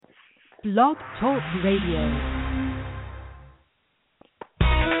Blog Talk Radio.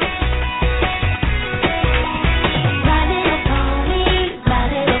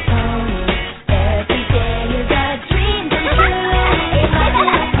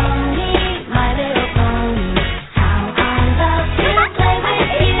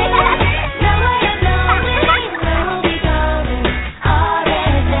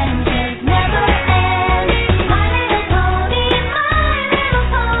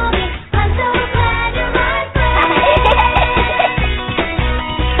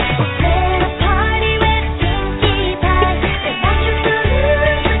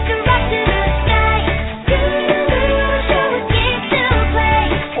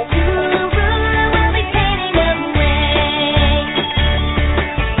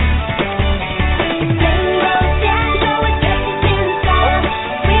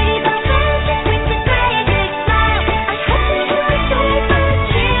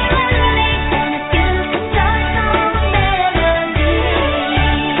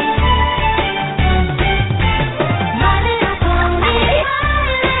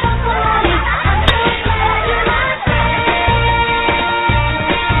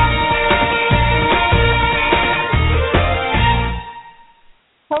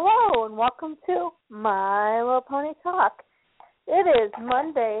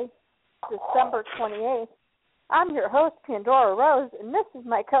 Monday, December 28th. I'm your host, Pandora Rose, and this is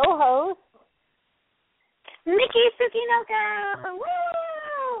my co-host, Mickey Tsukinoka.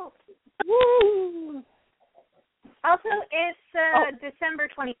 Woo! Woo! Also, it's December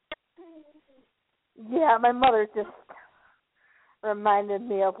 28th. Yeah, my mother just reminded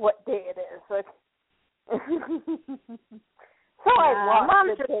me of what day it is. So, I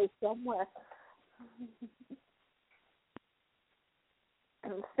lost the day somewhere.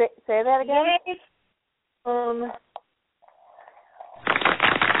 Say that again. Yay.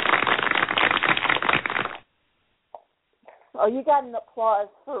 Oh, you got an applause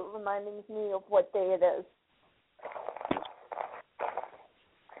for reminding me of what day it is.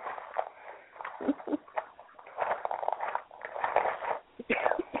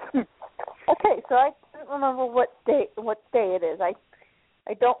 Okay, so I can't remember what day it is.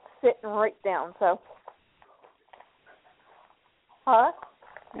 I don't sit and write down, so. Huh?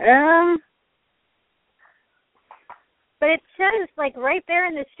 But it says, like, right there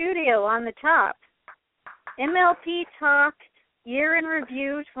in the studio on the top, MLP Talk, Year in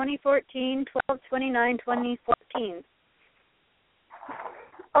Review, 2014, 12/29/2014.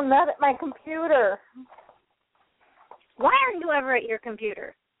 I'm not at my computer. Why aren't you ever at your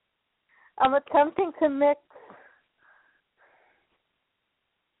computer? I'm attempting to mix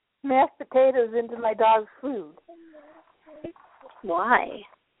mashed potatoes into my dog's food. Why?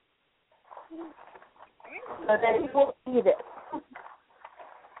 So that he won't eat it.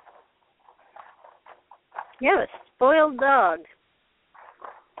 You have a spoiled dog.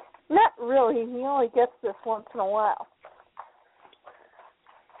 Not really. He only gets this once in a while.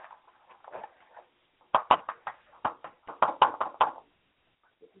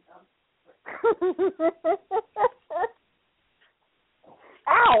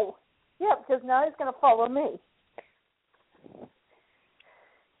 Ow! Yeah, because now he's going to follow me.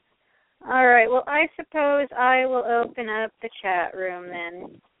 All right, well, I suppose I will open up the chat room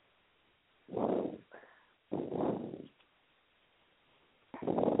then.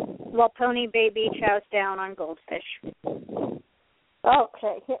 While Pony Baby chows down on goldfish.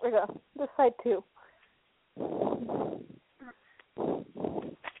 Okay, here we go. This side too.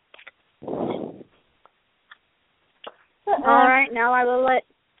 All right, now I will let...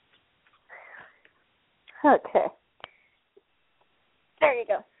 Okay. There you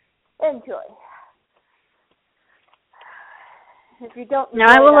go. Enjoy. If you don't now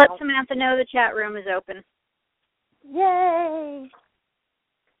I will let Samantha know the chat room is open. Yay!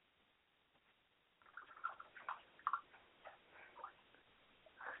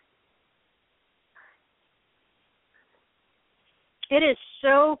 It is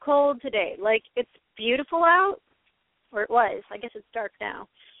so cold today. Like, it's beautiful out, or it was. I guess it's dark now.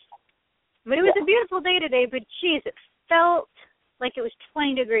 But it was a beautiful day today, but geez, it felt like it was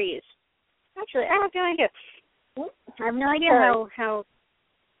 20 degrees. Actually, I have no idea. I have no idea how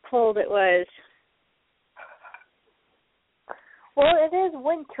cold it was. Well, it is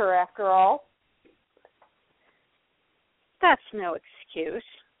winter after all. That's no excuse.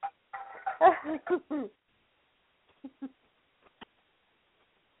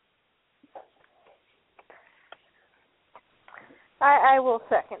 I will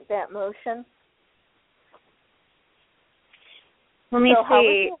second that motion. Let me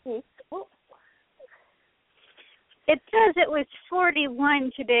see. It says it was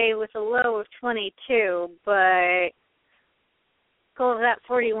 41 today with a low of 22, but call that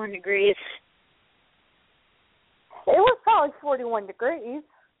 41 degrees. It was probably 41 degrees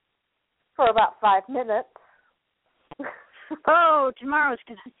for about 5 minutes. Oh, tomorrow's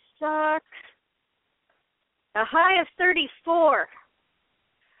going to suck. A high of 34.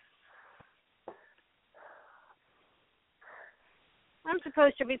 I'm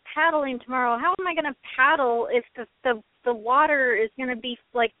supposed to be paddling tomorrow. How am I going to paddle if the water is going to be,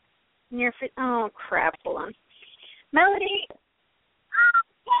 like, near... Oh, crap. Hold on. Melody!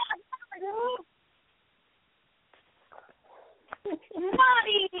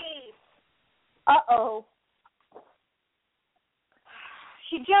 Melody! Uh-oh.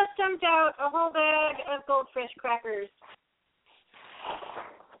 She just dumped out a whole bag of goldfish crackers.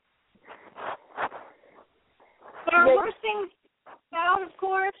 They're roasting down, of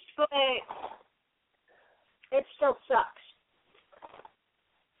course, but it still sucks.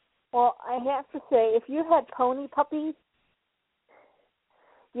 Well, I have to say, if you had pony puppies,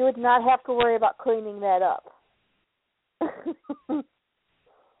 you would not have to worry about cleaning that up.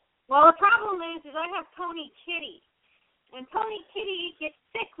 Well, the problem is I have Pony Kitty. And Pony Kitty gets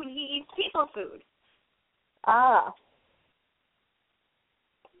sick when he eats people food. Ah.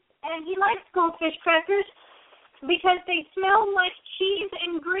 And he likes goldfish crackers because they smell like cheese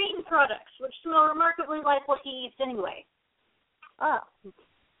and green products, which smell remarkably like what he eats anyway. Ah.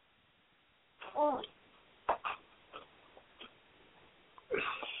 Oh.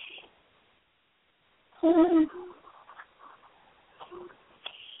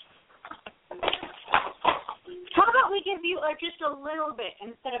 How about we give you just a little bit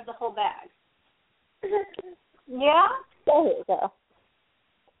instead of the whole bag? Yeah? There you go.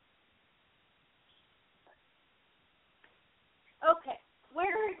 Okay. Where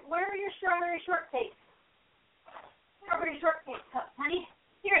are your strawberry shortcakes? Strawberry shortcake cups, honey.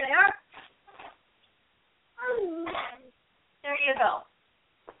 Here they are. There you go.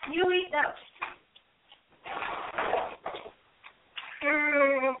 You eat those.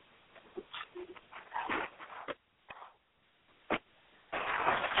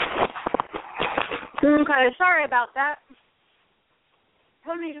 Okay, sorry about that.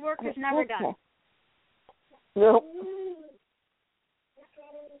 Tony's work is never done. Nope.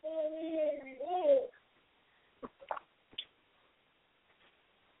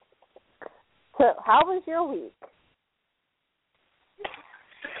 So, how was your week?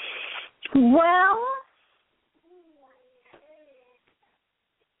 Well,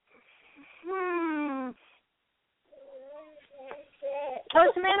 Oh,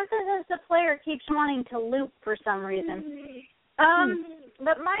 Samantha says the player keeps wanting to loop for some reason.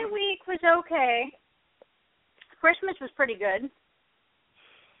 But my week was okay. Christmas was pretty good.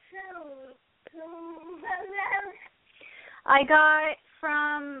 I got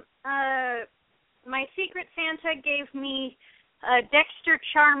from my Secret Santa gave me Dexter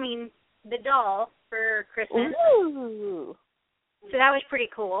Charming, the doll, for Christmas. Ooh. So that was pretty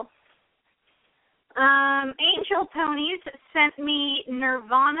cool. Angel Ponies sent me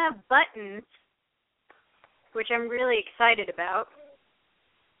Nirvana buttons, which I'm really excited about.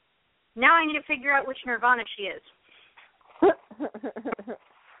 Now I need to figure out which Nirvana she is.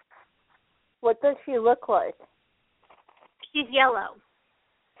 What does she look like? She's yellow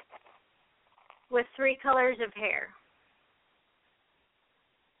with 3 colors of hair.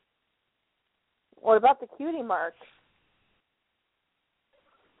 What about the cutie mark?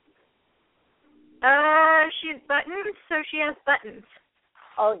 She's buttons, so she has buttons.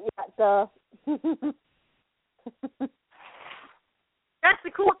 Oh, yeah, duh. That's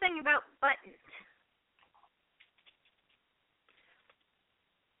the cool thing about buttons.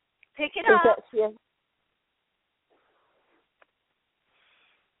 Pick it up.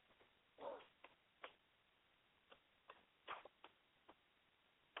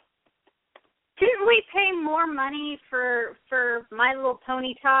 Didn't we pay more money for My Little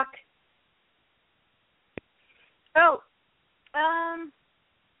Pony Talk? Oh,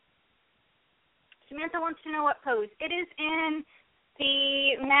 Samantha wants to know what pose. It is in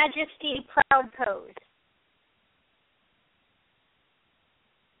the Majesty Proud pose.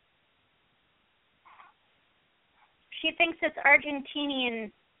 She thinks it's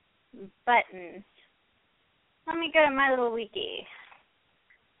Argentinian buttons. Let me go to my little wiki.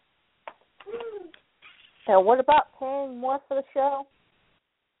 And what about paying more for the show?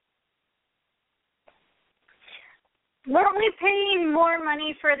 Weren't we paying more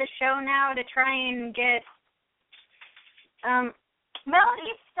money for the show now to try and get...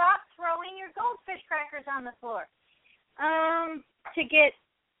 Melody, stop throwing your goldfish crackers on the floor. To get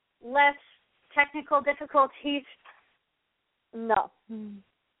less technical difficulties No.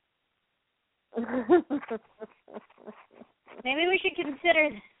 Maybe we should consider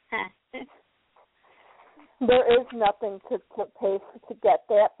that. There is nothing to pay to get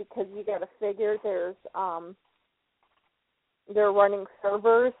that because you got to figure they're running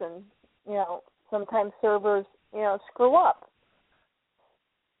servers and sometimes servers screw up.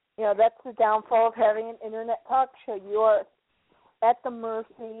 That's the downfall of having an internet talk show. You are at the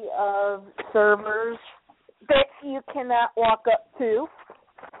mercy of servers that you cannot walk up to,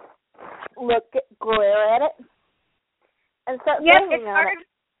 glare at it, and start banging on it.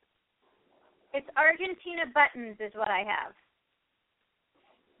 It's Argentina buttons is what I have.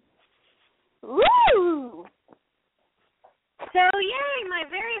 Woo! So, yay, my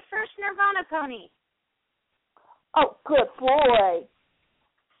very first Nirvana pony. Oh, good boy.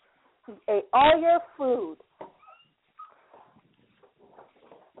 He ate all your food.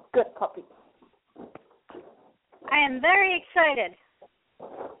 Good puppy. I am very excited.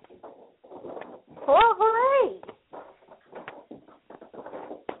 Oh, hooray!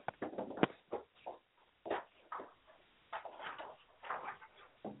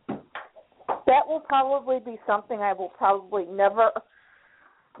 That will probably be something I will probably never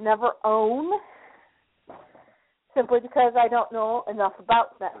own, simply because I don't know enough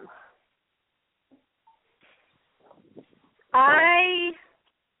about them. I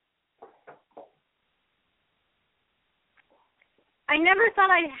never thought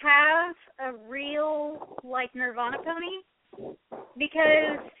I'd have a real, Nirvana pony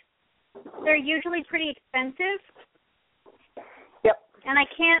because they're usually pretty expensive. Yep. And I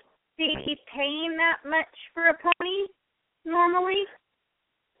can't see paying that much for a pony normally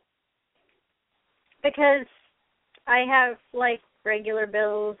because I have, regular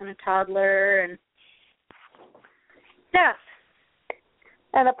bills and a toddler and stuff.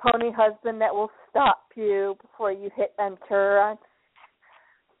 And a pony husband that will stop you before you hit enter on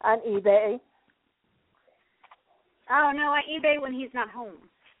eBay. Oh, no, I eBay when he's not home.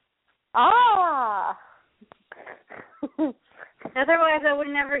 Ah! Otherwise, I would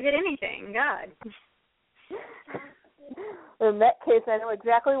never get anything. God. In that case, I know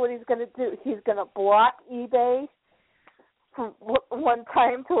exactly what he's going to do. He's going to block eBay from one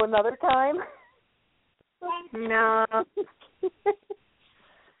time to another time. No.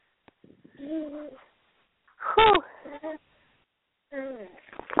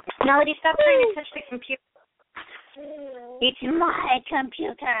 Melody, stop trying to touch the computer. It's my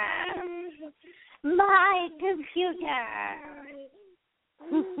computer. My computer.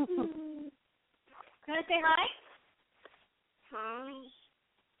 Can I say hi?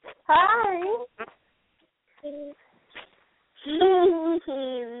 Hi.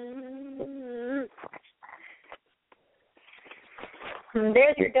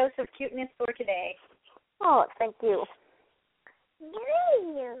 There's your dose of cuteness for today. Oh, thank you.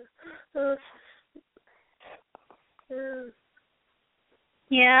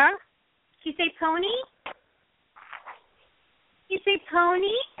 Yeah? You say pony? You say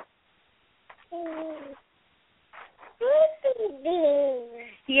pony?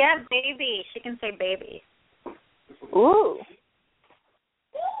 Yeah, baby. She can say baby. Ooh.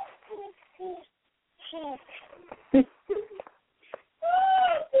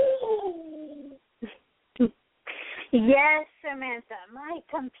 Yes, Samantha, my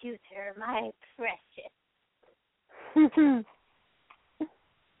computer, my precious.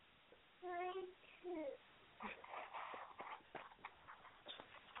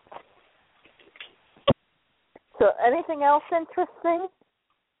 So, anything else interesting?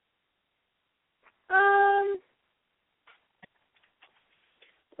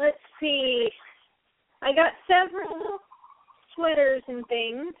 Let's see. I got several sweaters and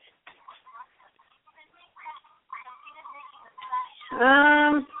things.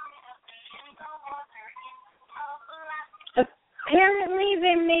 Apparently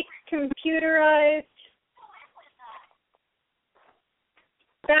they make computerized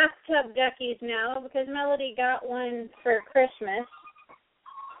bathtub duckies now because Melody got one for Christmas.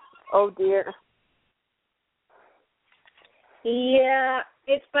 Oh, dear. Yeah,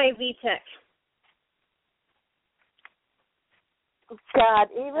 it's by VTech. God,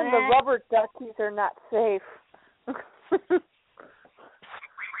 even the rubber duckies are not safe.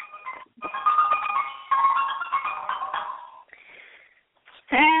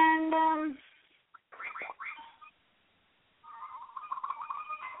 And,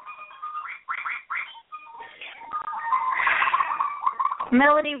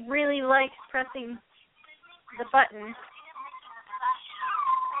 Melody really likes pressing the button.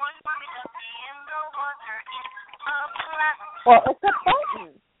 Well, it's a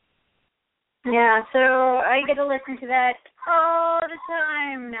button. Yeah, so I get to listen to that all the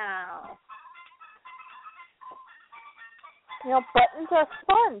time now. You know, buttons are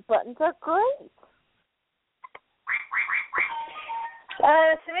fun. Buttons are great.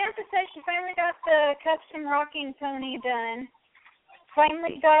 Samantha said she finally got the custom rocking pony done.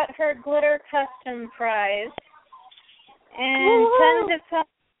 Finally got her glitter custom prize. And tons of fun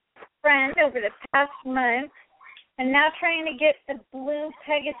friends over the past month. And now trying to get the blue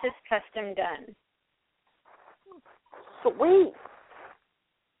Pegasus custom done. Sweet.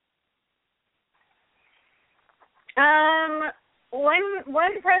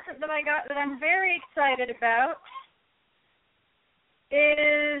 One present that I got that I'm very excited about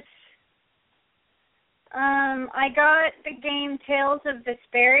is I got the game Tales of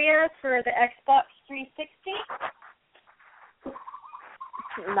Vesperia for the Xbox 360.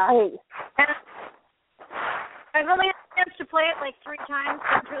 Nice. And I've only had a chance to play it like 3 times, so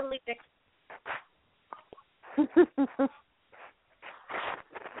I'm totally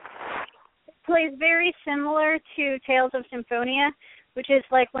It plays very similar to Tales of Symphonia, which is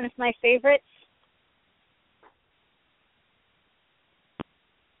like one of my favorites.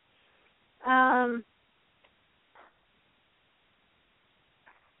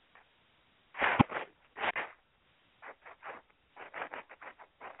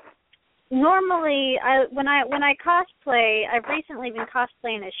 Normally, when I cosplay, I've recently been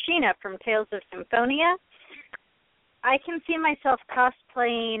cosplaying as Sheena from Tales of Symphonia. I can see myself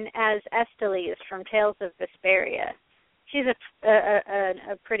cosplaying as Estelise from Tales of Vesperia. She's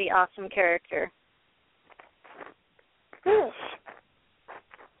a pretty awesome character.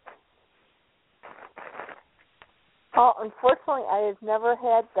 Oh, unfortunately, I have never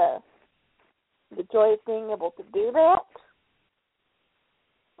had the joy of being able to do that,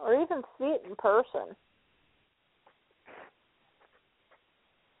 or even see it in person.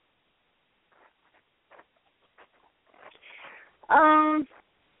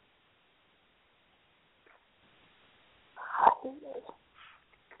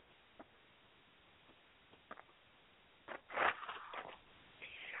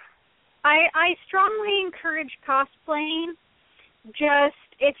 I strongly encourage cosplaying. Just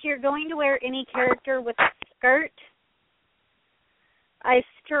if you're going to wear any character with a skirt, I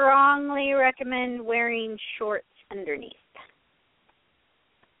strongly recommend wearing shorts underneath.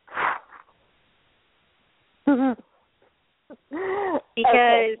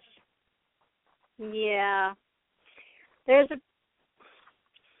 Because, yeah,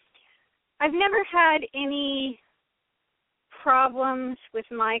 I've never had any problems with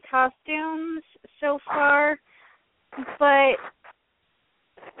my costumes so far, but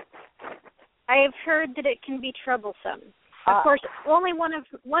I've heard that it can be troublesome. Of course, only one of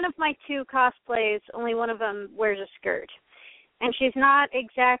my 2 cosplays, only one of them wears a skirt, and she's not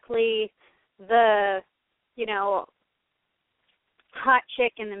exactly the, hot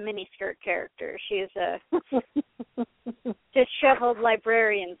chick in the miniskirt character. She's a disheveled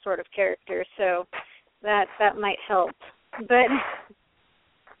librarian sort of character, so that might help. But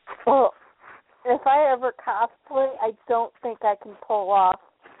well, if I ever cosplay, I don't think I can pull off,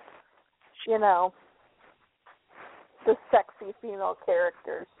 the sexy female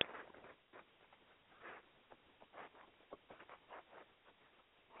characters.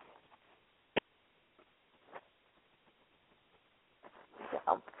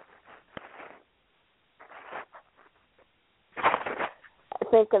 Yeah. I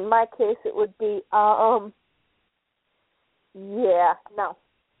think in my case it would be, yeah, no,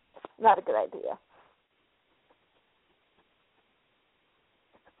 not a good idea.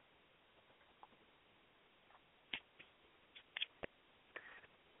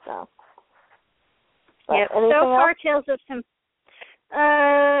 So. Yeah, so far Tales of some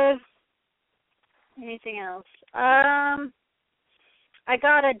anything else? I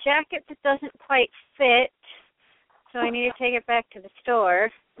got a jacket that doesn't quite fit, so I need to take it back to the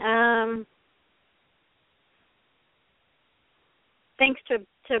store. Thanks to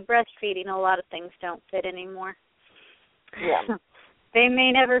breastfeeding, a lot of things don't fit anymore. Yeah. They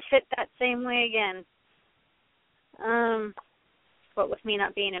may never fit that same way again. What with me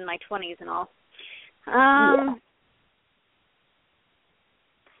not being in my 20s and all. Yeah.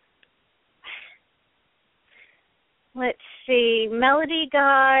 Let's see. Melody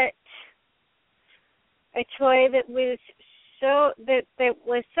got a toy that was so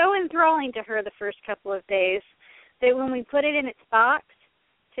enthralling to her the first couple of days that when we put it in its box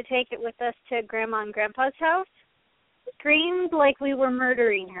to take it with us to Grandma and Grandpa's house, screamed like we were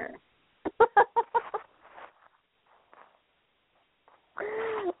murdering her.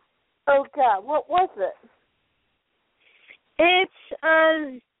 Oh God, what was it?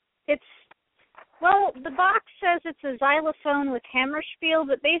 It's Well, the box says it's a xylophone with hammer spiel,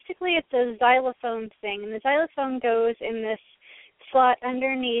 but basically it's a xylophone thing. And the xylophone goes in this slot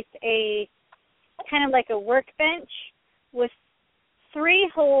underneath a kind of like a workbench with 3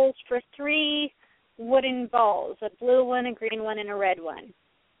 holes for 3 wooden balls, a blue one, a green one, and a red one.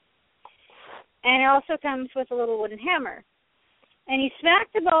 And it also comes with a little wooden hammer. And you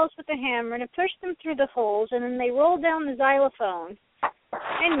smack the balls with the hammer and push them through the holes, and then they roll down the xylophone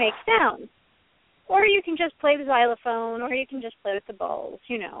and make sound. Or you can just play the xylophone, or you can just play with the balls,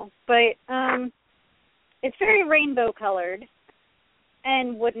 you know. But it's very rainbow colored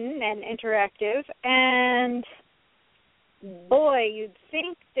and wooden and interactive. And boy, you'd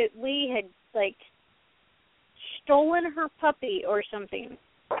think that we had, like, stolen her puppy or something.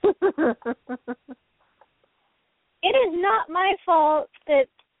 It is not my fault that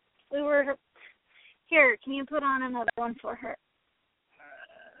we were... Here, can you put on another one for her?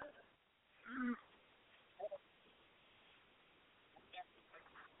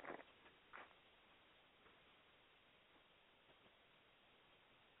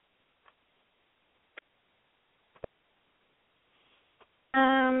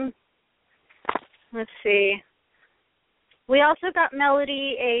 Let's see. We also got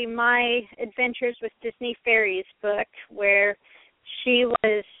Melody a My Adventures with Disney Fairies book where she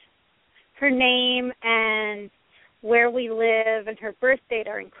was, her name and where we live and her birth date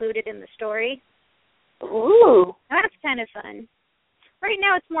are included in the story. Ooh. That's kind of fun. Right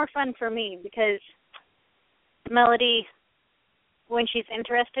now it's more fun for me because Melody, when she's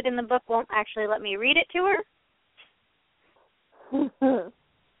interested in the book, won't actually let me read it to her.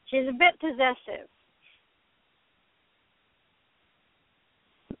 She's a bit possessive.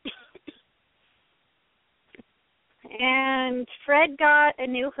 And Fred got a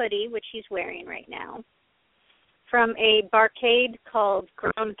new hoodie, which he's wearing right now, from a barcade called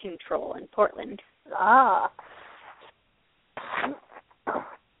Ground Control in Portland. Ah.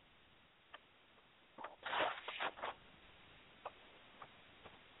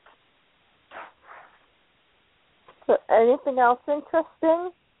 So anything else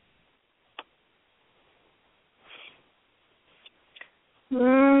interesting?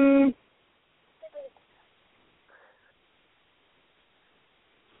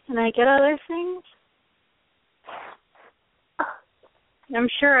 Can I get other things? I'm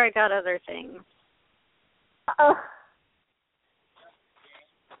sure I got other things. I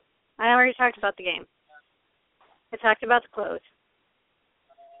already talked about the game. I talked about the clothes.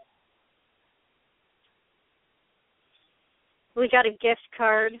 We got a gift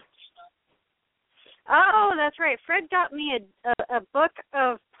card. Oh, that's right. Fred got me a book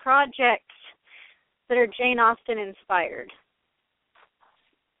of projects that are Jane Austen inspired.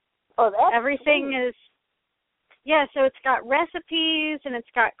 Oh, that's everything cool. is, yeah, so it's got recipes and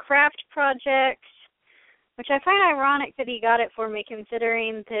it's got craft projects, which I find ironic that he got it for me,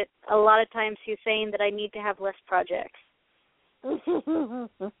 considering that a lot of times he's saying that I need to have less projects.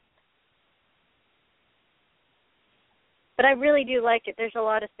 But I really do like it. There's a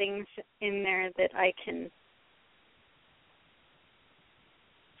lot of things in there that I can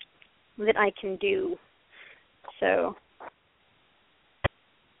do. So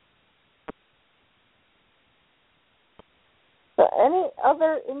any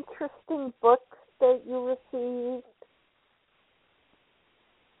other interesting books that you received?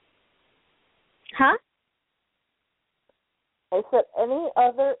 Huh? I said, any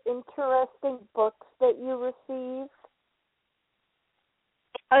other interesting books that you received?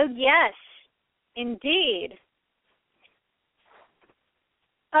 Oh, yes, indeed.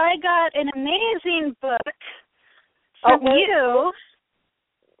 I got an amazing book from you.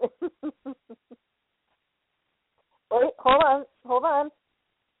 Wait, hold on.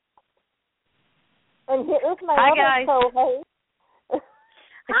 And here is my Hi, other co-host.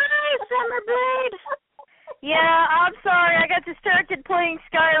 Hi, Summerblade. Yeah, I'm sorry. I got distracted playing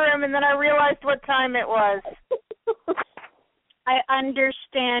Skyrim, and then I realized what time it was. I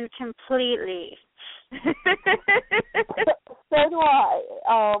understand completely. So do I.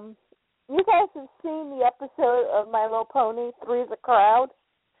 You guys have seen the episode of My Little Pony, Three's a Crowd?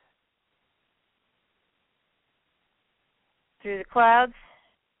 Through the clouds?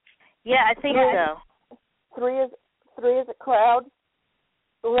 Yeah, I think so. Three is a crowd.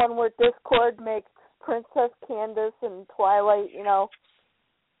 The one where Discord makes Princess Candace and Twilight,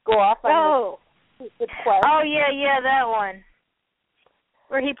 go off on this stupid quest. Oh, yeah, that one.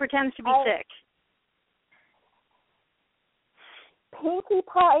 Where he pretends to be sick. Pinkie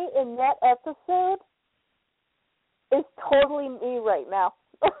Pie in that episode is totally me right now.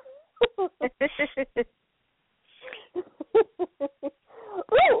 Ooh,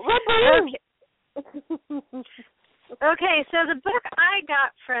 Okay. Okay, so the book I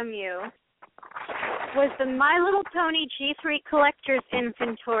got from you was the My Little Pony G3 Collector's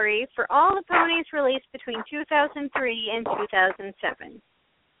Inventory for all the ponies released between 2003 and 2007.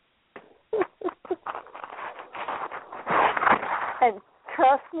 And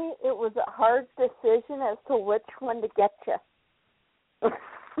trust me, it was a hard decision as to which one to get you.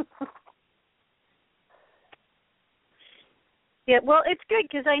 Yeah, well, it's good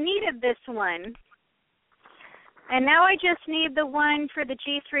because I needed this one. And now I just need the one for the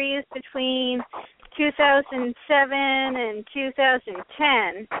G3s between 2007 and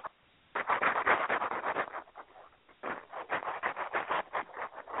 2010.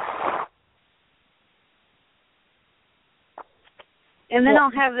 And then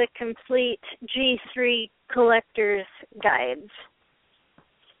I'll have the complete G3 collector's guides.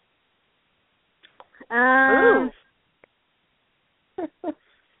 And,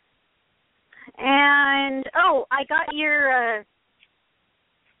 I got your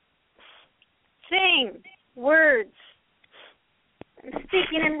sing words. I'm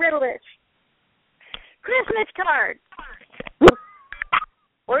speaking in riddlish. Christmas card.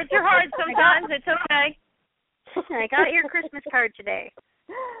 Words are hard sometimes. It's okay. I got your Christmas card today.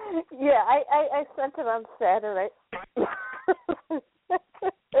 Yeah, I sent it on Saturday.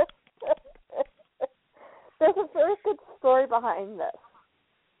 There's a very good story behind this.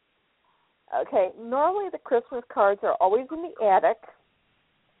 Okay, normally the Christmas cards are always in the attic,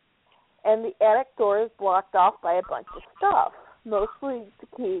 and the attic door is blocked off by a bunch of stuff, mostly to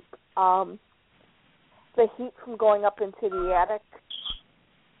keep the heat from going up into the attic,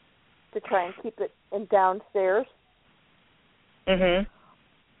 to try and keep it in downstairs. Mhm.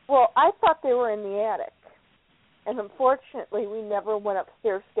 Well, I thought they were in the attic, and unfortunately we never went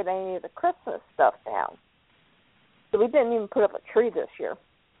upstairs to get any of the Christmas stuff down. So we didn't even put up a tree this year.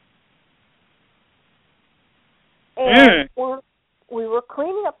 And we were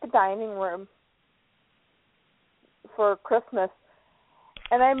cleaning up the dining room for Christmas,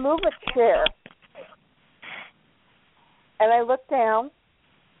 and I move a chair, and I look down,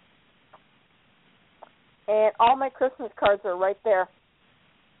 and all my Christmas cards are right there.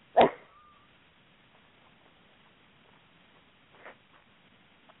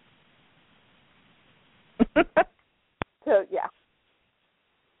 So, yeah.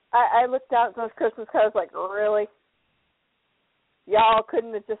 I looked down at those Christmas cards like, really? Y'all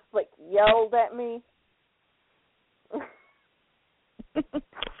couldn't have just, yelled at me?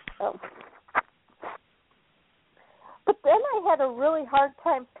 But then I had a really hard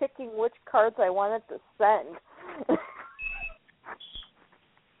time picking which cards I wanted to send.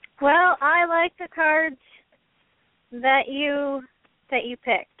 Well, I like the cards that you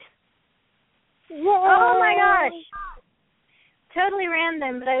picked. Yay! Oh my gosh! Totally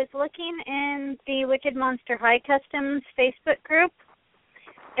random, but I was looking in the Wicked Monster High Customs Facebook group,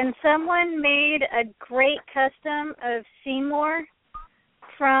 and someone made a great custom of Seymour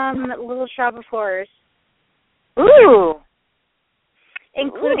from Little Shop of Horrors. Ooh!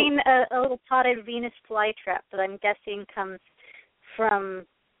 Including a little potted Venus flytrap that I'm guessing comes from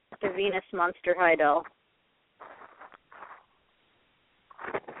the Venus Monster High doll.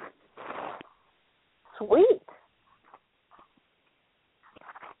 Sweet.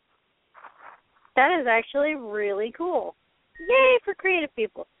 That is actually really cool. Yay for creative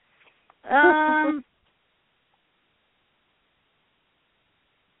people.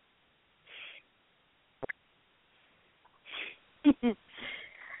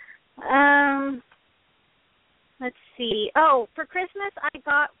 Let's see. Oh, for Christmas I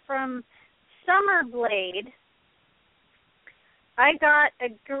got from Summerblade, I got a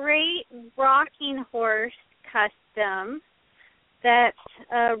great rocking horse custom that's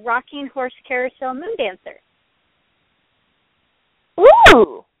a rocking horse carousel moon dancer.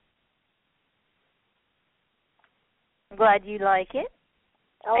 Ooh! I'm glad you like it.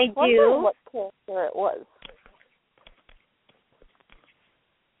 I was wondering do. What character it was.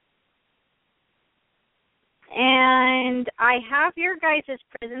 And I have your guys'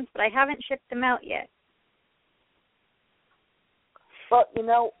 presents, but I haven't shipped them out yet. Well,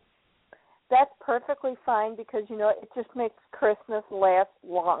 that's perfectly fine because, it just makes Christmas last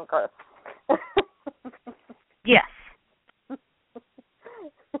longer. Yes.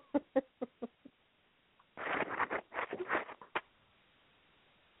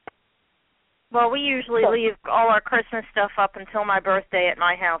 Well, we usually leave all our Christmas stuff up until my birthday at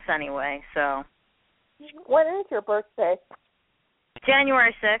my house anyway, so. When is your birthday?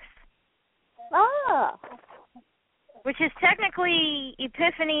 January 6th. Ah. Which is technically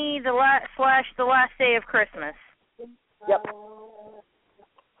Epiphany the last day of Christmas. Yep.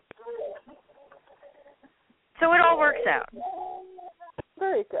 So it all works out.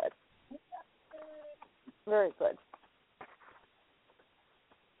 Very good. Very good.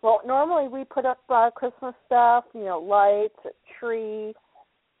 Well, normally we put up Christmas stuff, lights, a tree,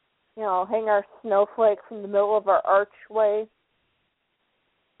 hang our snowflakes in the middle of our archway.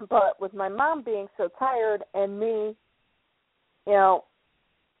 But with my mom being so tired and me,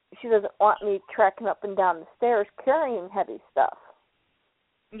 she doesn't want me trekking up and down the stairs carrying heavy stuff.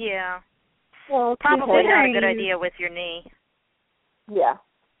 Yeah. Well, probably not a good idea with your knee. Yeah.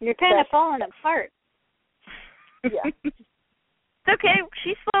 You're kind of falling apart. Yeah. It's okay.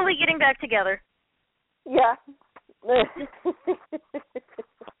 She's slowly getting back together. Yeah.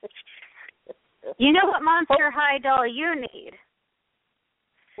 You know what Monster High doll you need?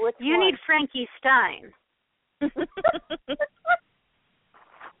 Which you one? need Frankie Stein. So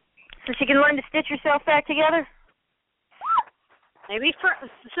she can learn to stitch herself back together? Maybe,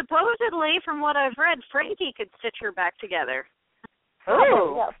 supposedly, from what I've read, Frankie could stitch her back together.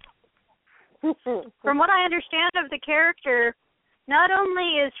 Oh. From what I understand of the character, not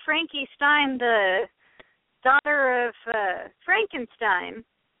only is Frankie Stein the daughter of Frankenstein,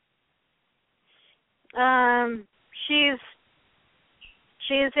 she's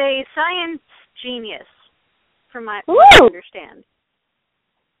a science genius, from what I understand.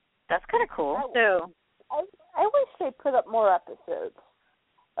 That's kind of cool. So I wish they put up more episodes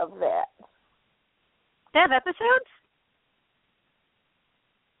of that. They have episodes?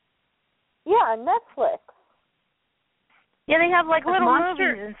 Yeah, on Netflix. Yeah, they have like little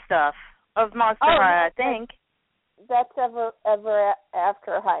movies and stuff of Monster High, I think. That's Ever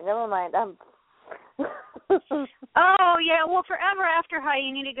After High. Never mind. Oh, yeah. Well, for Ever After High,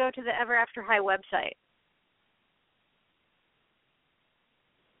 you need to go to the Ever After High website.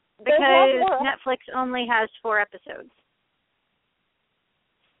 Because Netflix only has 4 episodes.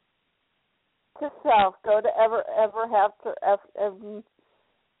 So go to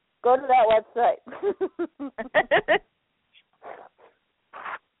go to that website.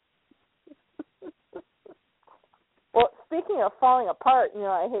 Well, speaking of falling apart,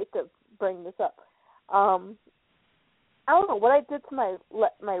 I hate to bring this up. I don't know what I did to my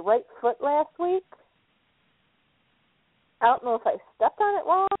right foot last week. I don't know if I stepped on it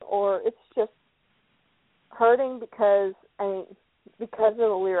wrong or it's just hurting because of the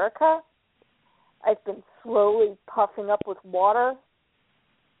Lyrica. I've been slowly puffing up with water.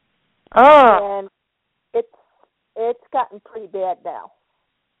 Oh. And it's gotten pretty bad now.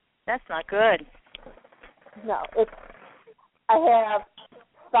 That's not good. No, I have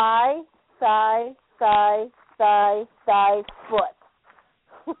thigh, foot.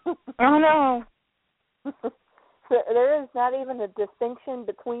 Oh no. There is not even a distinction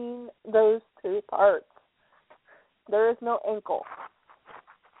between those two parts. There is no ankle.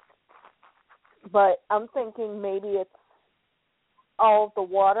 But I'm thinking maybe it's all of the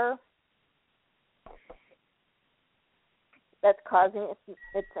water that's causing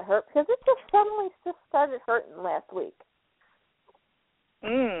it to hurt. Because it just suddenly started hurting last week.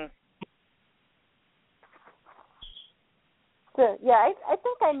 So, yeah, I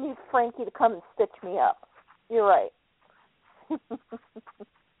think I need Frankie to come and stitch me up. You're right.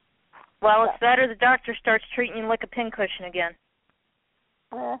 Well, it's better the doctor starts treating you like a pincushion again.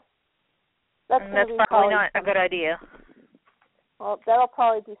 That's probably not a good idea. Well, that'll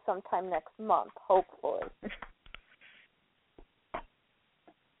probably be sometime next month, hopefully.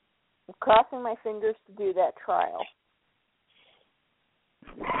 I'm crossing my fingers to do that trial.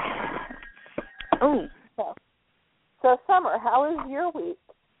 Oh. So, Summer, how was your week?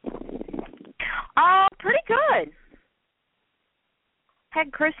 Pretty good.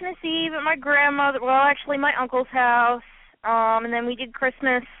 Had Christmas Eve at my my uncle's house. And then we did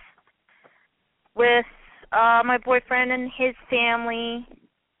Christmas with my boyfriend and his family.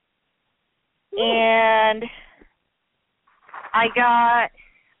 And I got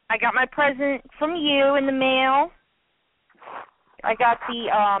my present from you in the mail. I got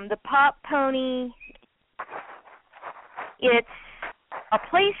the Pop Pony. It's a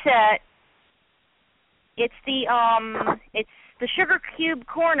play set. It's the Sugar Cube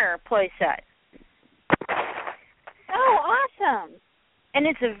Corner play set. Oh, awesome. And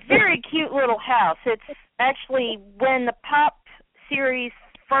it's a very cute little house. It's actually when the Pop series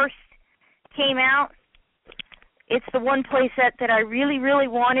first came out, it's the one play set that I really, really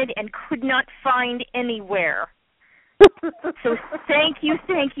wanted and could not find anywhere. So thank you,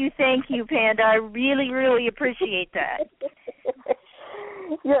 Panda. I really, really appreciate that.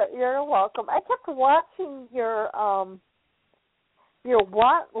 You're welcome. I kept watching your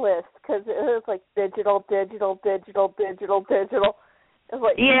want list because it was like digital. It was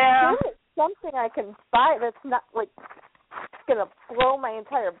like, yeah. something I can buy that's not like gonna blow my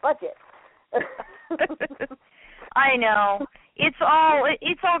entire budget. I know. It's all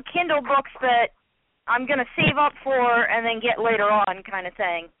Kindle books that I'm gonna save up for and then get later on, kind of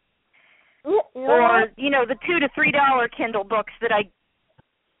thing. Or the $2 to $3 Kindle books that I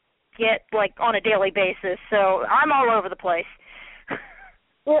get like on a daily basis. So I'm all over the place.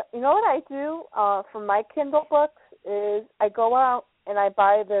 Yeah, you know what I do for my Kindle books is I go out and I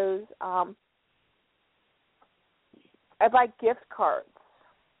buy those. I buy gift cards.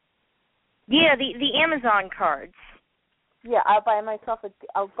 Yeah, the Amazon cards. Yeah, I'll buy myself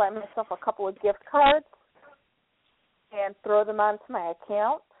a couple of gift cards and throw them onto my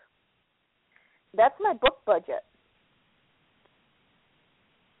account. That's my book budget.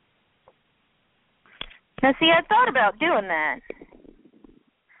 Now, see, I thought about doing that.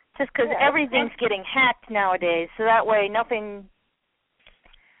 Just because everything's getting hacked nowadays, so that way nothing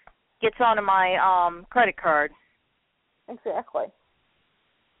gets onto my credit card. Exactly.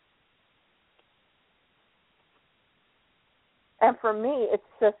 And for me, it's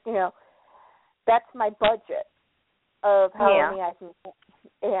just, that's my budget of how many I can get.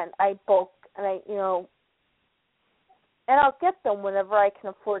 And I bulk, and and I'll get them whenever I can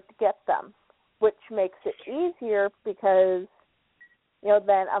afford to get them, which makes it easier because,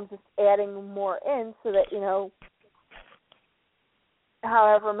 then I'm just adding more in so that,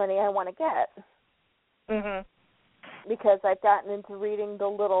 however many I want to get. Mhm. Because I've gotten into reading the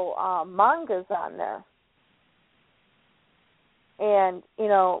little mangas on there. And,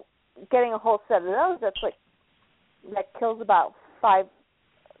 getting a whole set of those, that kills about $5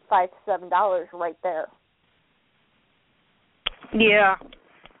 to $7 right there. Yeah.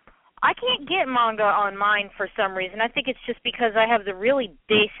 I can't get manga on mine for some reason. I think it's just because I have the really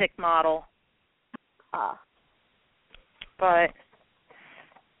basic model. But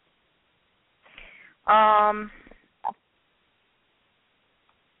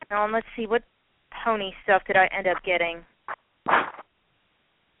now let's see, what pony stuff did I end up getting?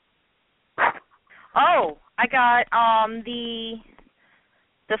 Oh, I got the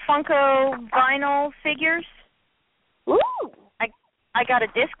Funko vinyl figures. Ooh! I got a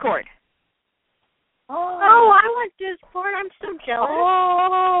Discord. Oh, I want Discord. I'm so jealous.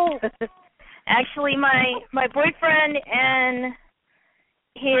 Oh! Actually, my boyfriend and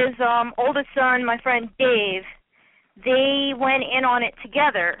his oldest son, my friend Dave, they went in on it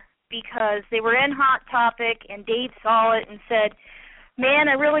together because they were in Hot Topic, and Dave saw it and said, "Man,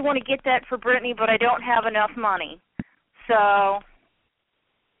 I really want to get that for Brittany, but I don't have enough money." So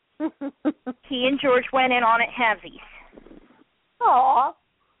he and George went in on it halvesies. Aw.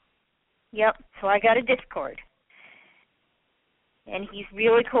 Yep, so I got a Discord. And he's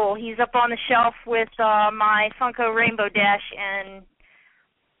really cool. He's up on the shelf with my Funko Rainbow Dash and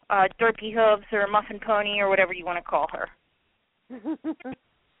Derpy Hooves or Muffin Pony or whatever you want to call her.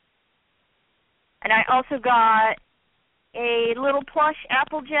 And I also got a little plush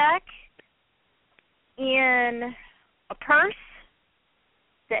Applejack in a purse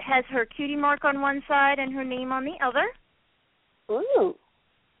that has her cutie mark on one side and her name on the other. Ooh.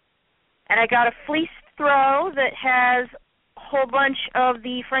 And I got a fleece throw that has a whole bunch of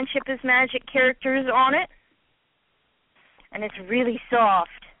the Friendship is Magic characters on it. And it's really soft.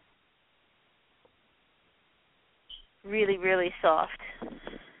 Really, really soft.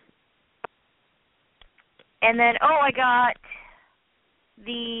 And then, I got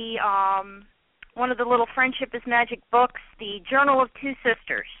the one of the little Friendship is Magic books, the Journal of Two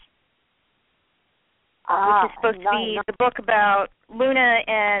Sisters, which is supposed to be the book about Luna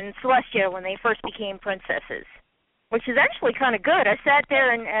and Celestia when they first became princesses, which is actually kind of good. I sat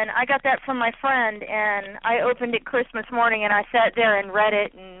there and I got that from my friend, and I opened it Christmas morning, and I sat there and read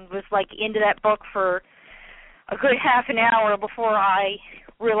it and was, into that book for a good half an hour before I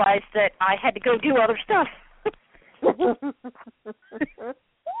realized that I had to go do other stuff.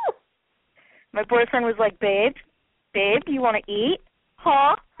 My boyfriend was like, babe, you want to eat?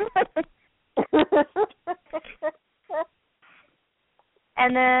 Huh?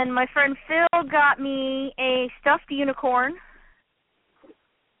 And then my friend Phil got me a stuffed unicorn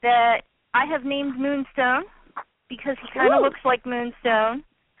that I have named Moonstone because he kind of looks like Moonstone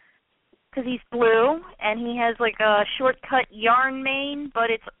because he's blue and he has a short-cut yarn mane, but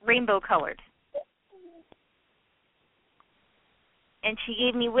it's rainbow-colored. And she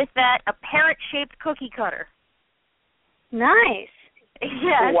gave me with that a parrot-shaped cookie cutter. Nice.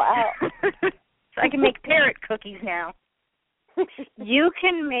 Yes. Wow. So I can make parrot cookies now. You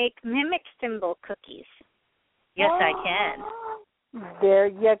can make mimic symbol cookies. Yes, I can. There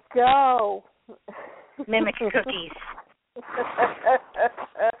you go. Mimic cookies.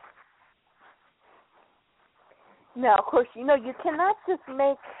 Now, of course, you cannot just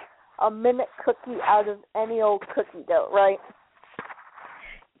make a minute cookie out of any old cookie dough, right?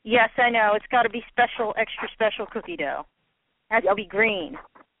 Yes, I know. It's got to be special, extra special cookie dough. Has to be green.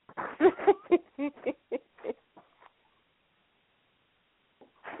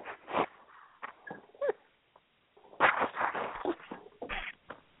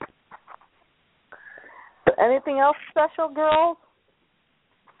 Anything else special, girls?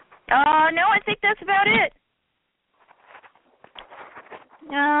 No, I think that's about it.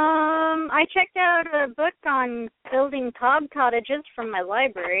 I checked out a book on building cob cottages from my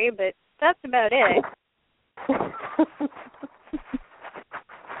library, but that's about it.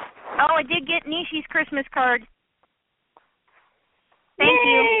 Oh, I did get Nishi's Christmas card. Thank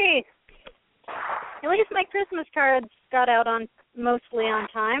Yay! At least my Christmas cards got out mostly on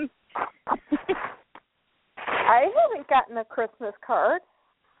time. I haven't gotten a Christmas card.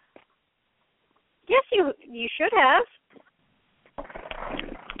 Yes, you should have.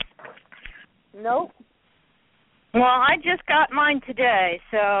 Nope. Well, I just got mine today,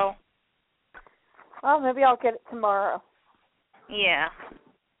 so. Well, maybe I'll get it tomorrow. Yeah.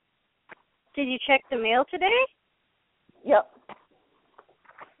 Did you check the mail today? Yep.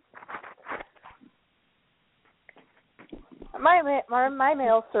 My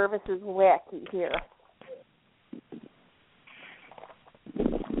mail service is wacky here.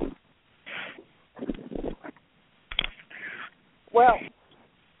 Well,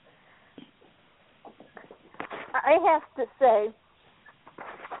 I have to say,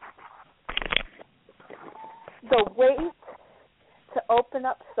 the wait to open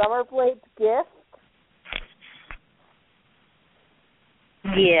up Summerblade's gift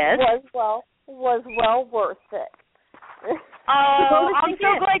Yes. was well worth it. Oh, I'm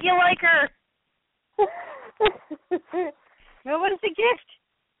so glad you like her. Well, what is the gift?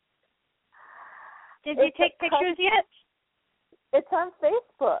 Did you take pictures yet? It's on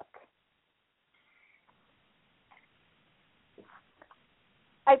Facebook.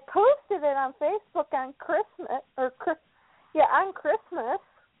 I posted it on Facebook on Christmas, on Christmas.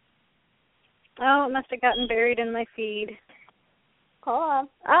 Oh, it must have gotten buried in my feed. Hold on.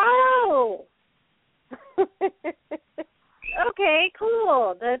 Oh! Okay,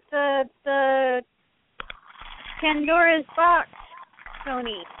 cool. That's the Pandora's box,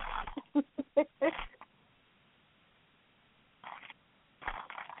 Tony.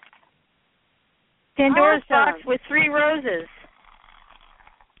 Pandora's Awesome. box with 3 roses.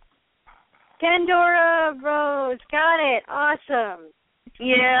 Pandora Rose, got it. Awesome.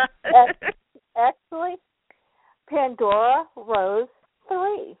 Yeah. Actually, Pandora Rose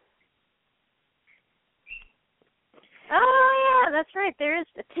 3. Oh, yeah, that's right. There is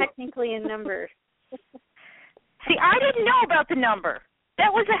technically a number. See, I didn't know about the number.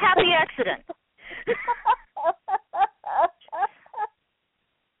 That was a happy accident.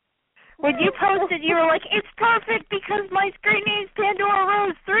 When you posted, you were like, it's perfect because my screen name's Pandora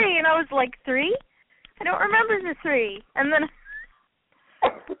Rose 3. And I was like, 3? I don't remember the 3. And then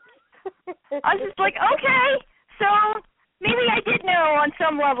I was just like, okay. So maybe I did know on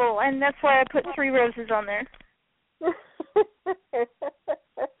some level, and that's why I put 3 roses on there.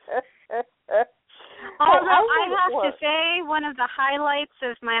 Although I have to say, one of the highlights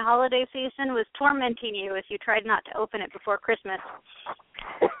of my holiday season was tormenting you if you tried not to open it before Christmas.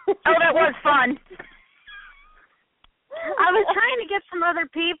 Oh, that was fun. I was trying to get some other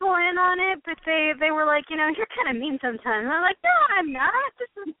people in on it, but they were like, you're kind of mean sometimes. And I'm like, no, I'm not. This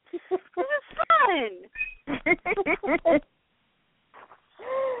is fun.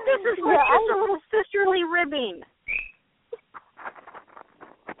 This is like just a little sisterly ribbing.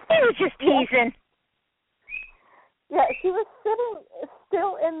 He was just teasing. Yeah, she was sitting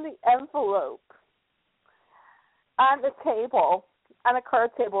still in the envelope on the table, on a card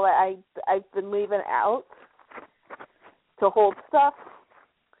table that I've been leaving out to hold stuff.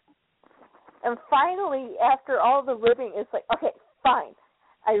 And finally, after all the ribbing, it's like, okay, fine.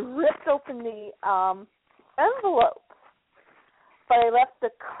 I ripped open the envelope, but I left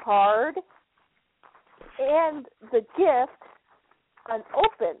the card and the gift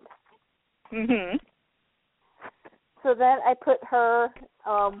unopened. Mhm. So then I put her,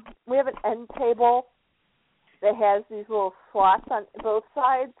 we have an end table that has these little slots on both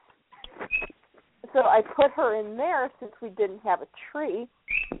sides. So I put her in there since we didn't have a tree.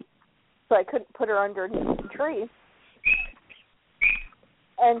 So I couldn't put her underneath the tree.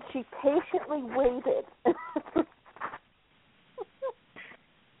 And she patiently waited.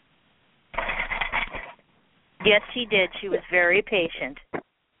 Yes, she did. She was very patient.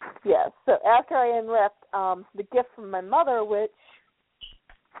 Yes. So after I unwrapped the gift from my mother, which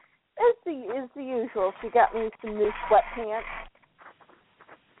It's the usual. She got me some new sweatpants,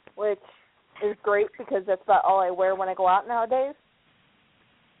 which is great because that's about all I wear when I go out nowadays.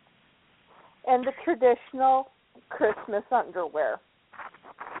 And the traditional Christmas underwear.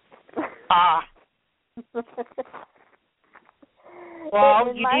 Ah. Well,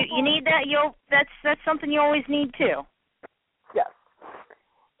 you need that. That's something you always need too. Yes.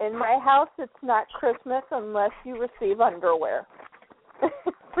 In my house, it's not Christmas unless you receive underwear.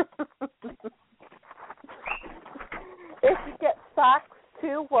 If you get socks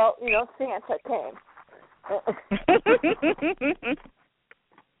too, well, Santa came.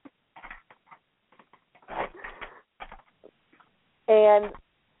 And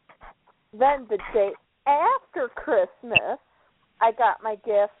then the day after Christmas, I got my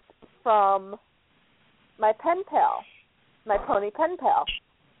gift from my pen pal, my pony pen pal.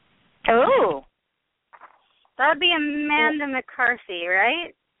 Oh. That'd be Amanda McCarthy,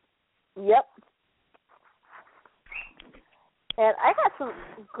 right? Yep. And I got some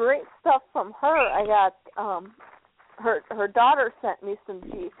great stuff from her. I got her daughter sent me some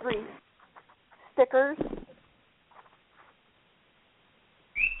G3 stickers.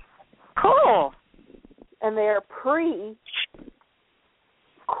 Cool. And they are pre-Core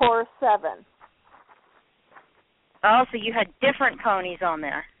 7. Oh, so you had different ponies on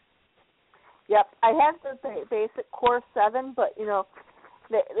there. Yep, I have the basic Core 7, but,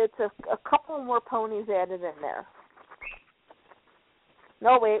 it's a couple more ponies added in there.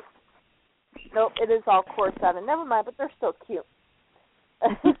 No, wait. Nope, it is all Core 7. Never mind, but they're still cute.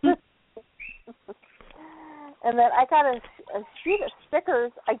 And then I got a sheet of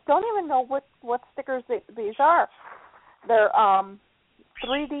stickers. I don't even know what stickers these are. They're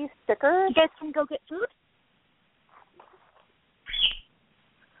 3D stickers. You guys can go get food?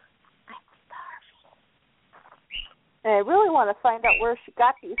 And I really want to find out where she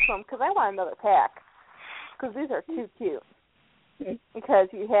got these from because I want another pack because these are too cute. Because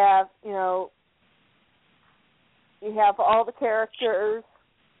you have, you have all the characters,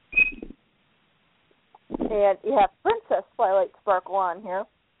 and you have Princess Twilight Sparkle on here,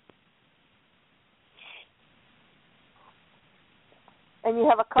 and you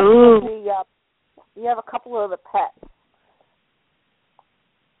have a couple of the pets.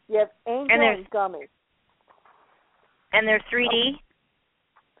 You have Angel and Gummy. And they're 3D?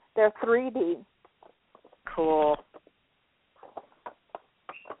 They're 3D. Cool.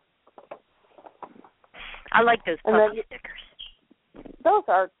 I like those puppy stickers.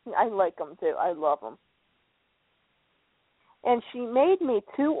 I like them too. I love them. And she made me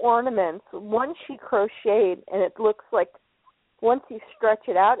 2 ornaments. One she crocheted, and it looks like, once you stretch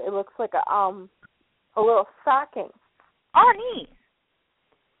it out, it looks like a little stocking. Oh, neat.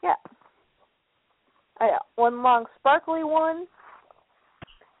 Yeah. I got one long sparkly one.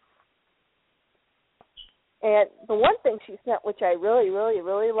 And the one thing she sent, which I really, really,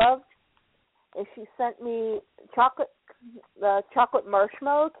 really loved, is she sent me the chocolate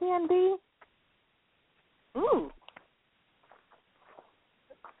marshmallow candy. Ooh.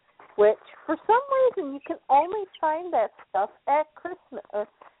 Which, for some reason, you can only find that stuff at Christmas,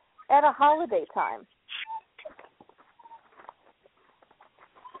 at a holiday time.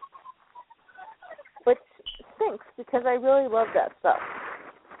 Which stinks, because I really love that stuff.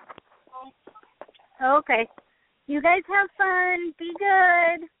 Okay. You guys have fun. Be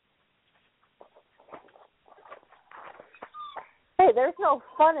good. Hey, there's no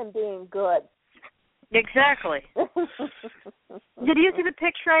fun in being good. Exactly. Did you see the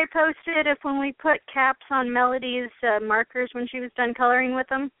picture I posted of when we put caps on Melody's markers when she was done coloring with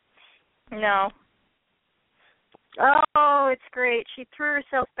them? No. Oh, it's great. She threw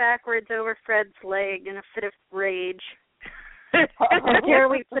herself backwards over Fred's leg in a fit of rage. How dare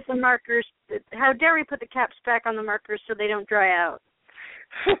we put the caps back on the markers so they don't dry out?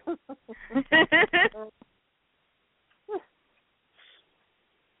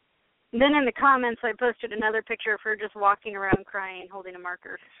 Then in the comments, I posted another picture of her just walking around crying, holding a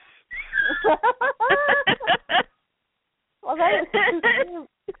marker. Well, that is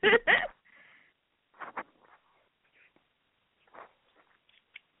cute.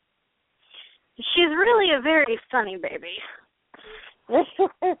 She's really a very funny baby.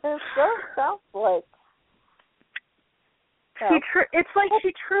 Sounds like. It's like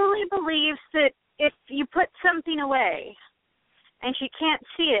she truly believes that if you put something away and she can't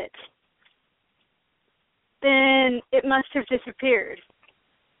see it, then it must have disappeared.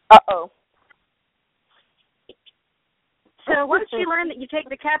 Uh-oh. So once you learn that you take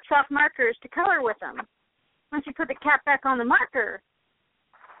the caps off markers to color with them, once you put the cap back on the marker,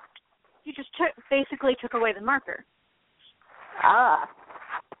 you just basically took away the marker. Ah.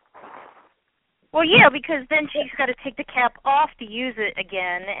 Well, yeah, because then she's got to take the cap off to use it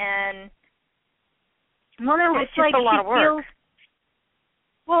again, and well, no, it's it's just like a lot she of work. feels.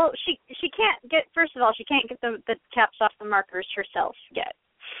 Well, she can't get. First of all, she can't get the caps off the markers herself yet,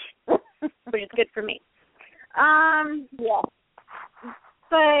 which is good for me. Yeah.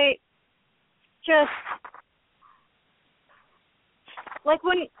 But just like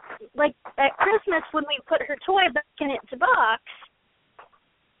at Christmas when we put her toy back in its box,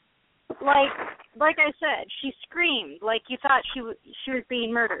 like I said, she screamed like you thought she was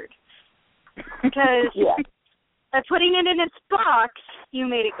being murdered because by putting it in its box, you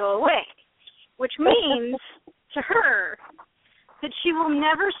made it go away, which means to her that she will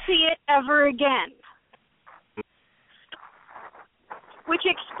never see it ever again. Which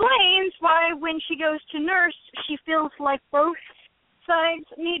explains why when she goes to nurse, she feels like both sides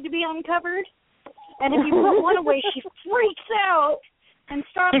need to be uncovered. And if you put one away, she freaks out and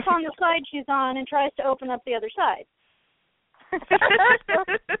stops on the side she's on and tries to open up the other side.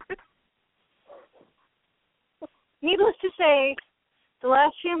 Needless to say, the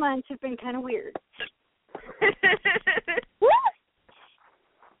last few months have been kind of weird.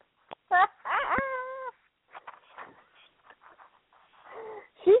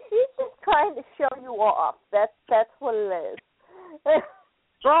 She's just trying to show you off. That's what it is.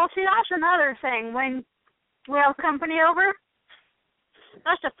 Well, see, that's another thing. When we have company over,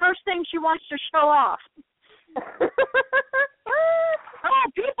 that's the first thing she wants to show off. Oh,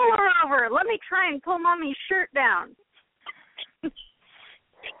 people are over. Let me try and pull Mommy's shirt down.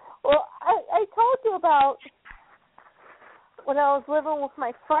 Well, I told you about when I was living with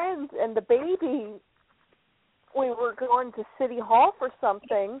my friends and the baby. We were going to City Hall for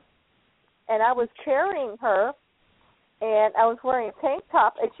something, and I was carrying her, and I was wearing a tank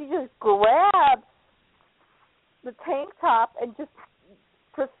top, and she just grabs the tank top and just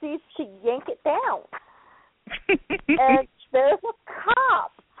proceeds to yank it down. And there's a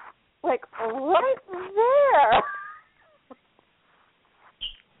cop, like, right there.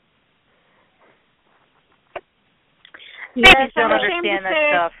 Babies don't understand that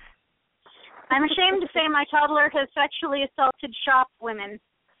stuff. I'm ashamed to say my toddler has sexually assaulted shop women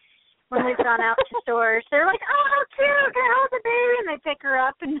when we've gone out to stores. They're like, oh, how cute, can I hold the baby? And they pick her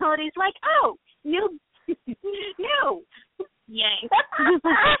up, and Melody's like, oh, no, no, yank.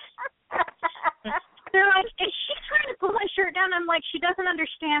 They're like, is she trying to pull my shirt down? I'm like, she doesn't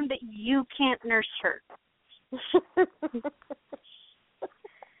understand that you can't nurse her.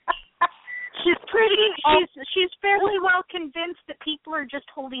 She's fairly well convinced that people are just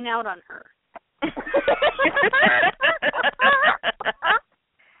holding out on her.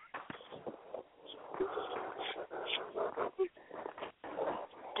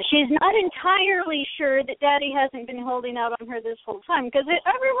 She's not entirely sure that Daddy hasn't been holding out on her this whole time, because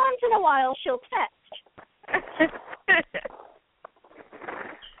every once in a while she'll text.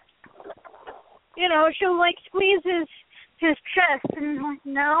 You know, she'll like squeeze his chest and I'm like,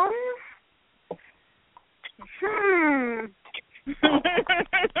 no. And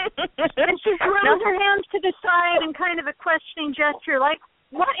she throws her hands to the side in kind of a questioning gesture, like,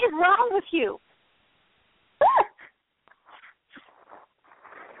 what is wrong with you?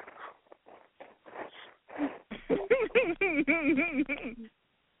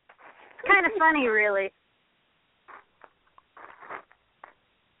 It's kind of funny, really.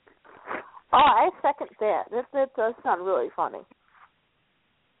 Oh, I second that. That does sound really funny.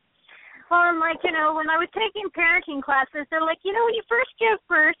 Well, and like, you know, when I was taking parenting classes, they're like, you know, when you first give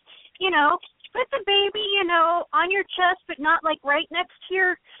birth, you know, put the baby, you know, on your chest, but not like right next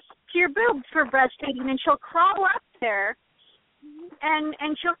to your boobs for breastfeeding, and she'll crawl up there, and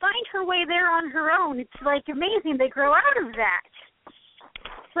she'll find her way there on her own. It's like amazing. They grow out of that.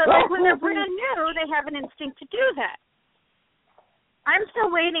 But like when they're brand new, they have an instinct to do that. I'm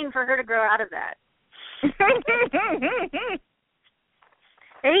still waiting for her to grow out of that.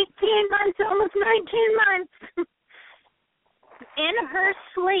 18 months, almost 19 months. In her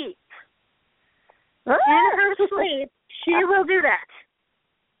sleep. In her sleep, she will do that.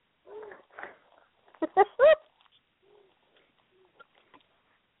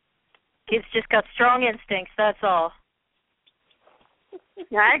 Kids just got strong instincts, that's all.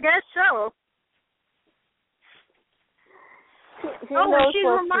 I guess so. She's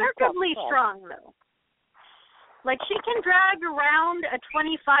remarkably strong, though. Like, she can drag around a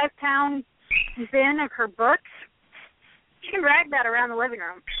 25-pound bin of her books. She can drag that around the living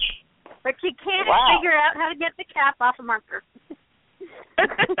room. But she can't figure out how to get the cap off a marker.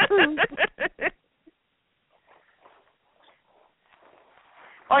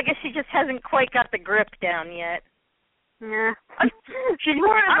 Well, I guess she just hasn't quite got the grip down yet. Yeah. She's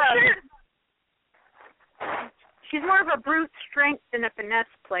more of She's more of a brute strength than a finesse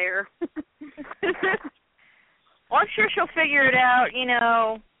player. Well, I'm sure she'll figure it out, you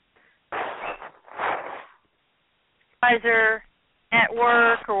know. Guys are at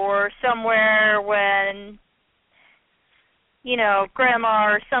work or somewhere when, you know, Grandma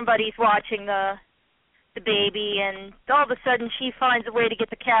or somebody's watching the baby, and all of a sudden she finds a way to get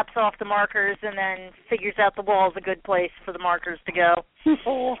the caps off the markers and then figures out the wall's a good place for the markers to go.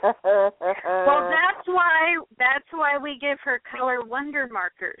 Well, that's why we give her color wonder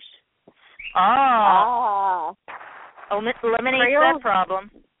markers. Eliminates that problem.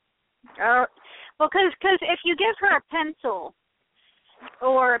 Well, because if you give her a pencil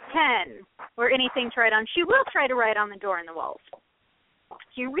or a pen or anything to write on, she will try to write on the door and the walls. So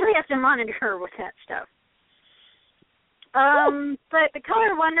you really have to monitor her with that stuff. But the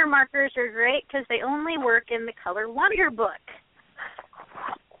color wonder markers are great because they only work in the color wonder book.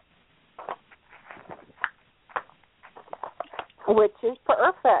 Which is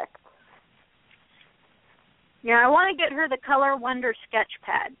perfect. Yeah, I want to get her the color wonder sketch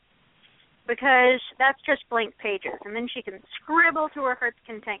pad because that's just blank pages, and then she can scribble to her heart's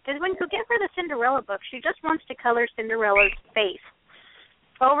content. Because when you give her the Cinderella book, she just wants to color Cinderella's face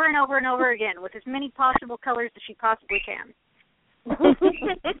over and over and over again with as many possible colors as she possibly can.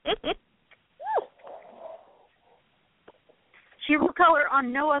 She will color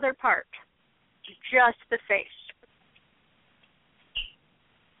on no other part, just the face.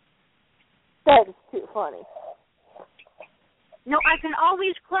 That is too funny. No, I can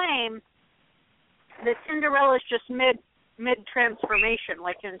always claim that Cinderella's just mid-transformation,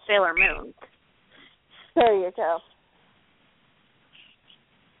 like in Sailor Moon. There you go.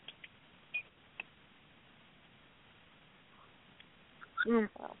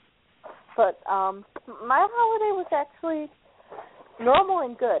 But my holiday was actually normal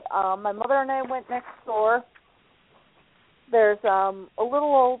and good. My mother and I went next door. There's a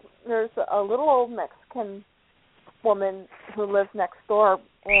little old Mexican woman who lives next door,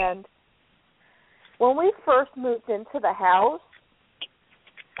 and when we first moved into the house,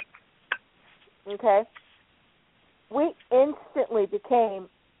 okay, we instantly became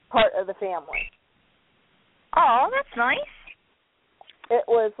part of the family. Oh, that's nice. It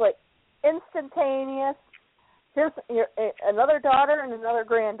was like instantaneous. Here's another daughter and another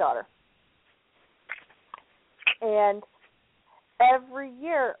granddaughter. And every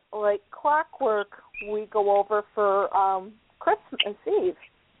year, like clockwork, we go over for Christmas Eve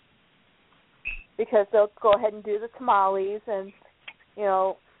because they'll go ahead and do the tamales, and you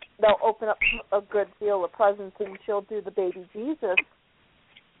know they'll open up a good deal of presents, and she'll do the baby Jesus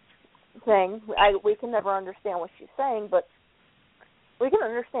thing. We can never understand what she's saying, but we can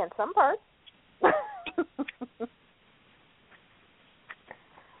understand some parts.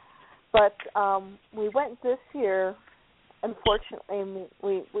 But we went this year. Unfortunately,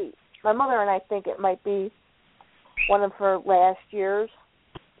 my mother and I think it might be one of her last years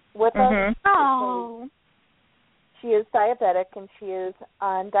with us. Oh. She is diabetic and she is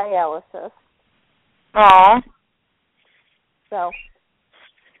on dialysis. Oh. So,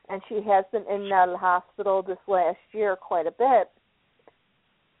 and she has been in and out of the hospital this last year quite a bit.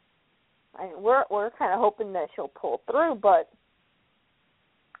 We're kind of hoping that she'll pull through, but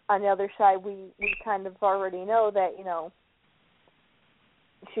on the other side, we kind of already know that, you know,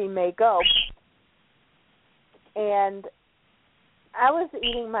 she may go. And I was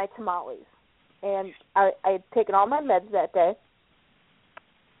eating my tamales, and I had taken all my meds that day,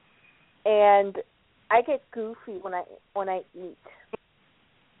 and I get goofy when I eat.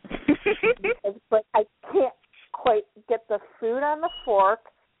 But I can't quite get the food on the fork,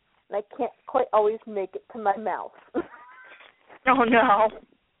 and I can't quite always make it to my mouth. Oh, no.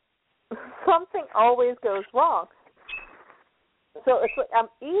 Something always goes wrong. So it's like I'm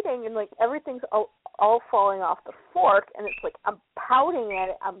eating and like everything's all falling off the fork, and it's like I'm pouting at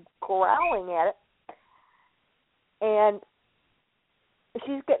it, I'm growling at it, and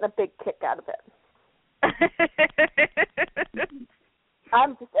she's getting a big kick out of it.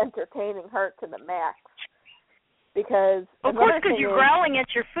 I'm just entertaining her to the max because of course, because you're growling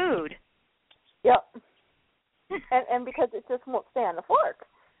at your food. Yep. and because it just won't stay on the fork.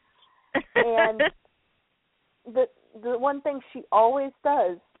 And the one thing she always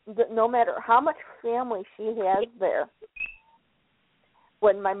does, no matter how much family she has there,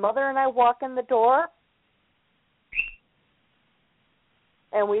 when my mother and I walk in the door,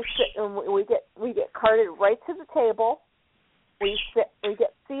 and we sit and we get carted right to the table, we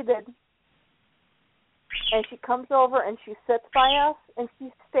get seated, and she comes over and she sits by us and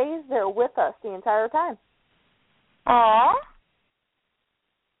she stays there with us the entire time. Aww.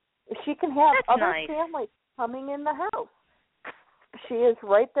 She can have That's other nice. family coming in the house. She is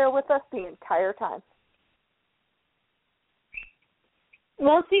right there with us the entire time.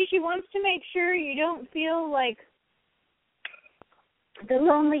 Well, see, she wants to make sure you don't feel like the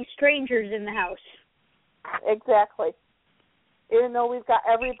lonely strangers in the house. Exactly. Even though we've got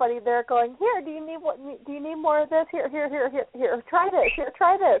everybody there going, here, do you need more of this? Here, try this. Here,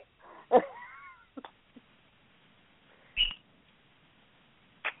 try this.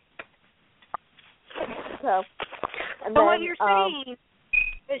 So, and then, what you're saying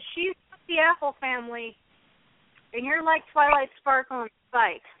is she's the Apple family, and you're like Twilight Sparkle and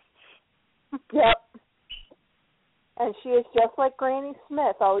Spike. Yep. And she is just like Granny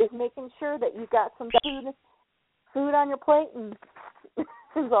Smith, always making sure that you got some food on your plate, and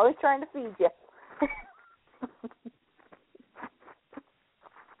she's always trying to feed you.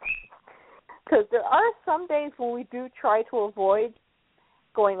 Because there are some days when we do try to avoid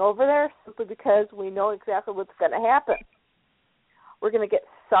going over there simply because we know exactly what's going to happen. We're going to get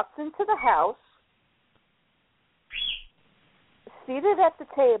sucked into the house, seated at the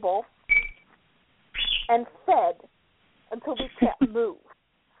table, and fed until we can't move.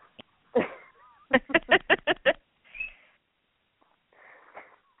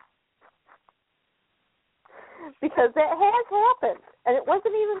 Because that has happened, and it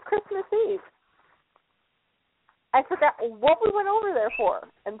wasn't even Christmas Eve. I forgot what we went over there for,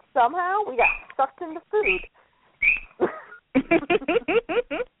 and somehow we got sucked into food.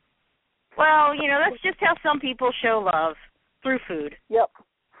 Well, that's just how some people show love, through food. Yep.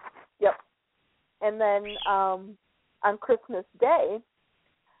 And then on Christmas Day,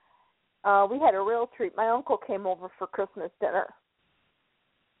 we had a real treat. My uncle came over for Christmas dinner.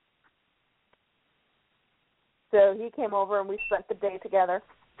 So he came over and we spent the day together,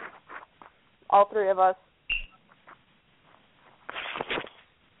 all three of us.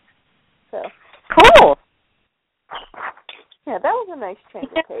 So cool. Yeah, that was a nice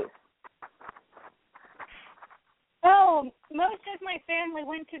change of pace. Oh, most of my family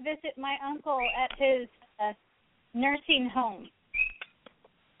went to visit my uncle at his nursing home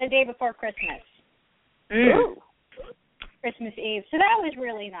the day before Christmas. Ooh. Christmas Eve. So that was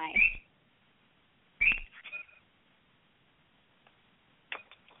really nice.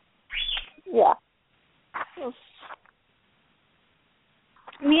 Yeah.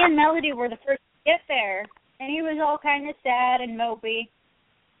 Me and Melody were the first to get there, and he was all kind of sad and mopey.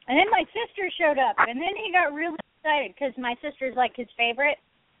 And then my sister showed up, and then he got really excited because my sister's like his favorite.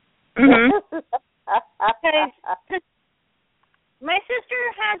 Mm-hmm. Because my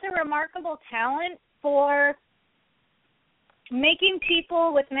sister has a remarkable talent for making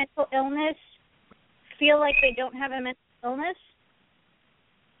people with mental illness feel like they don't have a mental illness.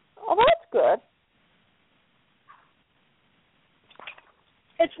 Oh, that's good.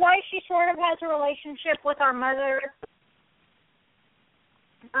 It's why she sort of has a relationship with our mother.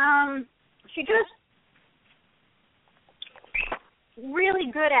 She just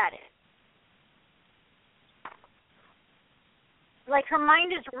really good at it. Like, her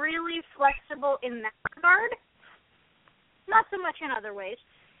mind is really flexible in that regard. Not so much in other ways.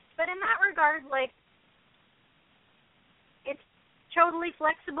 But in that regard, like, it's totally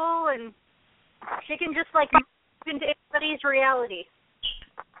flexible, and she can just, like, move into anybody's reality.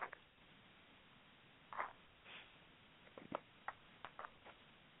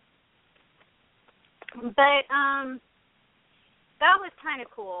 But that was kind of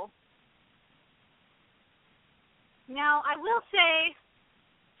cool. Now, I will say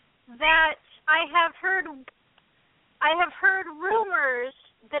that I have heard rumors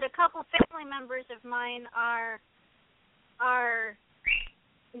that a couple family members of mine are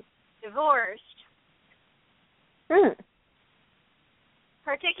divorced.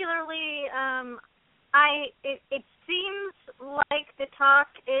 Particularly, it seems like the talk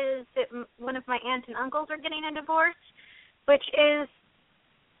is that one of my aunts and uncles are getting a divorce, which is,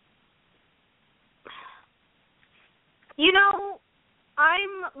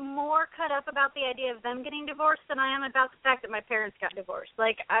 I'm more cut up about the idea of them getting divorced than I am about the fact that my parents got divorced.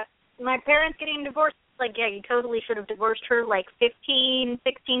 Like, my parents getting divorced, like, yeah, you totally should have divorced her like 15,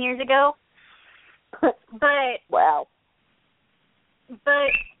 16 years ago. But wow.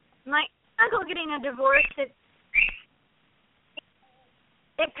 But my uncle getting a divorce, it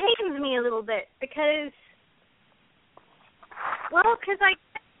pains me a little bit because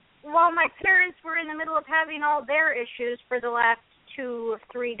while my parents were in the middle of having all their issues for the last 2 or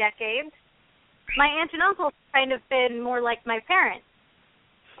 3 decades, my aunt and uncle have kind of been more like my parents.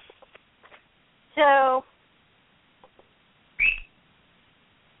 So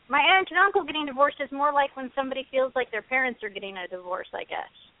my aunt and uncle getting divorced is more like when somebody feels like their parents are getting a divorce, I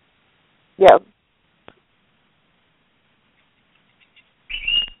guess. Yeah.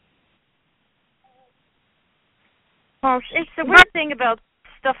 Well, it's the weird thing about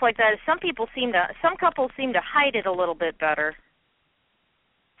stuff like that is some couples seem to hide it a little bit better.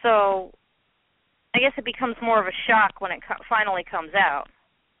 So I guess it becomes more of a shock when it finally comes out.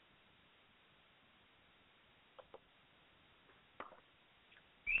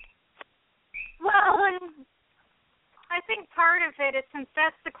 Well, and I think part of it is since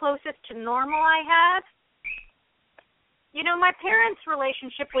that's the closest to normal I have, you know, my parents'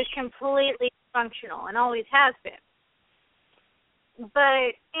 relationship was completely functional and always has been.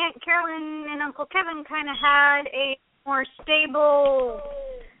 But Aunt Carolyn and Uncle Kevin kind of had a more stable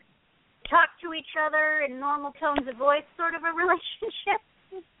talk to each other in normal tones of voice sort of a relationship.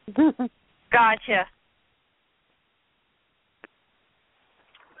 Gotcha.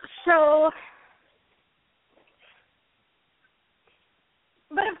 So,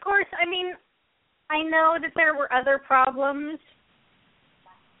 but of course, I mean, I know that there were other problems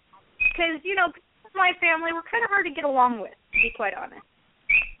because, you know, my family were kind of hard to get along with, to be quite honest.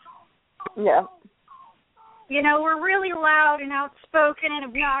 Yeah. You know, we're really loud and outspoken and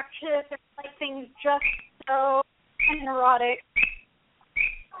obnoxious and like things just so neurotic.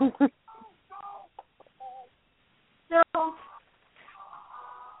 So,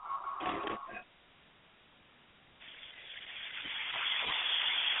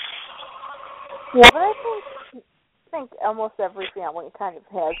 yeah, but I think almost every family kind of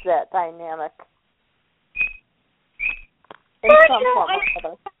has that dynamic in some form or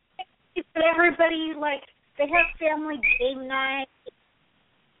other. But everybody, like, they have family game night.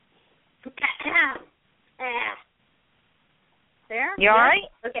 There? You all right?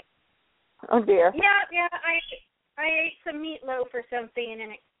 Okay. Oh, dear. Yeah, I ate some meatloaf or something,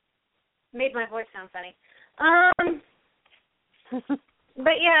 and it made my voice sound funny.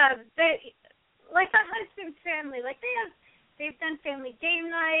 But yeah, like my husband's family, like they've done family game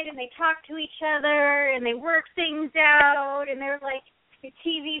night, and they talk to each other, and they work things out, and they're like a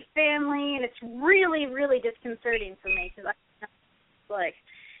TV family, and it's really, really disconcerting for me because it's like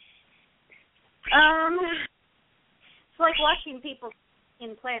watching people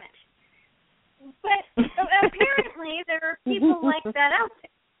in Planet. But apparently there are people like that out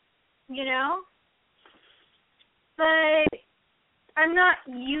there, you know? But I'm not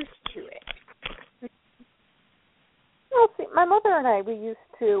used to it. Well, see, my mother and I, we used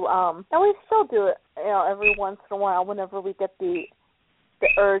to, and we still do it, you know, every once in a while whenever we get the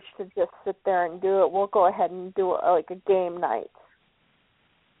urge to just sit there and do it. We'll go ahead and do like a game night.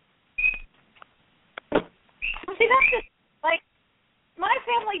 See, that's just, like, my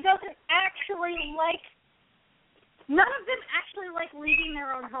family doesn't actually like, none of them actually like leaving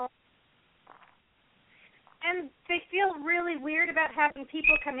their own home. And they feel really weird about having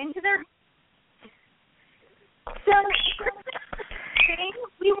people come into their home. So, things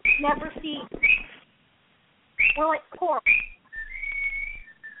we would never see. We're like poor.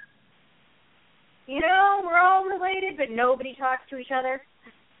 You know, we're all related, but nobody talks to each other.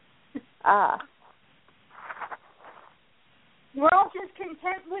 Ah. We're all just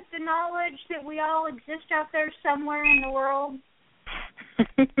content with the knowledge that we all exist out there somewhere in the world.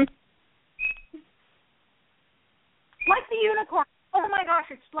 Like the unicorn. Oh my gosh,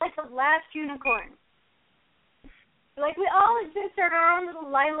 it's like the last unicorn. Like we all exist in our own little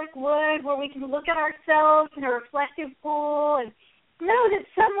lilac wood where we can look at ourselves in a reflective pool and know that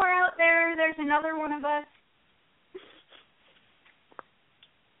somewhere out there there's another one of us.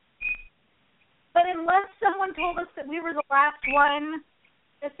 But unless someone told us that we were the last one,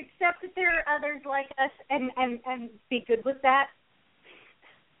 let's accept that there are others like us and be good with that.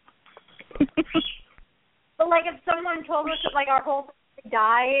 But like if someone told us that like our whole family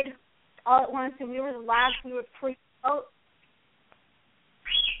died all at once and we were the last, we would freak out.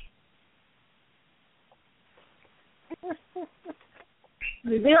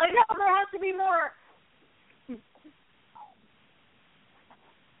 We'd be like, no, there has to be more.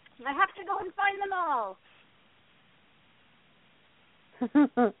 I have to go and find them all.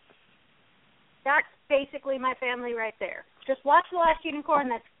 That's basically my family right there. Just watch The Last Unicorn.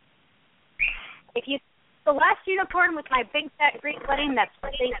 That's if you The Last Unicorn with my big fat Greek wedding. That's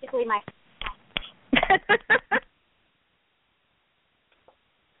basically my.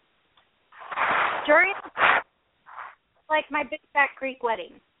 During like my big fat Greek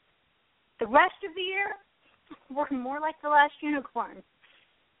wedding, the rest of the year we're more like The Last Unicorn.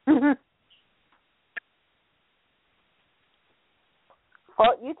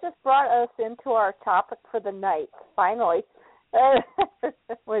 Well, you just brought us into our topic for the night, finally,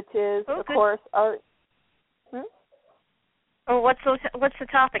 which is, of course, our... Oh, what's the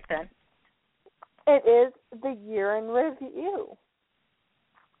topic then? It is the year in review.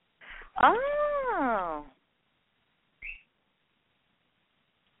 Oh.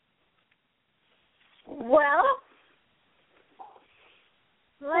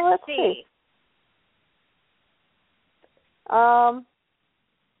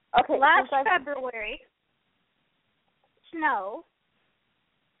 Okay. Last February, snow,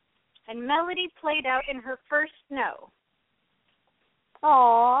 and Melody played out in her first snow.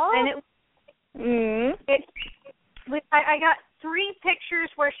 Aww. And I got 3 pictures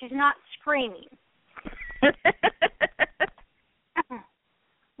where she's not screaming.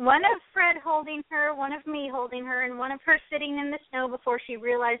 One of Fred holding her, one of me holding her, and one of her sitting in the snow before she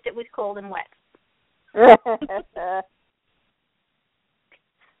realized it was cold and wet.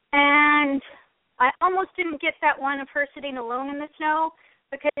 And I almost didn't get that one of her sitting alone in the snow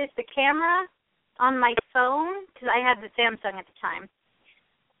because the camera on my phone, because I had the Samsung at the time,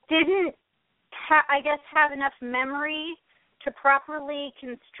 didn't, I guess, have enough memory to properly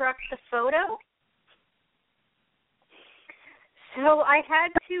construct the photo. So I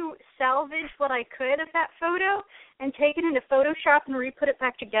had to salvage what I could of that photo and take it into Photoshop and re-put it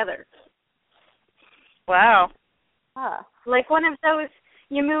back together. Wow. Like one of those,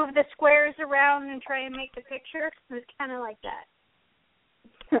 you move the squares around and try and make the picture. It was kind of like that.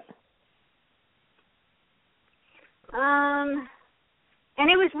 And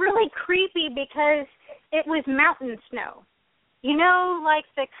it was really creepy because it was mountain snow. You know, like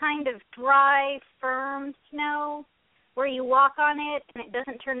the kind of dry, firm snow where you walk on it and it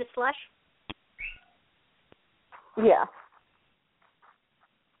doesn't turn to slush? Yeah.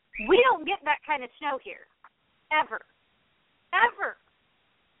 We don't get that kind of snow here. Ever. Ever.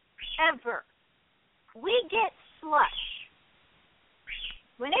 Ever. We get slush.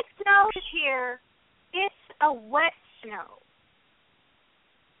 When it snows here, it's a wet snow.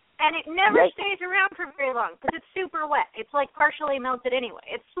 And it never stays around for very long because it's super wet. It's like partially melted anyway.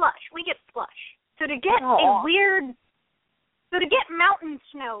 It's slush. We get slush. So to get mountain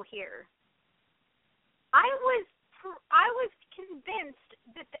snow here, I was convinced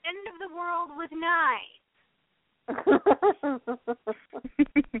that the end of the world was nigh.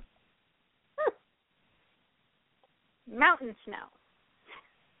 Mountain snow.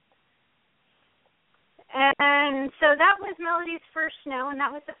 And so that was Melody's first snow, and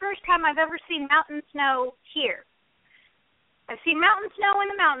that was the first time I've ever seen mountain snow here. I've seen mountain snow in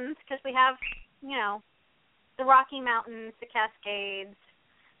the mountains because we have, you know, the Rocky Mountains, the Cascades.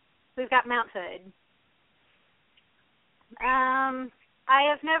 We've got Mount Hood. I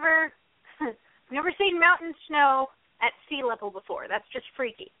have never seen mountain snow at sea level before. That's just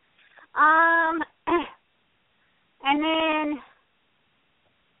freaky. And then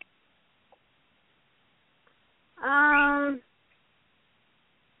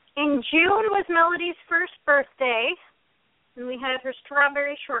in June was Melody's first birthday, and we had her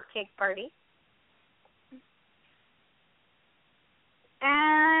strawberry shortcake party.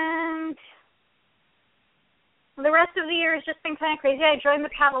 And the rest of the year has just been kind of crazy. I joined the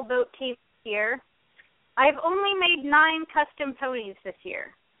paddle boat team this year. I've only made 9 custom ponies this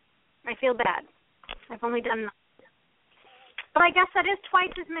year. I feel bad. I've only done 9. But I guess that is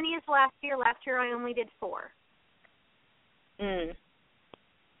twice as many as last year. Last year I only did 4.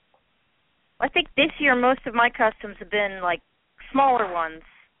 I think this year most of my customs have been like smaller ones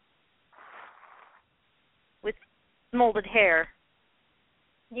with molded hair.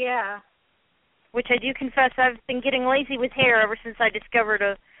 Yeah. Which I do confess I've been getting lazy with hair ever since I discovered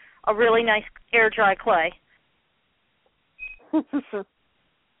a really nice air dry clay.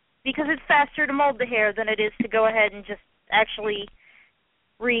 Because it's faster to mold the hair than it is to go ahead and just actually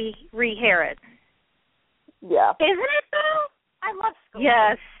re-hair it. Yeah. Isn't it though? I love sculpting.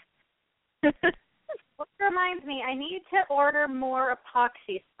 Yes. Which reminds me, I need to order more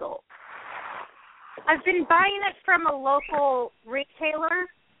epoxy sculpt. I've been buying it from a local retailer,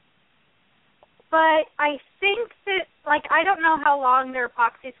 but I think that, like, I don't know how long their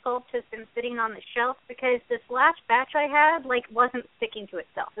epoxy sculpt has been sitting on the shelf because this last batch I had, like, wasn't sticking to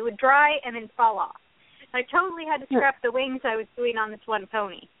itself. It would dry and then fall off. I totally had to scrap the wings I was doing on this one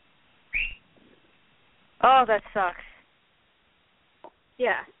pony. Oh, that sucks.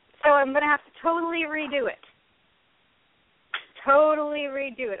 Yeah. So I'm going to have to totally redo it. Totally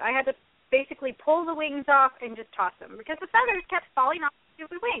redo it. I had to basically pull the wings off and just toss them because the feathers kept falling off the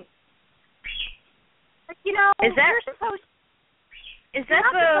stupid wings. Like, you know, is that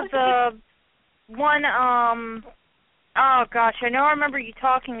the one, oh gosh, I know I remember you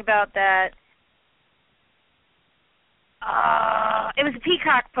talking about that. It was a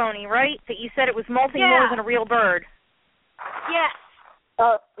peacock pony, right? That you said it was molting more than a real bird. Yes.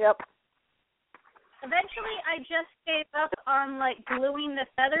 Oh, yep. Eventually, I just gave up on, like, gluing the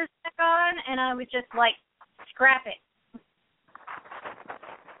feathers back on, and I was just like, scrap it.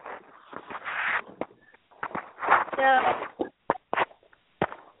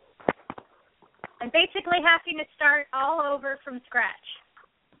 I'm basically having to start all over from scratch.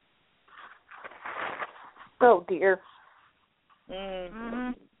 Oh, dear.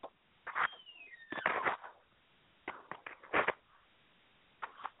 Mm-hmm.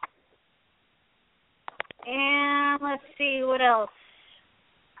 And let's see, what else?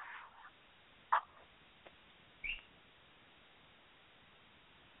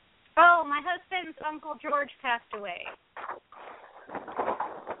 Oh, my husband's Uncle George passed away.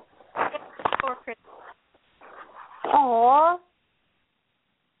 Before Christmas. Aww.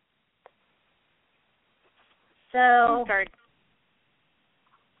 So,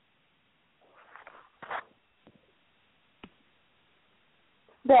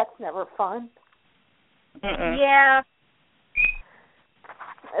 that's never fun. yeah.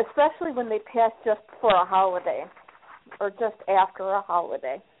 Especially when they pass just before a holiday or just after a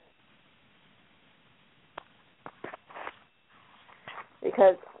holiday.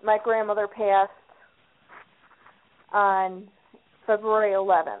 Because my grandmother passed on February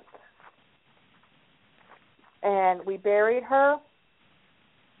 11th. And we buried her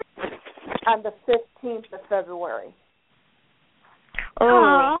on the 15th of February.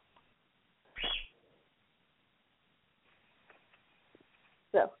 Oh.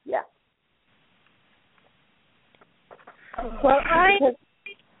 So, yeah. Well, I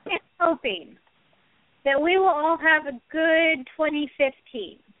am hoping that we will all have a good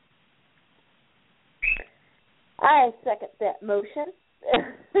 2015. I second that motion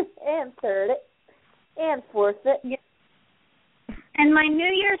and third it and fourth it. Yeah. And my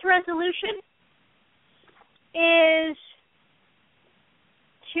New Year's resolution is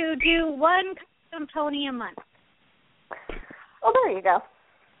to do one custom pony a month. Oh, there you go.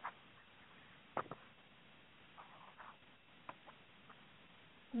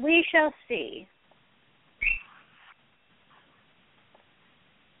 We shall see.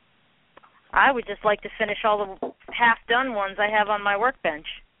 I would just like to finish all the half-done ones I have on my workbench.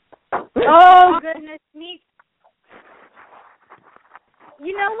 Oh, goodness me.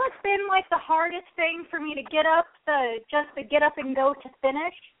 You know what's been like the hardest thing for me to get up, just to get up and go to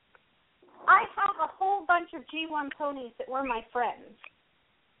finish? I have a whole bunch of G1 ponies that were my friends.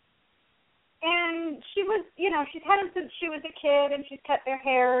 And she was, she's had them since she was a kid, and she's cut their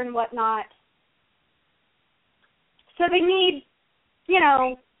hair and whatnot. So they need,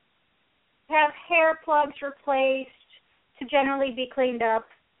 have hair plugs replaced to generally be cleaned up.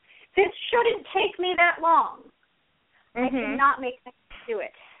 This shouldn't take me that long. I cannot make them do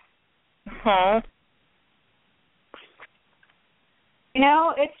it. Oh.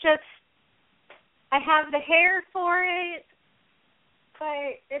 It's just, I have the hair for it,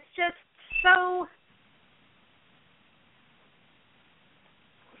 but it's just so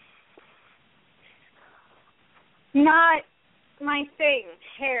not my thing.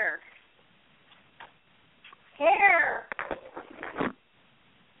 Hair.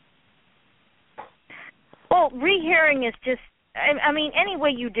 Well, rehairing is just, any way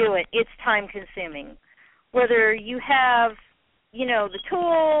you do it, it's time-consuming. Whether you have, the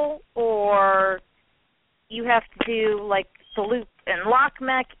tool or you have to do, like, the loop and lock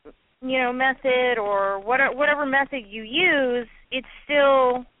method or whatever method you use, it's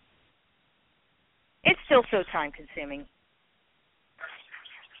still so time-consuming.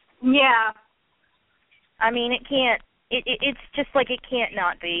 Yeah. It's just like it can't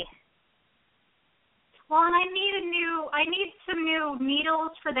not be. Well, and I need some new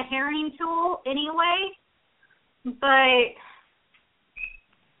needles for the herring tool anyway, but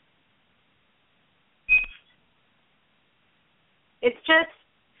it's just,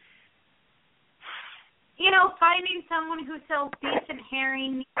 finding someone who sells decent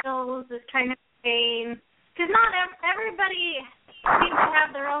herring needles is kind of a pain, because not everybody seems to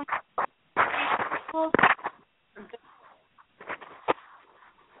have their own tools.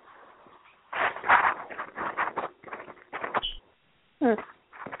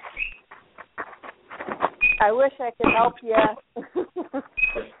 I wish I could help you.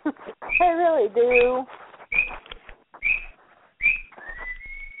 I really do.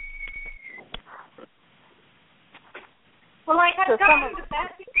 Well, I have gotten the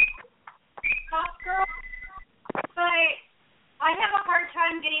best top girl, but I have a hard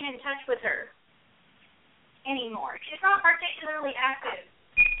time getting in touch with her anymore. She's not particularly active.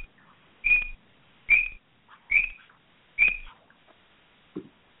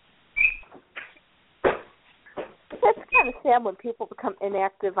 It's kind of sad when people become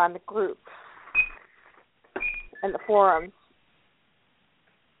inactive on the group and the forums.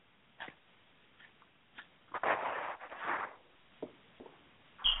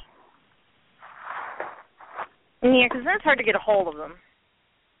 Yeah, because then it's hard to get a hold of them.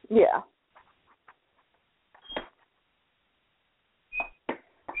 Yeah.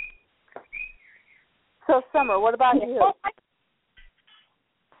 So, Summer, what about you?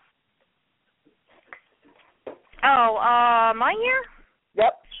 Oh, my year?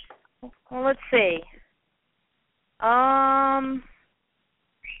 Yep. Well, let's see. Well,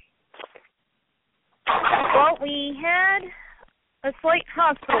 we had a slight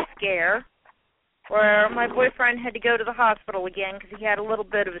hospital scare where my boyfriend had to go to the hospital again because he had a little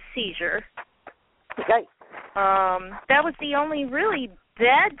bit of a seizure. Okay. That was the only really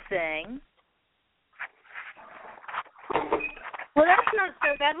bad thing. Well, that's not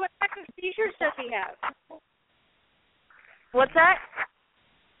so bad. What type of seizures does he have? What's that?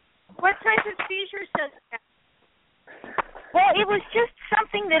 What type of seizures does he have? Well, it was just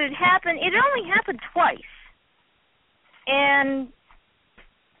something that had happened. It only happened twice. And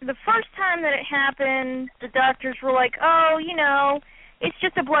the first time that it happened, the doctors were like, oh, it's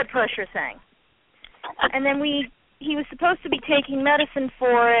just a blood pressure thing. And then he was supposed to be taking medicine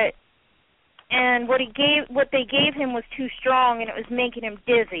for it, and what they gave him was too strong, and it was making him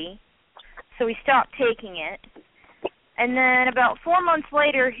dizzy. So he stopped taking it. And then about 4 months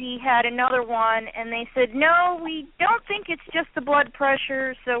later, he had another one, and they said, no, we don't think it's just the blood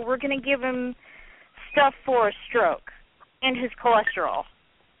pressure, so we're going to give him stuff for a stroke and his cholesterol.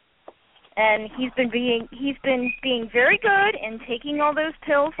 And he's been being very good and taking all those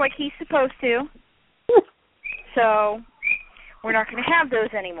pills like he's supposed to. So we're not going to have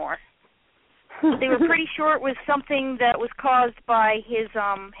those anymore. They were pretty sure it was something that was caused by his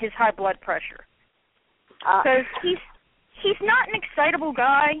high blood pressure. Because he's not an excitable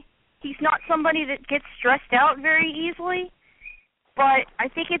guy. He's not somebody that gets stressed out very easily. But I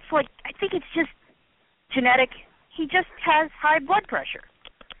think it's just genetic. He just has high blood pressure.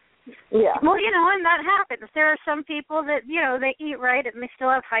 Yeah. Well, and that happens. There are some people that, they eat right and they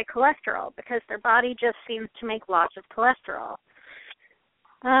still have high cholesterol because their body just seems to make lots of cholesterol.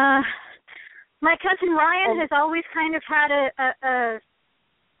 My cousin Ryan has always kind of had a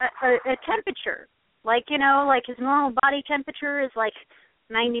temperature. Like his normal body temperature is like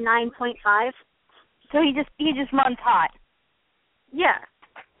 99.5. So he just runs hot. Yeah.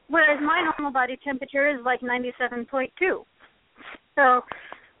 Whereas my normal body temperature is like 97.2. So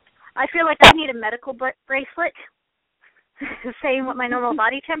I feel like I need a medical bracelet saying what my normal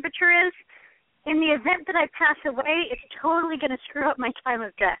body temperature is. In the event that I pass away, it's totally going to screw up my time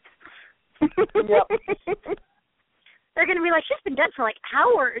of death. Yep. They're going to be like, she's been dead for like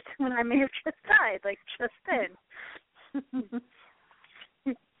hours when I may have just died, like just then.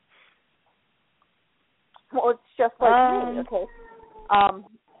 Well, it's just like me, okay?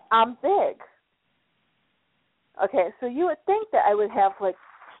 I'm big. Okay, so you would think that I would have like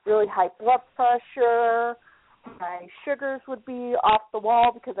really high blood pressure, my sugars would be off the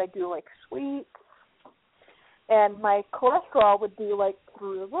wall because I do like sweets, and my cholesterol would be like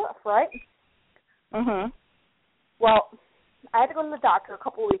through the roof, right? Mhm. Well, I had to go to the doctor a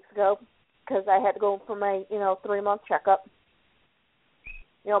couple of weeks ago because I had to go for my 3-month checkup.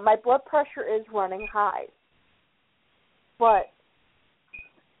 My blood pressure is running high, but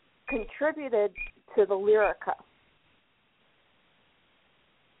contributed to the Lyrica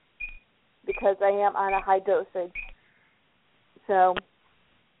because I am on a high dosage. So,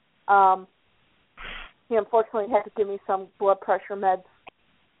 he unfortunately had to give me some blood pressure meds,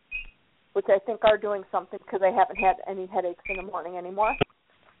 which I think are doing something because I haven't had any headaches in the morning anymore.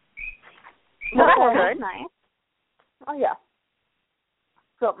 Well, that's good. Nice. Oh, yeah.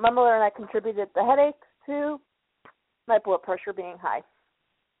 So my mother and I contributed the headaches to my blood pressure being high.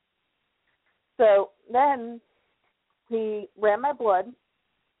 So then he ran my blood,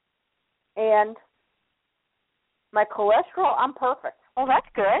 and my cholesterol, I'm perfect. Oh, that's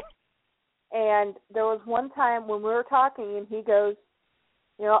good. And there was one time when we were talking, and he goes,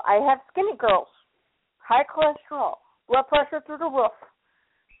 I have skinny girls, high cholesterol, blood pressure through the roof.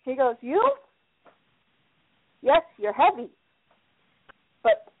 He goes, you? Yes, you're heavy,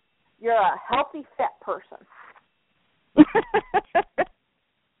 but you're a healthy fat person.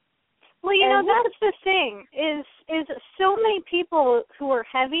 Well, that's the thing, is so many people who are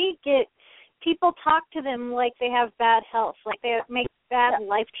heavy people talk to them like they have bad health, like they make bad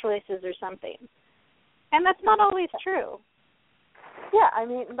life choices or something. And that's not always true. Yeah, I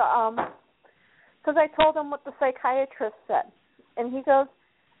mean, because I told him what the psychiatrist said. And he goes,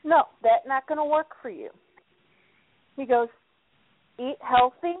 no, that's not going to work for you. He goes, eat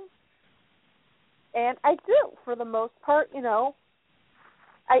healthy. And I do, for the most part,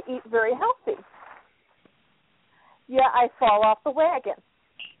 I eat very healthy. Yeah, I fall off the wagon.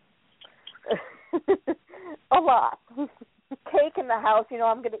 A lot. Cake in the house,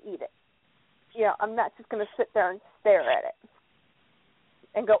 I'm going to eat it. I'm not just going to sit there and stare at it.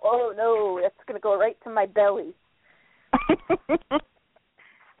 and go, oh, no, that's going to go right to my belly.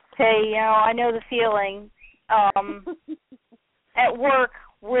 Hey, I know the feeling. At work,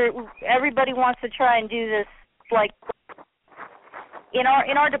 everybody wants to try and do this, like, in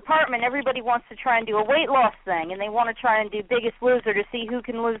our department, everybody wants to try and do a weight loss thing, and they want to try and do Biggest Loser to see who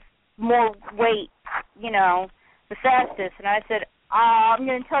can lose more weight, the fastest. And I said, I'm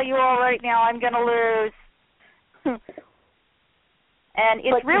going to tell you all right now, I'm going to lose. And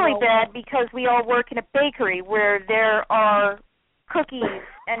it's really bad because we all work in a bakery where there are cookies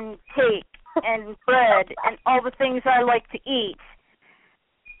and cake and bread and all the things I like to eat,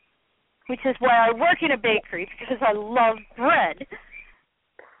 which is why I work in a bakery, because I love bread.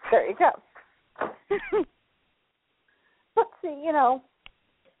 There you go. But see,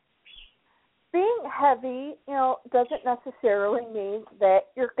 being heavy, doesn't necessarily mean that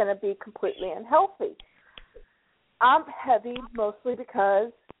you're going to be completely unhealthy. I'm heavy mostly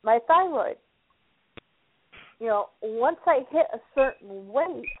because my thyroid. Once I hit a certain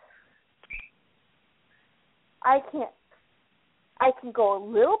weight, I can go a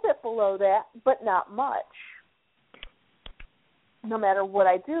little bit below that, but not much. No matter what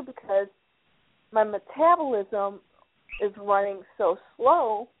I do, because my metabolism is running so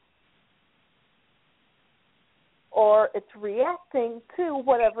slow, or it's reacting to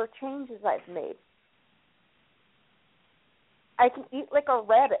whatever changes I've made. I can eat like a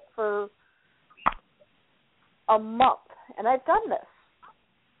rabbit for a month, and I've done this.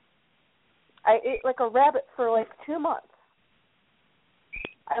 I ate like a rabbit for like 2 months.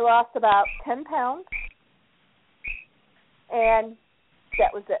 I lost about 10 pounds, and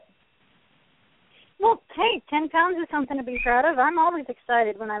that was it. Well, hey, 10 pounds is something to be proud of. I'm always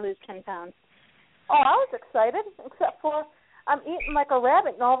excited when I lose 10 pounds. Oh, I was excited, except for I'm eating like a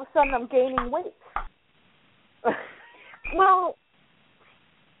rabbit, and all of a sudden I'm gaining weight. Well,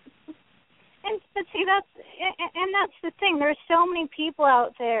 but see, that's the thing. There's so many people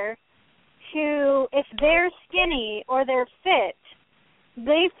out there who, if they're skinny or they're fit,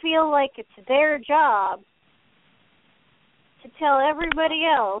 they feel like it's their job to tell everybody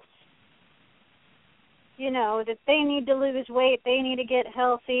else, that they need to lose weight, they need to get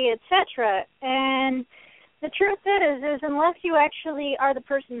healthy, etc. And the truth is unless you actually are the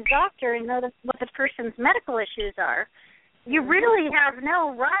person's doctor and know what the person's medical issues are, you really have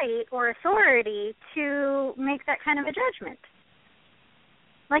no right or authority to make that kind of a judgment.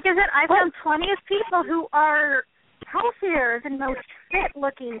 Like I said, I've found plenty of people who are healthier than most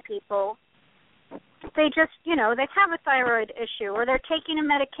fit-looking people. They just, they have a thyroid issue, or they're taking a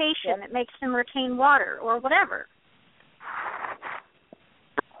medication that makes them retain water, or whatever.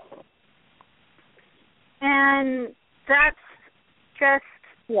 And that's just,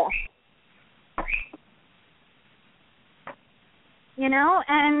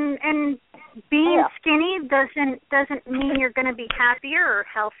 and being skinny doesn't mean you're going to be happier or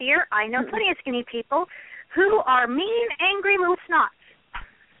healthier. I know plenty of skinny people who are mean, angry little snots.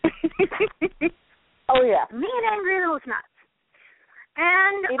 Oh, yeah. Mean, angry little snots.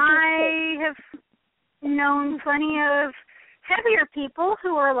 And I have known plenty of heavier people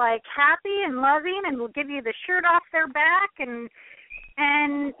who are, like, happy and loving and will give you the shirt off their back. And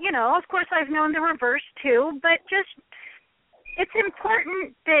of course, I've known the reverse, too. But just, it's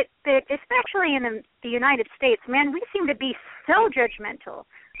important that especially in the United States, man, we seem to be so judgmental.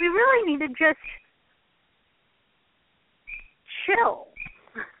 We really need to just chill.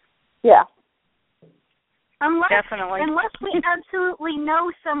 Yeah. Unless we absolutely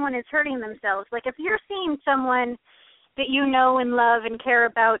know someone is hurting themselves. Like if you're seeing someone that you know and love and care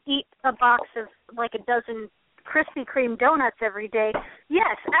about eat a box of like a dozen Krispy Kreme donuts every day,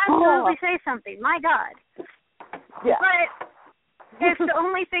 yes, absolutely say something. My God. Yeah. But if the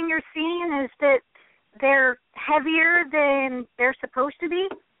only thing you're seeing is that they're heavier than they're supposed to be,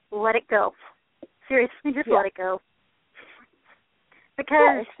 let it go. Seriously, just let it go.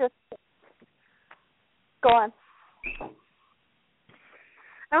 Because... it's just... Go on.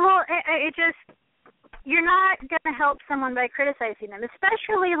 Well, it just, you're not going to help someone by criticizing them,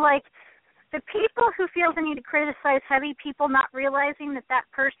 especially like the people who feel the need to criticize heavy people not realizing that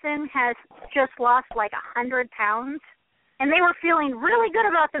person has just lost like 100 pounds, and they were feeling really good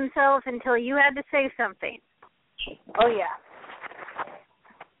about themselves until you had to say something. Oh, yeah.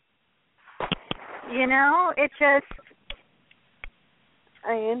 It just...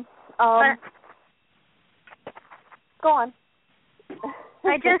 Go on.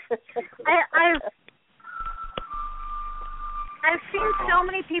 I've seen so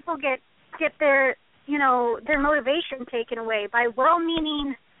many people get their their motivation taken away by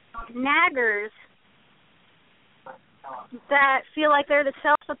well-meaning naggers that feel like they're the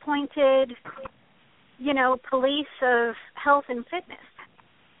self-appointed, police of health and fitness.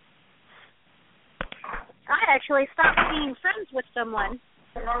 I actually stopped being friends with someone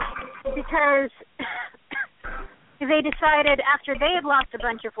because they decided after they had lost a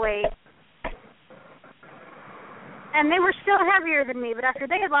bunch of weight, and they were still heavier than me, but after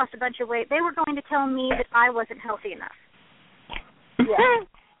they had lost a bunch of weight, they were going to tell me that I wasn't healthy enough. Yeah.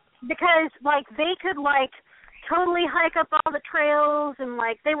 Because, they could, totally hike up all the trails, and,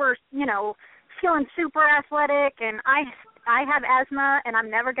 they were, feeling super athletic, and I have asthma, and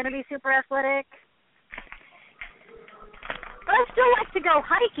I'm never going to be super athletic. But I still like to go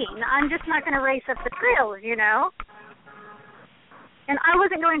hiking. I'm just not going to race up the trails, And I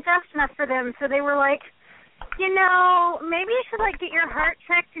wasn't going fast enough for them, so they were like, maybe you should, get your heart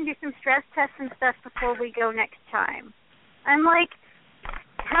checked and do some stress tests and stuff before we go next time. I'm like,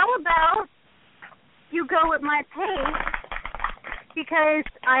 how about you go at my pace, because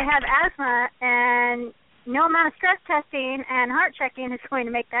I have asthma and no amount of stress testing and heart checking is going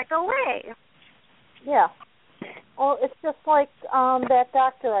to make that go away. Yeah. Well, it's just like that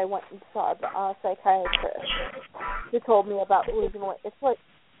doctor I went and saw, the psychiatrist, who told me about losing weight. It's like,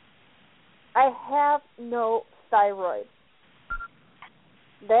 I have no thyroid.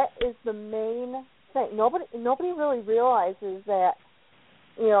 That is the main thing. Nobody really realizes that,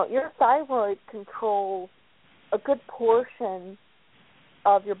 your thyroid controls a good portion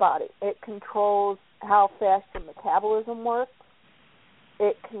of your body. It controls how fast your metabolism works.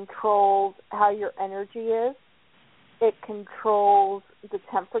 It controls how your energy is. It controls the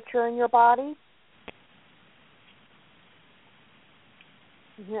temperature in your body.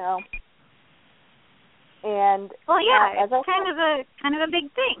 And yeah, as it's kind of a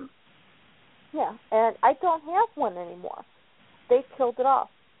big thing. Yeah, and I don't have one anymore. They killed it off.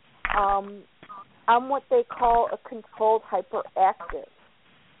 I'm what they call a controlled hyperactive,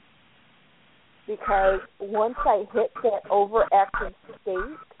 because once I hit that overactive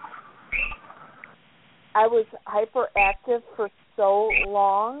state, I was hyperactive for so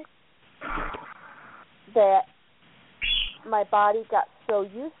long that my body got so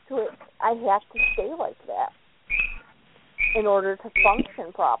used to it, I had to stay like that in order to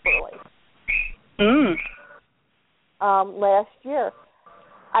function properly. Last year,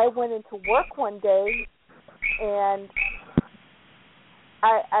 I went into work one day, and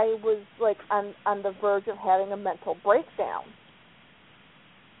I was on the verge of having a mental breakdown,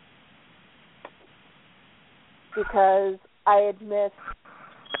 because I had missed,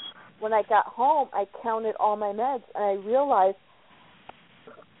 when I got home, I counted all my meds, and I realized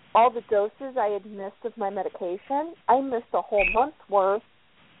all the doses I had missed of my medication. I missed a whole month's worth.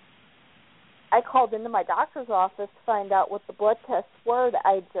 I called into my doctor's office to find out what the blood tests were that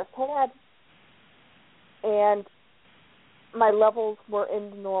I had just had, and my levels were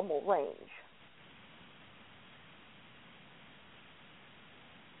in the normal range.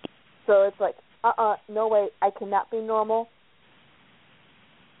 So it's like, no way, I cannot be normal.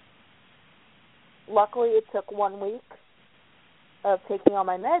 Luckily, it took 1 week of taking all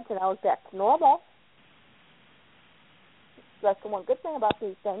my meds, and I was back to normal. That's the one good thing about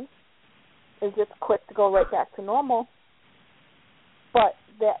these things, is it's quick to go right back to normal. But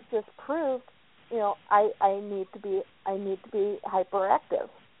that just proved, I need to be hyperactive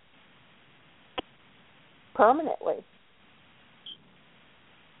permanently.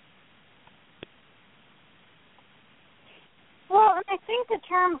 Well, and I think the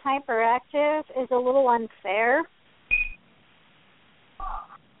term hyperactive is a little unfair.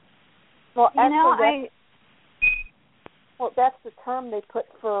 Well, actually, that's the term they put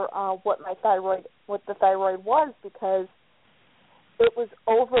for what the thyroid was, because it was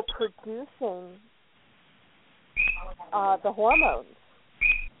overproducing the hormones.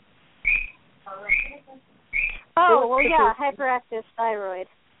 Oh, well, yeah, hyperactive thyroid.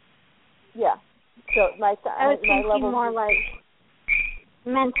 Yeah. So I was thinking more like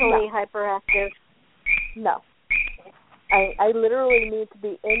mentally hyperactive. No. I literally need to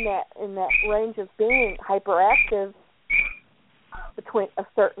be in that range of being hyperactive between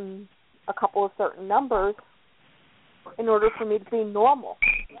a couple of certain numbers in order for me to be normal.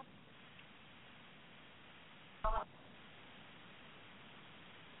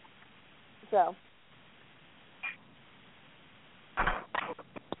 So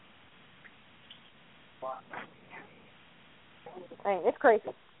it's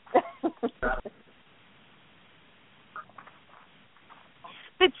crazy.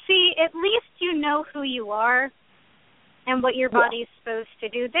 But see, at least you know who you are and what your body's supposed to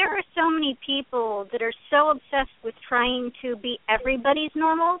do. There are so many people that are so obsessed with trying to be everybody's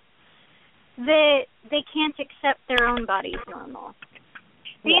normal that they can't accept their own body's normal.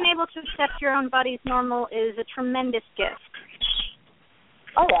 Being able to accept your own body's normal is a tremendous gift.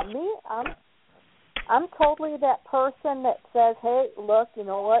 Oh yeah, me, I'm totally that person that says, hey, look, you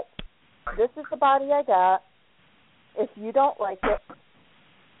know what? This is the body I got. If you don't like it,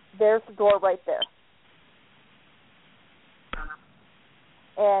 there's the door right there.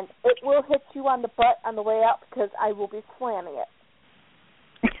 And it will hit you on the butt on the way out because I will be slamming it.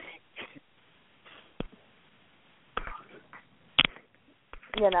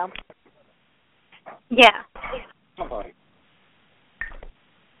 You know? Yeah.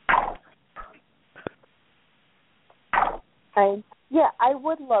 I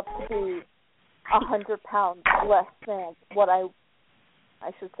would love to be 100 pounds less than what I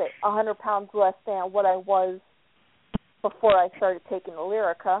should say, 100 pounds less than what I was before I started taking the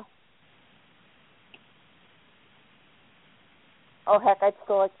Lyrica. Oh, heck, I'd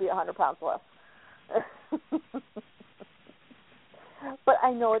still like to be 100 pounds less. But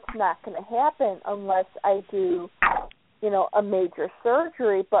I know it's not going to happen unless I do, a major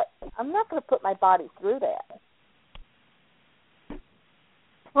surgery, but I'm not going to put my body through that.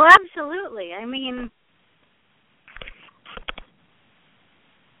 Well, absolutely. I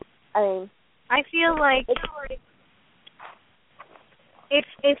feel like if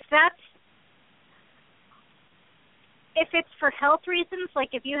it's for health reasons, like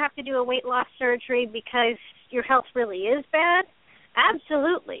if you have to do a weight loss surgery because your health really is bad,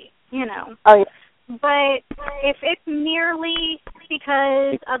 absolutely, Oh, yeah. But if it's merely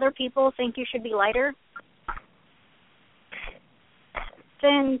because other people think you should be lighter,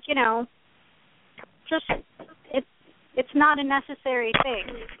 then, just it's not a necessary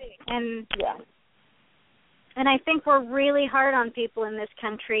thing. And and I think we're really hard on people in this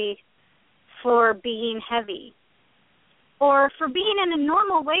country for being heavy or for being in a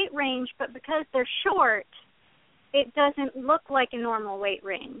normal weight range, but because they're short, it doesn't look like a normal weight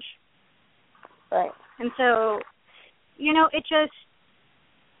range. Right. And so, it just,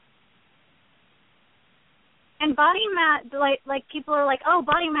 and body mass, like people are like, oh,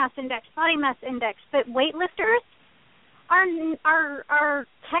 body mass index, but weightlifters are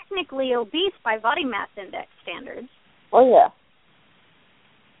technically obese by body mass index standards. Oh, yeah.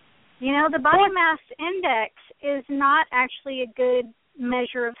 The body mass index is not actually a good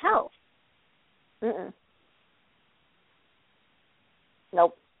measure of health. Mm-mm.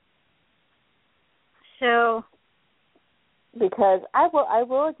 Nope. So, because I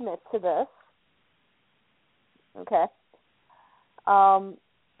will admit to this. Okay.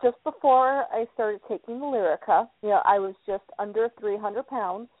 Just before I started taking the Lyrica, I was just under 300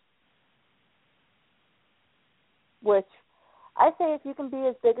 pounds, which I say if you can be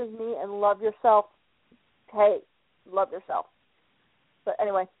as big as me and love yourself, hey, love yourself. But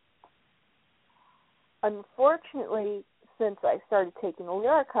anyway, unfortunately, since I started taking the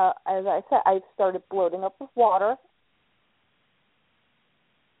Lyrica, as I said, I started bloating up with water.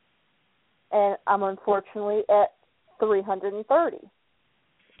 And I'm unfortunately at 330.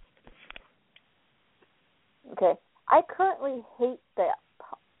 Okay. I currently hate that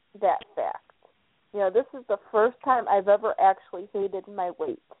fact. This is the first time I've ever actually hated my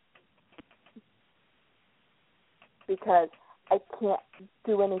weight. Because I can't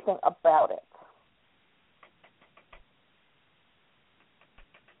do anything about it.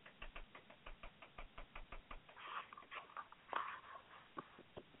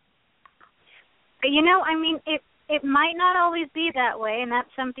 It might not always be that way, and that's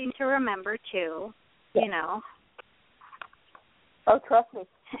something to remember, too, Oh, trust me.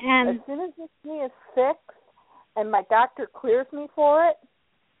 And as soon as this knee is fixed and my doctor clears me for it,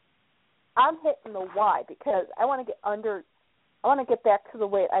 I'm hitting the Y because I want to get back to the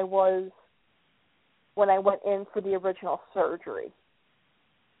weight I was when I went in for the original surgery.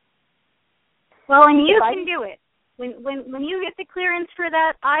 Well, and you can do it. When you get the clearance for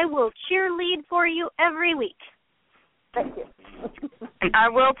that, I will cheerlead for you every week. Thank you. I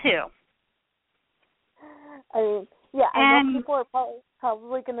will too. I know people are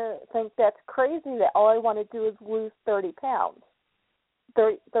probably going to think that's crazy that all I want to do is lose 30 pounds,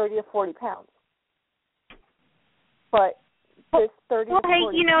 30 to 40 pounds. But this 30 to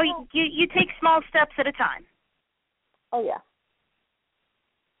 40 pounds, you take small steps at a time. Oh, yeah.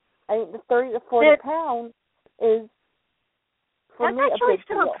 The 30 to 40 pounds is, for me, a big deal. That's actually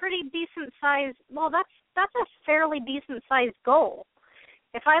still a pretty decent size. Well, that's a fairly decent sized goal.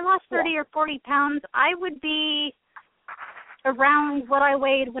 If I lost 30 or 40 pounds, I would be around what I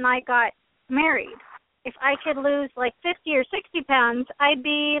weighed when I got married. If I could lose like 50 or 60 pounds, I'd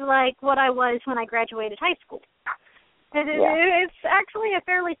be like what I was when I graduated high school. It's actually a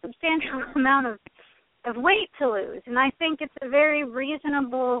fairly substantial amount of weight to lose, and I think it's a very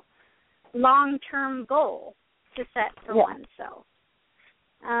reasonable long-term goal to set for oneself.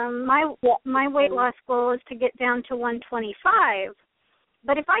 My weight loss goal is to get down to 125,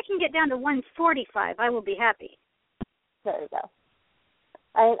 but if I can get down to 145, I will be happy. There you go.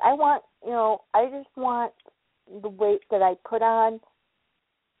 I want, I just want the weight that I put on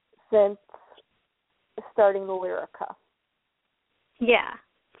since starting the Lyrica. Yeah.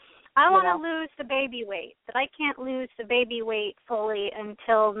 I want to lose the baby weight, but I can't lose the baby weight fully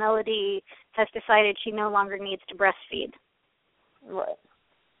until Melody has decided she no longer needs to breastfeed. Right.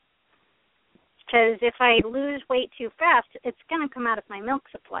 Because if I lose weight too fast, it's going to come out of my milk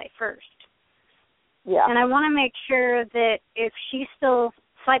supply first. Yeah. And I want to make sure that if she still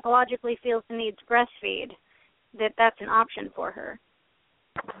psychologically feels the need to breastfeed, that that's an option for her.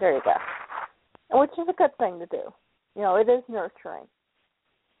 There you go. Which is a good thing to do. It is nurturing.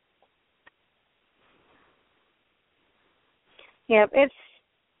 Yeah,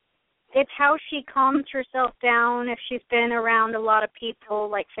 it's how she calms herself down if she's been around a lot of people,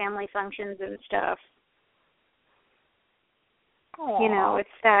 like family functions and stuff. Aww. It's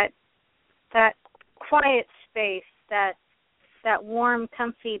that quiet space, that warm,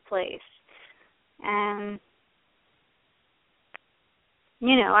 comfy place. And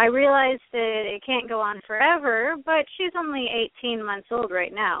I realize that it can't go on forever, but she's only 18 months old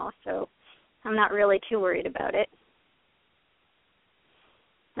right now, so I'm not really too worried about it.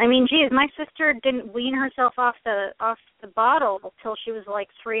 I mean, geez, my sister didn't wean herself off the bottle till she was like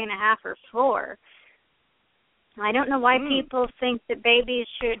 3.5 or 4. I don't know why people think that babies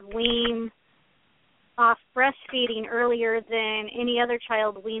should wean off breastfeeding earlier than any other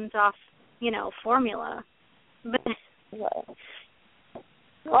child weans off, formula. But right.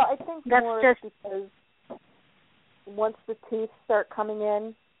 Well, I think that's more just because once the teeth start coming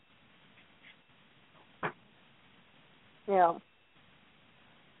in, Well,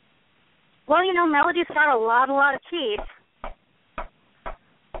 Melody's got a lot of teeth.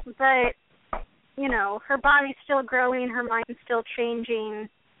 But, her body's still growing, her mind's still changing.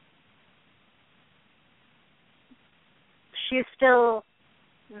 She's still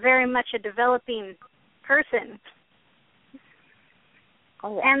very much a developing person.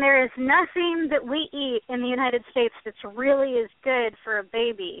 Oh, yeah. And there is nothing that we eat in the United States that's really as good for a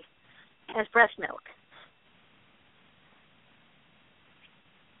baby as breast milk.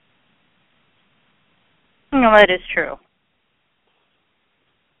 No, that is true.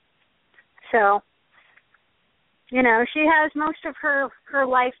 So, she has most of her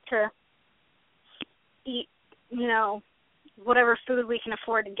life to eat, whatever food we can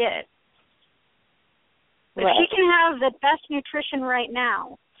afford to get. If Right. she can have the best nutrition right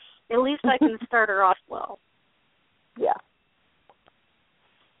now, at least I can start her off well. Yeah.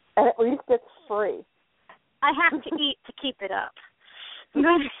 And at least it's free. I have to eat to keep it up.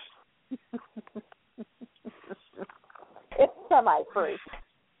 It's semi-free.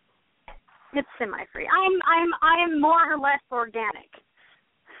 It's semi-free. I am more or less organic.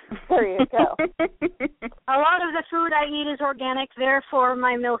 There you go. A lot of the food I eat is organic, therefore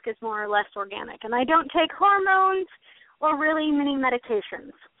my milk is more or less organic. And I don't take hormones or really many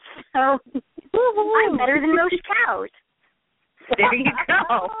medications. So I'm better than most cows. There you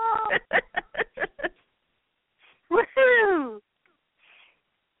go. Woohoo!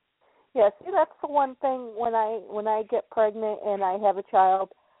 Yeah, see, that's the one thing when I get pregnant and I have a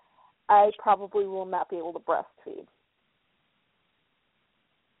child, I probably will not be able to breastfeed.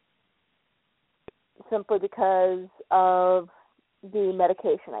 Simply because of the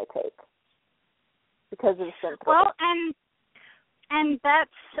medication I take. Because of the symptoms. Well, and that's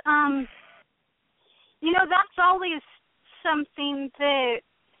that's always something that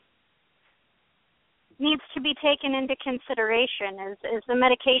needs to be taken into consideration is the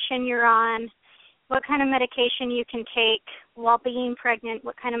medication you're on, what kind of medication you can take while being pregnant,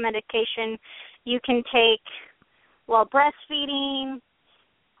 what kind of medication you can take while breastfeeding.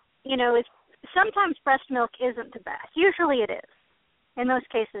 Sometimes breast milk isn't the best. Usually it is. In most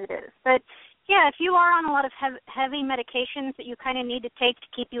cases it is. But, yeah, if you are on a lot of heavy medications that you kind of need to take to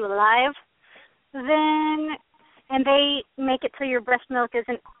keep you alive, and they make it so your breast milk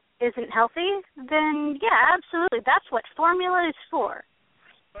isn't healthy, then, yeah, absolutely. That's what formula is for.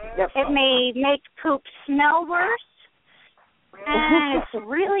 Yep. It may make poop smell worse, and it's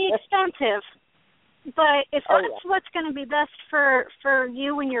really expensive. But if that's what's going to be best for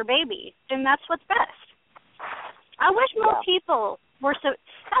you and your baby, then that's what's best. I wish more people were so.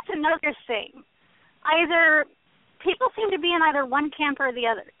 That's another thing. People seem to be in either one camp or the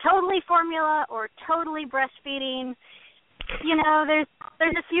other. Totally formula or totally breastfeeding.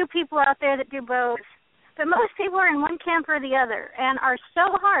 there's a few people out there that do both, but most people are in one camp or the other and are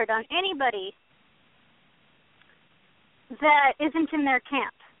so hard on anybody that isn't in their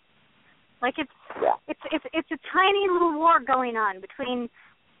camp. Like it's a tiny little war going on between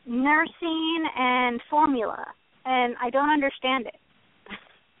nursing and formula, and I don't understand it.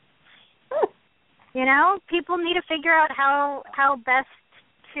 People need to figure out how best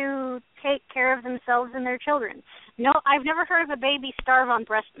to take care of themselves and their children. No, I've never heard of a baby starve on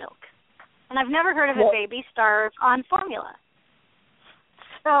breast milk, and I've never heard of a baby starve on formula.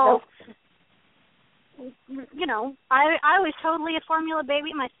 So, I was totally a formula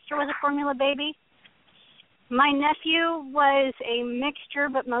baby. My sister was a formula baby. My nephew was a mixture,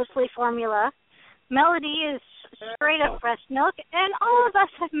 but mostly formula. Melody is straight up breast milk, and all of us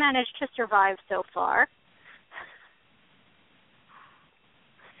have managed to survive so far.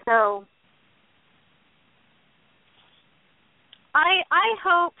 So I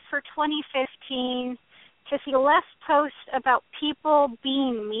hope for 2015 to see less posts about people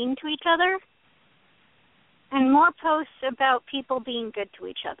being mean to each other and more posts about people being good to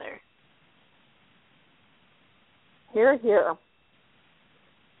each other. Hear, hear.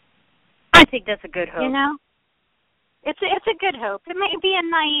 I think that's a good hope. It's a good hope. It may be a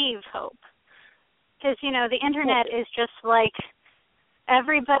naive hope because, the internet is just like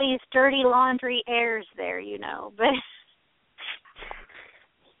everybody's dirty laundry airs there, but...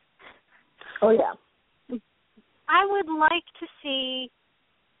 Oh, yeah. I would like to see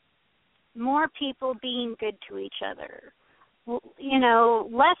more people being good to each other.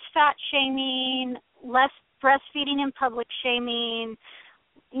 Less fat shaming, less breastfeeding in public shaming,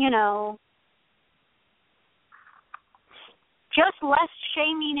 just less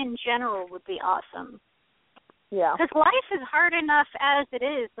shaming in general would be awesome. Yeah. Because life is hard enough as it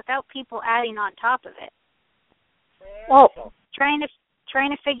is without people adding on top of it. Well, trying to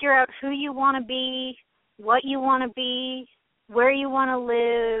figure out who you want to be, what you want to be, where you want to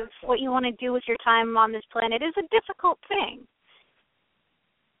live, what you want to do with your time on this planet is a difficult thing.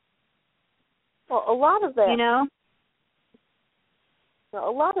 Well, a lot of that, a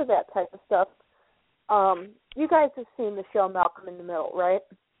lot of that type of stuff. You guys have seen the show Malcolm in the Middle, right?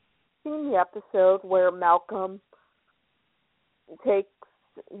 Seen the episode where Malcolm takes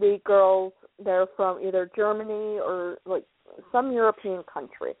the girls, they're from either Germany or like some European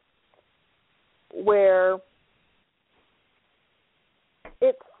country, where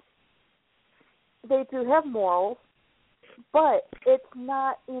they do have morals, but it's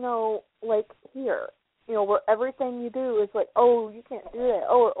not, like here, where everything you do is like, oh, you can't do that,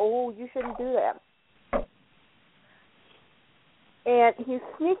 oh, you shouldn't do that. And he's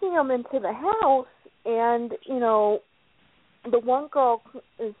sneaking them into the house, and, the one girl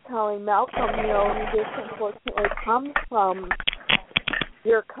is telling Malcolm, this unfortunately comes from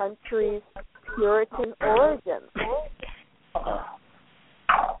your country's Puritan origins.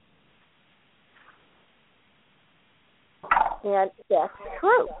 And that's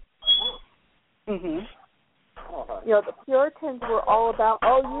true. Mhm. The Puritans were all about,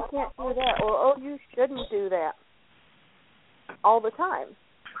 oh, you can't do that, or oh, you shouldn't do that, all the time.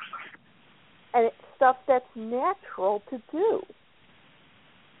 And it's stuff that's natural to do.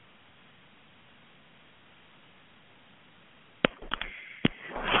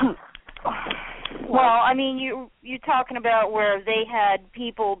 Well, I mean, you're talking about where they had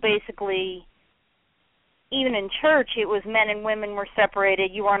people basically, even in church, it was men and women were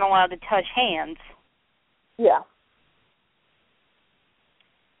separated. You weren't allowed to touch hands. Yeah.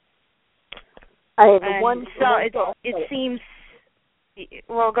 It seems.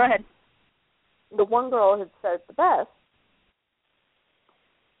 Well, go ahead. The one girl had said it the best.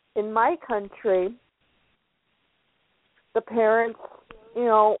 In my country, the parents,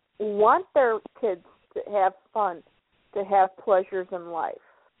 want their kids to have fun, to have pleasures in life.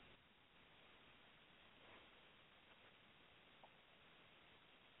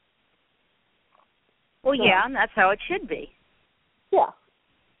 Well, yeah, and that's how it should be. Yeah.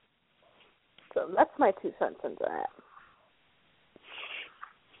 So that's my 2 cents into that.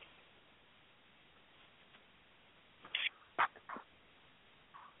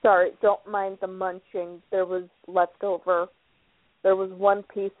 Sorry, don't mind the munching. There was leftover. There was one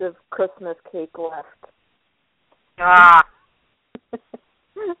piece of Christmas cake left. Ah.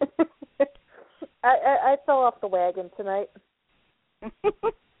 I fell off the wagon tonight.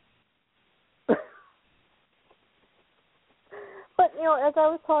 But, as I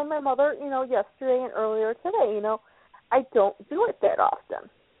was telling my mother, yesterday and earlier today, I don't do it that often.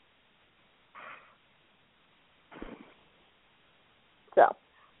 So.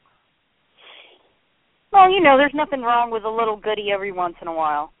 Well, there's nothing wrong with a little goodie every once in a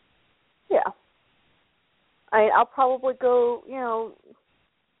while. Yeah. I'll probably go,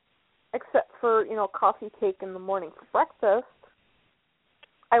 except for, coffee cake in the morning for breakfast.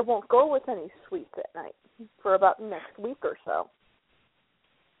 I won't go with any sweets at night for about the next week or so.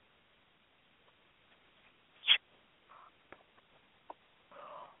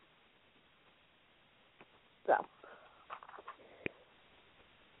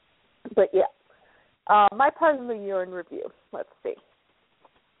 But yeah, my part of the year in review. Let's see.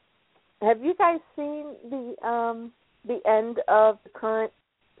 Have you guys seen the end of the current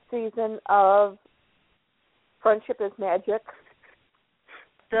season of Friendship is Magic?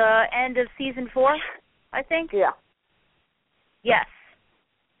 The end of season 4, I think. Yeah. Yes.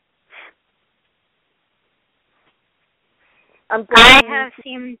 I have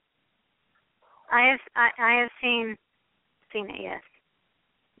seen it, yes.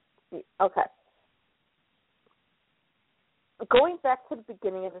 Okay. Going back to the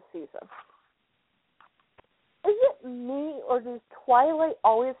beginning of the season, is it me or does Twilight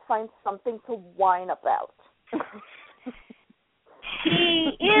always find something to whine about?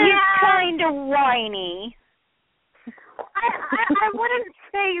 She is kind of whiny. I wouldn't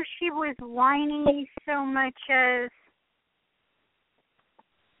say she was whiny so much as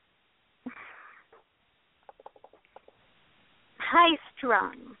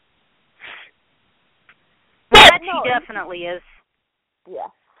high-strung. That she definitely is. Yeah.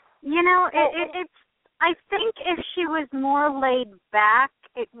 It's. I think if she was more laid back,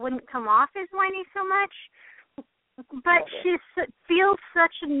 it wouldn't come off as whiny so much. But she feels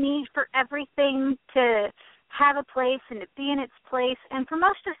such a need for everything to have a place and to be in its place. And for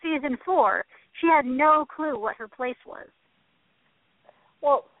most of season 4, she had no clue what her place was.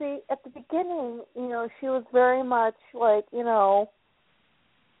 Well, see, at the beginning, she was very much like,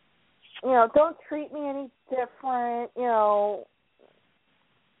 don't treat me any different,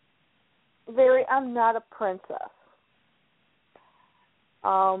 I'm not a princess.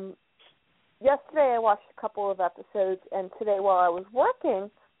 Yesterday I watched a couple of episodes, and today while I was working,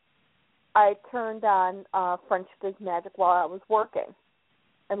 I turned on Friendship is Magic while I was working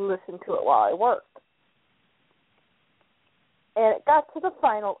and listened to it while I worked. And it got to the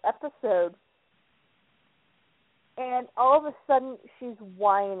final episode, and all of a sudden she's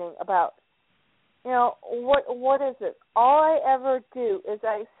whining about, what is it? All I ever do is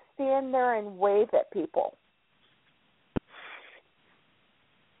I stand there and wave at people.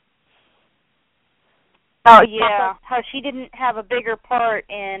 Oh, yeah. How she didn't have a bigger part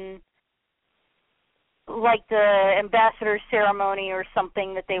in, like, the ambassador ceremony or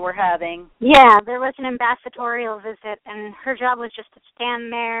something that they were having. Yeah, there was an ambassadorial visit, and her job was just to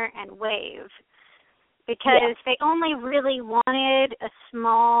stand there and wave. Because they only really wanted a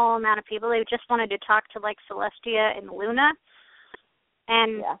small amount of people. They just wanted to talk to, like, Celestia and Luna.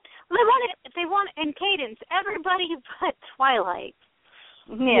 And they wanted in Cadence, everybody but Twilight.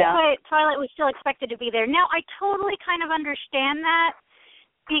 Yeah. But Twilight was still expected to be there. Now, I totally kind of understand that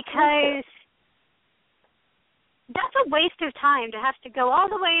because that's a waste of time to have to go all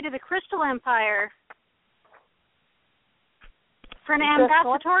the way to the Crystal Empire for an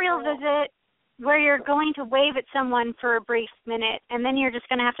ambassadorial visit where you're going to wave at someone for a brief minute, and then you're just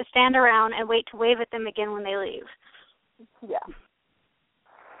going to have to stand around and wait to wave at them again when they leave. Yeah.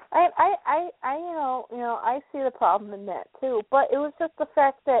 I see the problem in that too, but it was just the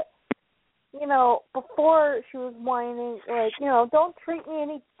fact that, before she was whining, like, don't treat me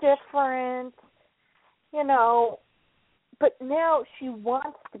any different, but now she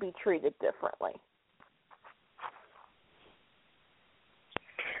wants to be treated differently.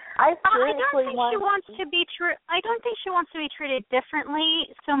 I don't think she wants to be treated differently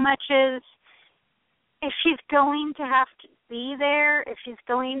so much as if she's going to have to be there, if she's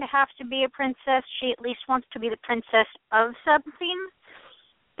going to have to be a princess, she at least wants to be the princess of something.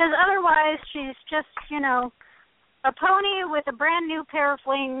 Because otherwise she's just, a pony with a brand new pair of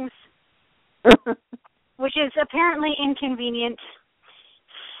wings, which is apparently inconvenient.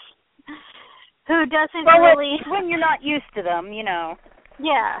 Who doesn't really... When you're not used to them, Yeah.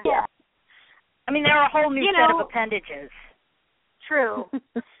 I mean, they're a whole new set of appendages. True.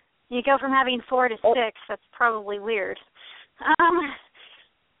 You go from having 4 to 6. That's probably weird.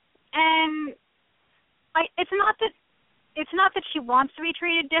 And it's not that she wants to be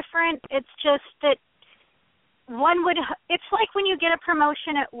treated different. It's just that it's like when you get a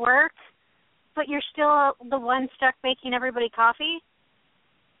promotion at work, but you're still the one stuck making everybody coffee.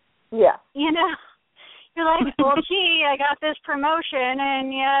 Yeah. You're like, well, gee, I got this promotion,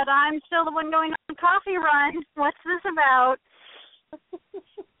 and yet I'm still the one going on the coffee run. What's this about?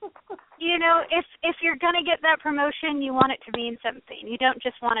 You know, if you're going to get that promotion, you want it to mean something. You don't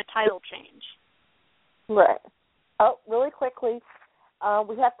just want a title change. Right. Oh, really quickly,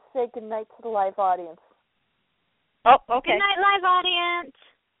 we have to say goodnight to the live audience. Oh, okay. Good night, live audience.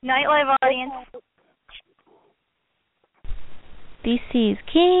 Night, live audience. This is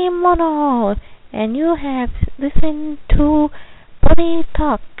Kim Mono, and you have listened to Bunny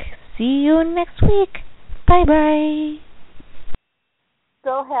Talk. See you next week. Bye-bye.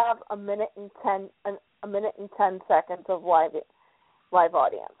 Still have a minute and 10 seconds of live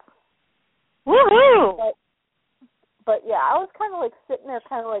audience. Woohoo! But yeah, I was kind of like sitting there,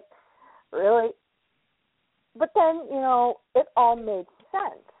 kind of like, really? But then, you know, it all made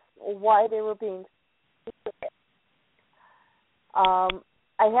sense why they were being secret. I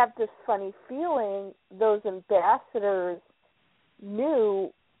have this funny feeling those ambassadors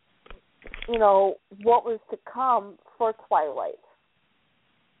knew, you know, what was to come for Twilight.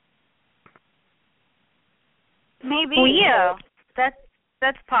 Maybe. Well, yeah,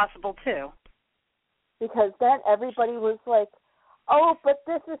 that's possible too. Because then everybody was like, oh, but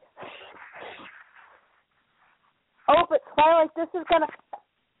Twilight, this is going to...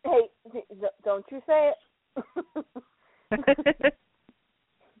 Hey, don't you say it.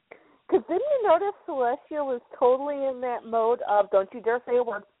 Because didn't you notice Celestia was totally in that mode of, don't you dare say a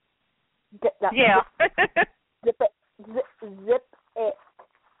word. Get that. Yeah. Zip it. Zip it.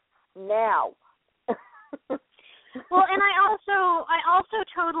 Now. Well, and I also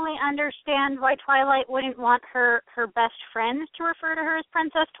totally understand why Twilight wouldn't want her best friends to refer to her as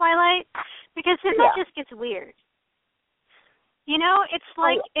Princess Twilight, because then that just gets weird. You know, it's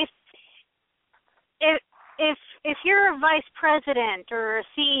like if you're a vice president or a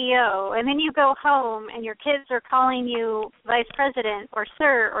CEO and then you go home and your kids are calling you vice president or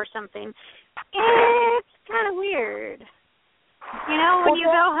sir or something, it's kind of weird. You know, when you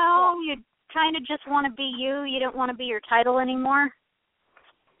go home, you kind of just want to be you. You don't want to be your title anymore.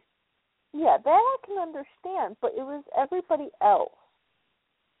 Yeah, that I can understand, but it was everybody else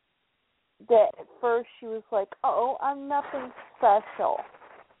that at first she was like, oh, I'm nothing special.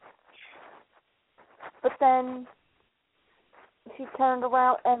 But then she turned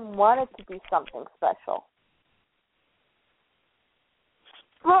around and wanted to be something special.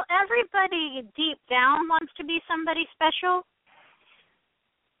 Well, everybody deep down wants to be somebody special.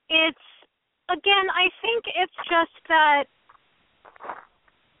 It's, again, I think it's just that,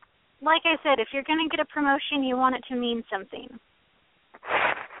 like I said, if you're going to get a promotion, you want it to mean something.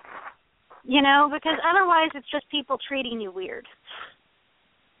 You know, because otherwise it's just people treating you weird.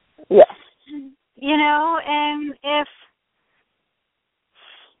 Yeah. You know, and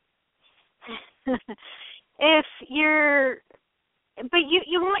if you're, but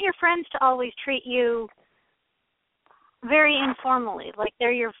you want your friends to always treat you very informally, like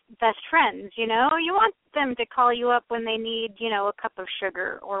they're your best friends, you know? You want them to call you up when they need, you know, a cup of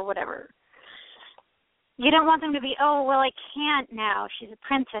sugar or whatever. You don't want them to be, oh, well, I can't now. She's a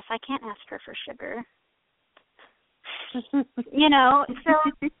princess. I can't ask her for sugar. You know, so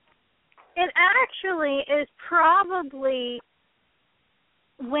it actually is probably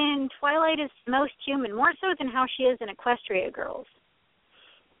when Twilight is most human, more so than how she is in Equestria Girls,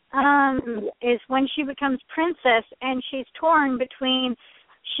 is when she becomes princess and she's torn between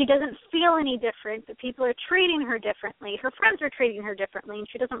she doesn't feel any different, but people are treating her differently. Her friends are treating her differently, and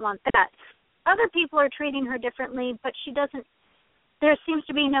she doesn't want that. Other people are treating her differently, but she doesn't, there seems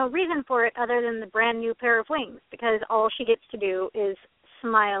to be no reason for it other than the brand new pair of wings, because all she gets to do is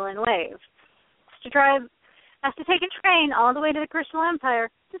smile and wave. Has to take a train all the way to the Crystal Empire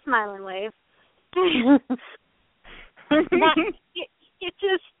to smile and wave. It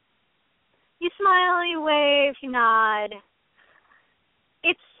just, you smile, you wave, you nod.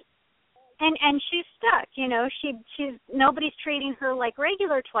 And she's stuck, you know. She's nobody's treating her like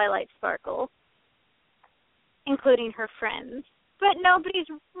regular Twilight Sparkle, including her friends. But nobody's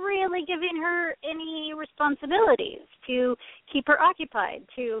really giving her any responsibilities to keep her occupied,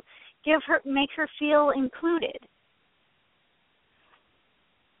 to make her feel included.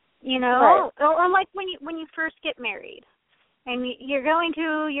 You know, right. Or like when you first get married, and you're going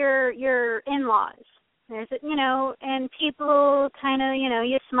to your in-laws. There's, you know, and people kind of, you know,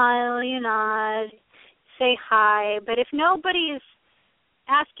 you smile, you nod, say hi. But if nobody's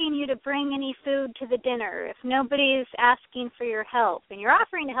asking you to bring any food to the dinner, if nobody's asking for your help, and you're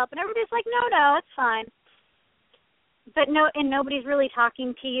offering to help, and everybody's like, no, it's fine. But nobody's really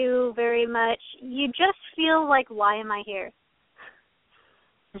talking to you very much. You just feel like, why am I here?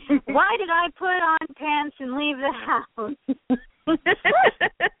 Why did I put on pants and leave the house?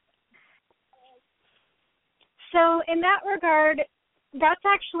 So in that regard, that's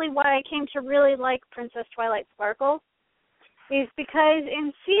actually why I came to really like Princess Twilight Sparkle, is because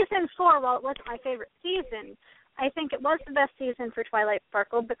in season 4, while it wasn't my favorite season, I think it was the best season for Twilight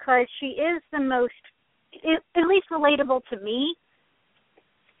Sparkle because she is the most, at least relatable to me.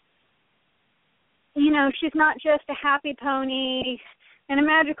 You know, she's not just a happy pony in a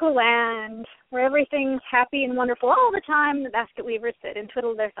magical land where everything's happy and wonderful all the time. The basket weavers sit and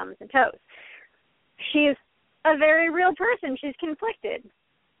twiddle their thumbs and toes. She's a very real person. She's conflicted.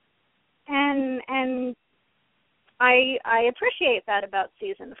 And I appreciate that about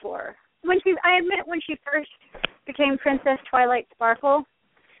season 4. I admit when she first became Princess Twilight Sparkle,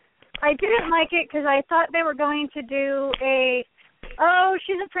 I didn't like it because I thought they were going to do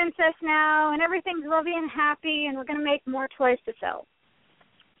she's a princess now and everything's lovely and happy and we're going to make more toys to sell.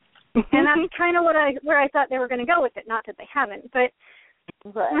 And that's kind of where I thought they were going to go with it. Not that they haven't, but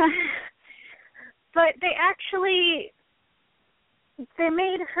but they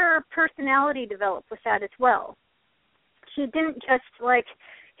made her personality develop with that as well. She didn't just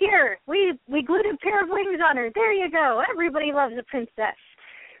here, we glued a pair of wings on her. There you go. Everybody loves a princess.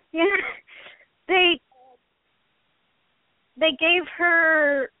 Yeah. They gave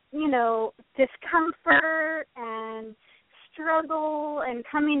her, discomfort and struggle and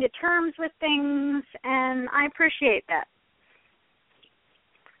coming to terms with things, and I appreciate that.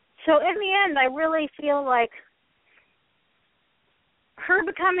 So in the end, I really feel like her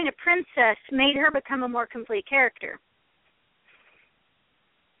becoming a princess made her become a more complete character.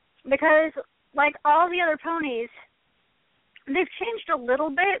 Because, like all the other ponies, they've changed a little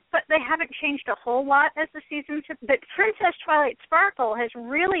bit, but they haven't changed a whole lot as the seasons have. But Princess Twilight Sparkle has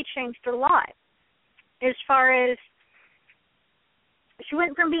really changed a lot as far as she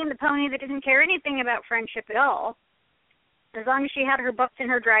went from being the pony that didn't care anything about friendship at all. As long as she had her books and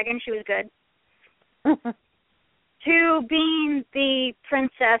her dragon, she was good. To being the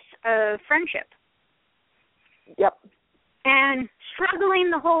princess of friendship. Yep. And struggling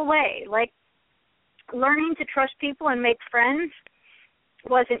the whole way. Like, learning to trust people and make friends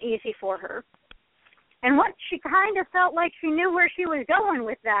wasn't easy for her. And once she kind of felt like she knew where she was going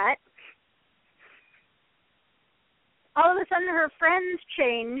with that, all of a sudden her friends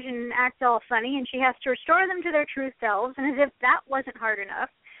change and act all funny, and she has to restore them to their true selves, and as if that wasn't hard enough,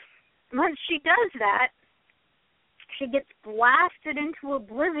 once she does that, she gets blasted into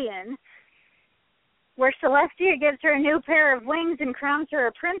oblivion, where Celestia gives her a new pair of wings and crowns her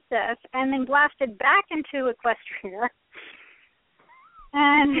a princess, and then blasted back into Equestria.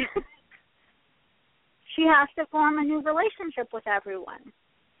 And she has to form a new relationship with everyone.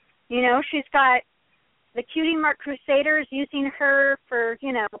 She's got the Cutie Mark Crusaders using her for,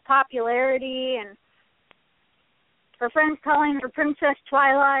 popularity, and her friends calling her Princess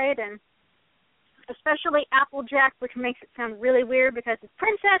Twilight, and especially Applejack, which makes it sound really weird because it's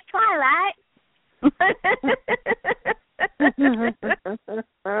Princess Twilight.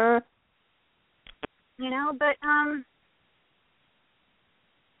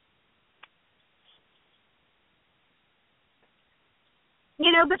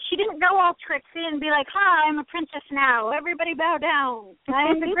 But she didn't go all tricksy and be like, "Hi, I'm a princess now. Everybody bow down. I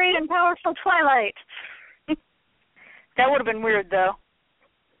am the great and powerful Twilight." That would have been weird, though.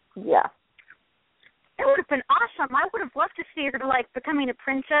 Yeah. It would have been awesome. I would have loved to see her, becoming a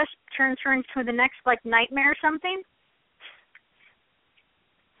princess turns her into the next, nightmare or something.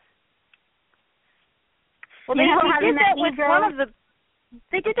 Well, they did that with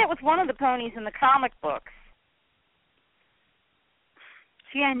They did that with one of the ponies in the comic books.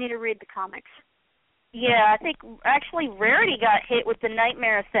 Yeah, I need to read the comics. Yeah, I think actually Rarity got hit with the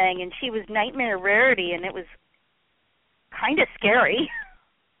nightmare thing, and she was Nightmare Rarity, and it was kind of scary.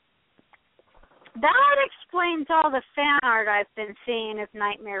 That explains all the fan art I've been seeing of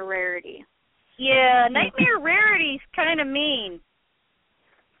Nightmare Rarity. Yeah, Nightmare Rarity's kind of mean.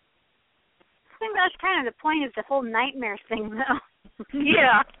 I think that's kind of the point of the whole nightmare thing, though.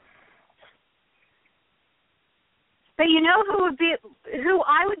 Yeah. But who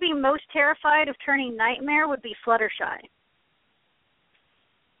I would be most terrified of turning Nightmare would be Fluttershy.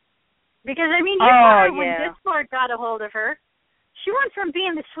 Because, when Discord got a hold of her, she went from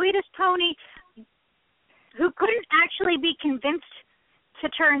being the sweetest pony who couldn't actually be convinced to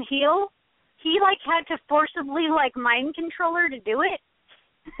turn heel. He, had to forcibly, mind control her to do it.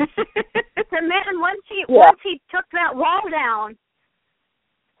 The man, once he took that wall down,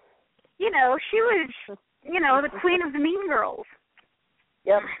 she was... the queen of the mean girls.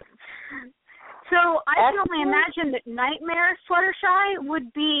 Yep. So I can only imagine that Nightmare Fluttershy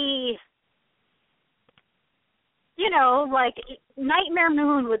would be, Nightmare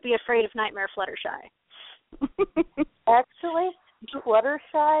Moon would be afraid of Nightmare Fluttershy. Actually,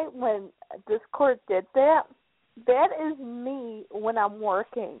 Fluttershy when Discord did that. That is me when I'm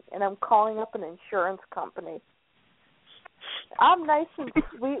working and I'm calling up an insurance company. I'm nice and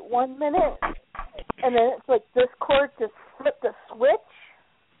sweet 1 minute, and then it's like Discord just flipped the switch,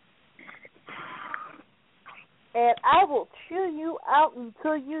 and I will chew you out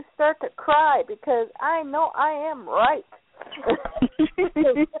until you start to cry because I know I am right.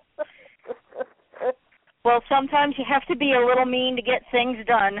 Well, sometimes you have to be a little mean to get things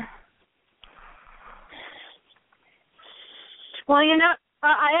done. Well,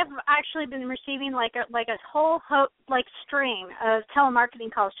 I have actually been receiving like a whole string of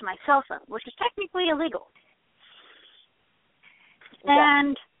telemarketing calls to my cell phone, which is technically illegal. Yeah.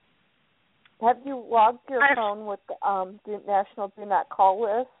 And have you logged your phone with the National Do Not Call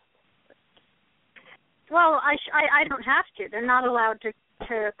list? Well, I don't have to. They're not allowed to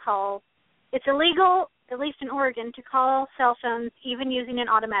call. It's illegal, at least in Oregon, to call cell phones even using an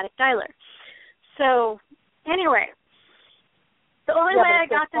automatic dialer. So, anyway, the only way I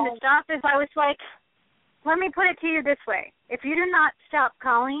got them to stop is I was like, let me put it to you this way. If you do not stop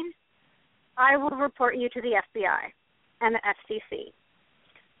calling, I will report you to the FBI and the FCC.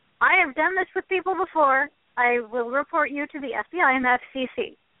 I have done this with people before. I will report you to the FBI and the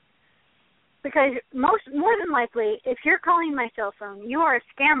FCC. Because more than likely, if you're calling my cell phone, you are a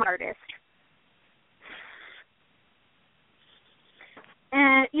scam artist.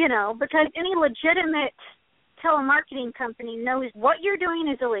 And, because any legitimate telemarketing company knows what you're doing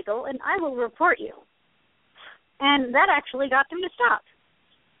is illegal, and I will report you. And that actually got them to stop.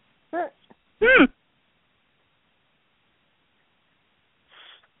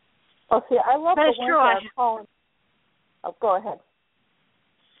 Oh, see, I love the ones that are calling. Oh, go ahead.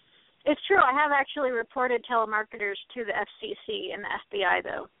 It's true. I have actually reported telemarketers to the FCC and the FBI,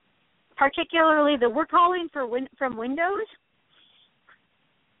 though. Particularly we're calling from Windows.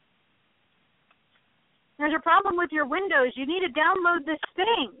 There's a problem with your Windows. You need to download this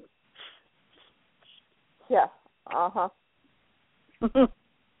thing. Yeah. Uh-huh.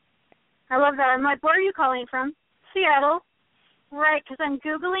 I love that. I'm like, where are you calling from? Seattle. Right, because I'm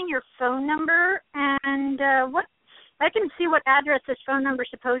Googling your phone number, and what I can see what address this phone number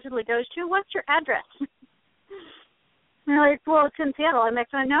supposedly goes to. What's your address? And they're like, well, it's in Seattle. I'm like,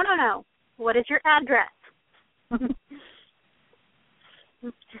 no. What is your address?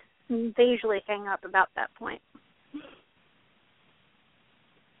 They usually hang up about that point.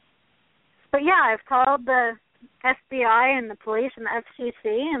 But yeah, I've called the FBI and the police and the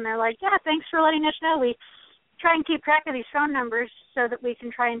FCC, and they're like, yeah, thanks for letting us know. We try and keep track of these phone numbers so that we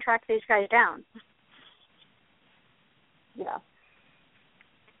can try and track these guys down. Yeah.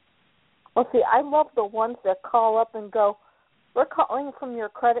 Well, see, I love the ones that call up and go, we're calling from your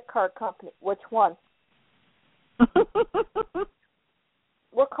credit card company. Which one?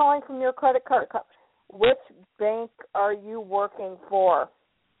 We're calling from your credit card company. Which bank are you working for?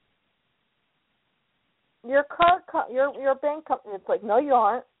 Your bank company. It's like, no, you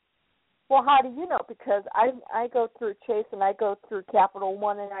aren't. Well, how do you know? Because I go through Chase and I go through Capital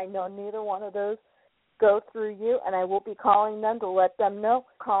One, and I know neither one of those go through you, and I will be calling them to let them know,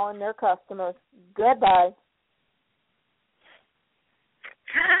 calling their customers. Goodbye.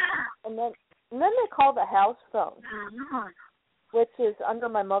 And then they call the house phone, which is under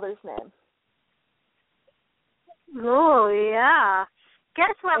my mother's name. Oh, yeah.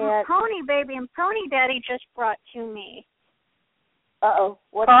 Guess what? And Pony Baby and Pony Daddy just brought to me. Uh-oh.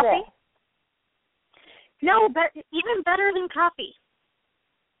 What's coffee? that? No, but even better than coffee.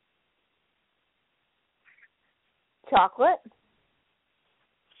 Chocolate?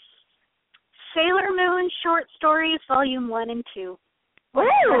 Sailor Moon Short Stories, Volume 1 and 2. Woo!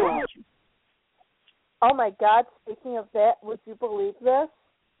 Oh, my God. Speaking of that, would you believe this?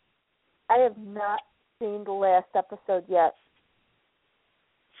 I have not seen the last episode yet.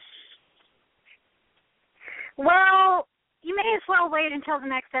 Well, you may as well wait until the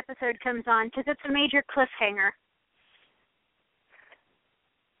next episode comes on because it's a major cliffhanger.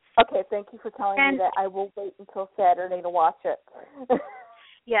 Okay, thank you for telling me that. I will wait until Saturday to watch it.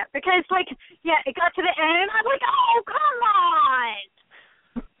 Yeah, because, it got to the end, and I'm like, oh, come on!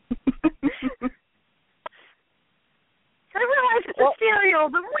 I realize it's a cereal,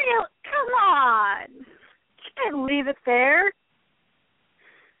 but come on! You can't leave it there.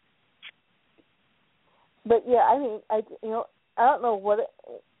 But, yeah, I mean, I don't know what it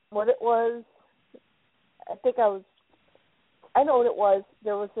was. I know what it was.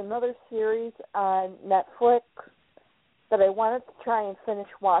 There was another series on Netflix that I wanted to try and finish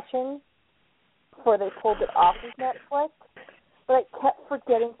watching before they pulled it off of Netflix, but I kept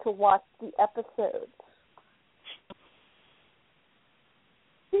forgetting to watch the episodes.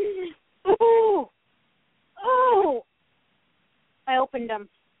 Ooh! Oh! I opened them.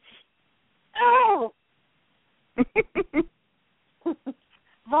 Oh!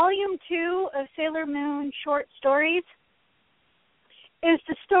 Volume 2 of Sailor Moon short stories is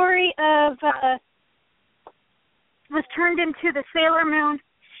the story of, was turned into the Sailor Moon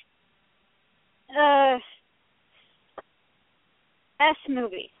S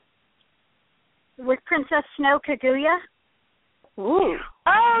movie with Princess Snow Kaguya. Ooh. Oh,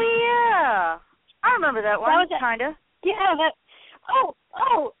 yeah. I remember that one, kind of. Yeah, that.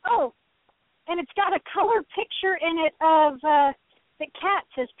 Oh. And it's got a color picture in it of the cats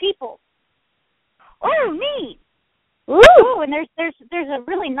as people. Oh, neat. Ooh, and there's a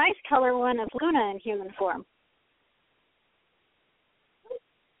really nice color one of Luna in human form.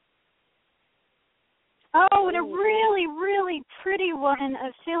 Oh, and a really, really pretty one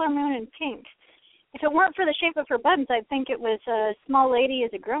of Sailor Moon in pink. If it weren't for the shape of her buttons, I'd think it was a small lady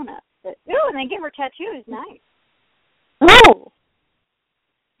as a grown-up. But, ooh, and they give her tattoos. Nice. Oh.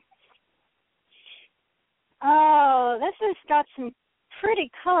 Oh, this has got some pretty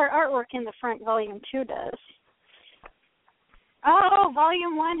color artwork in the front. Volume 2 does. Oh,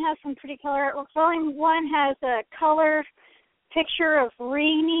 Volume 1 has some pretty color artwork. Volume 1 has a color picture of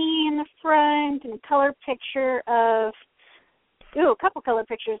Rainy in the front and a color picture of, a couple color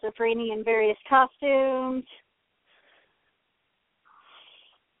pictures of Rainy in various costumes.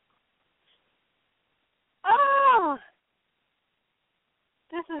 Oh,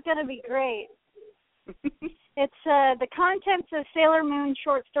 this is going to be great. It's the contents of Sailor Moon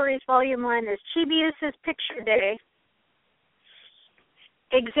Short Stories Volume 1 is Chibiusa's Picture Day,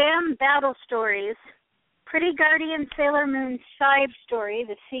 Exam Battle Stories, Pretty Guardian Sailor Moon Side Story,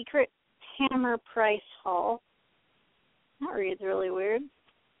 The Secret Hammer Price Haul. That reads really weird.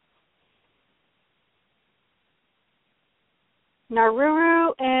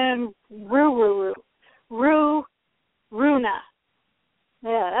 Naruru and Rururu. Runa.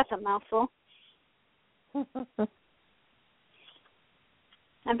 Yeah, that's a mouthful. I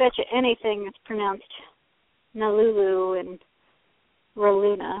bet you anything is pronounced Nalulu and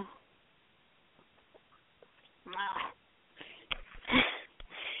Roluna.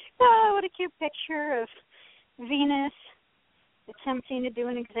 Oh, what a cute picture of Venus attempting to do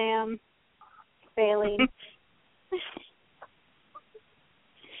an exam, failing.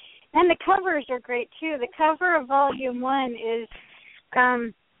 And the covers are great, too. The cover of Volume 1 is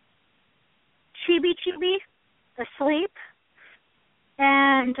Chibi Chibi asleep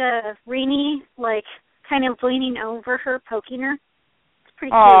and Rini, like, kind of leaning over her, poking her. It's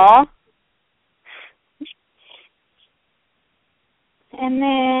pretty Aww. cute. And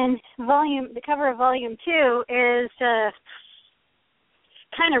then the cover of Volume 2 is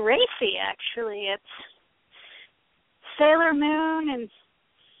kind of racy, actually. It's Sailor Moon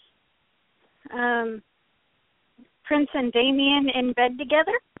and Prince and Damien in bed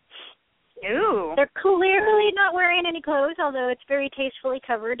together. Ooh. They're clearly not wearing any clothes, although it's very tastefully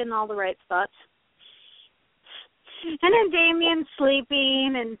covered in all the right spots. And then Damien's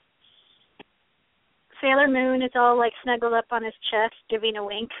sleeping, and Sailor Moon is all, like, snuggled up on his chest, giving a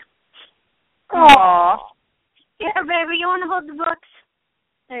wink. Aww. Yeah, baby, you want to hold the books?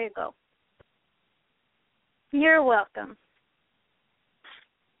 There you go. You're welcome.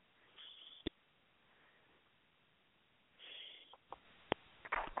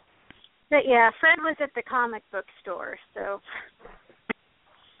 But yeah, Fred was at the comic book store, so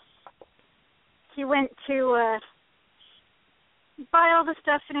he went to buy all the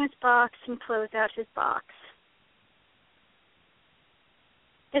stuff in his box and close out his box.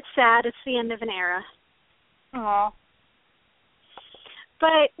 It's sad. It's the end of an era. Aww.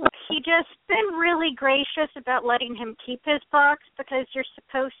 But he just been really gracious about letting him keep his box because you're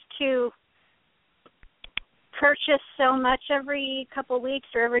supposed to purchase so much every couple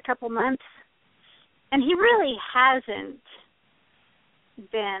weeks or every couple months. And he really hasn't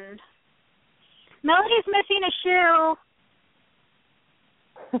been. Melody's missing a shoe.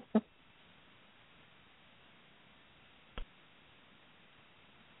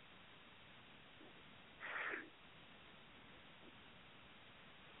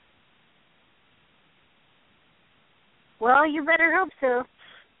 Well, you better hope so.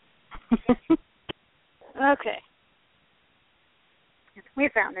 Okay. We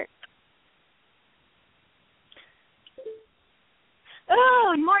found it.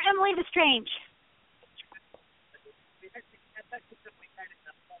 Oh, and more Emily the Strange.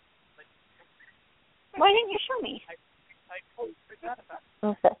 Why didn't you show me?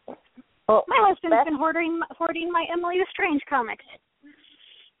 Okay. Well, my husband's been hoarding my Emily the Strange comics.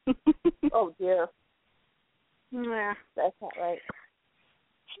 Oh, dear. Yeah. That's not right.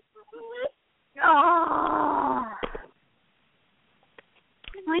 Oh.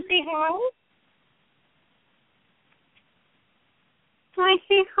 Can I say hi? Can I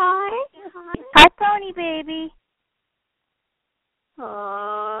say hi? Hi, Pony Baby.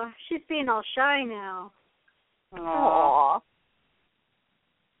 Oh, she's being all shy now. Aww.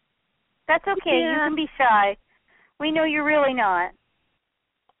 That's okay. Yeah. You can be shy. We know you're really not.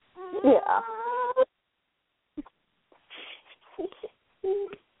 Yeah.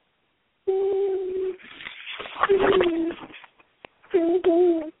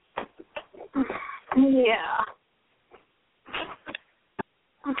 Yeah.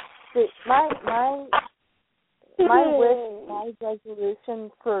 See, my wish, my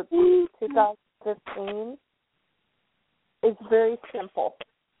resolution for 2015 is very simple.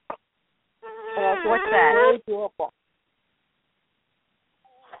 And What's that? very doable.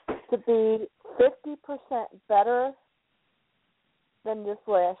 To be 50% better than this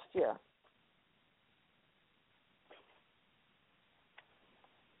last year.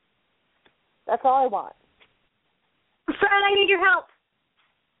 That's all I want. Fred, I need your help.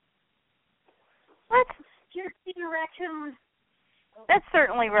 What? You're being a raccoon. That's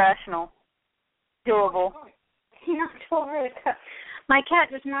certainly rational. Doable. He knocked over the cup. My cat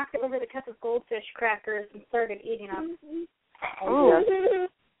just knocked over the cup of goldfish crackers and started eating them. Oh,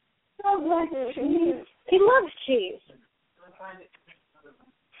 He loves cheese.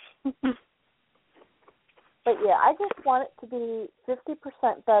 But yeah, I just want it to be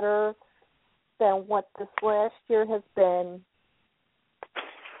 50% better than what this last year has been.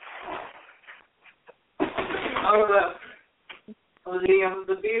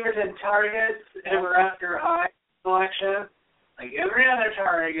 The Beavers and Targets ever after high selection, like every other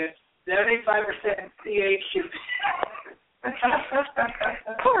target, 75% CH.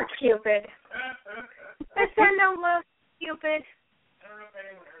 Poor Cupid. I send no love, Cupid.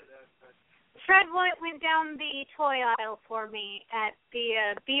 Fred went down the toy aisle for me at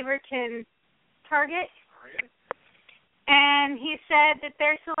the Beaverton Target, and he said that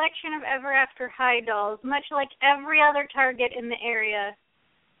their selection of Ever After High dolls, much like every other Target in the area,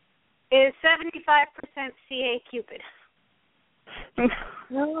 is 75% CA Cupid.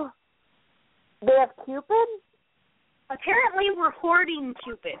 No. They have Cupid? Apparently, we're hoarding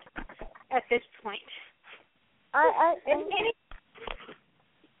Cupid at this point.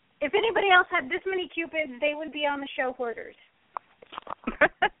 If anybody else had this many Cupids, they would be on the show hoarders.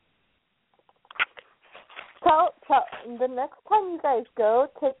 Tell the next time you guys go,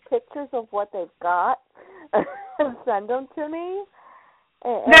 take pictures of what they've got and send them to me.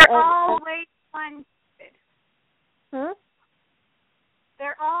 They're all wave one Cupid. Hmm?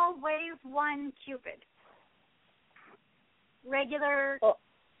 They're all wave one Cupid. Regular,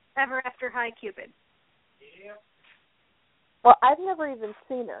 Ever After High Cupid. Yeah. Well, I've never even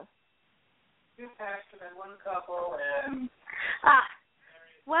seen her. 2 packs and then 1 couple and...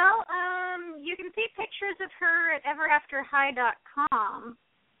 Well, you can see pictures of her at everafterhigh.com.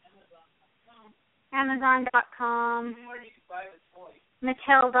 Amazon.com.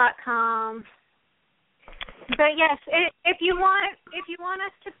 Mattel.com. But yes, if you want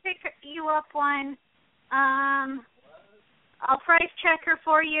us to pick you up one, I'll price check her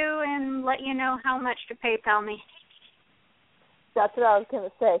for you and let you know how much to PayPal me. That's what I was going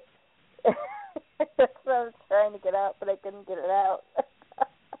to say. That's what I was trying to get out, but I couldn't get it out.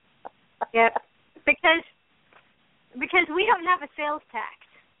 Yep. Because we don't have a sales tax.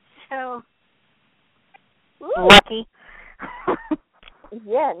 So lucky.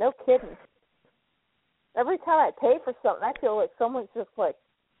 Yeah, no kidding. Every time I pay for something, I feel like someone's just like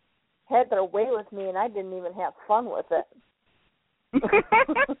had their way with me, and I didn't even have fun with it.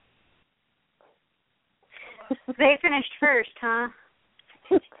 They finished first, huh?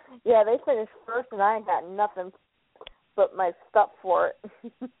 Yeah, they finished first, and I ain't got nothing but my stuff for it.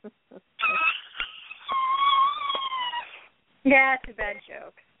 Yeah, it's a bad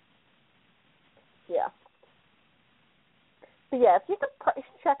joke. Yeah. So yeah, if you could price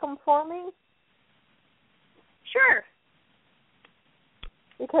check them for me. Sure.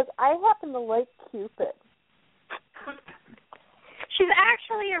 Because I happen to like Cupid. She's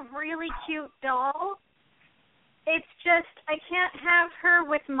actually a really cute doll. It's just I can't have her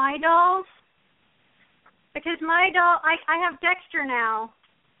with my dolls because my doll, I have Dexter now,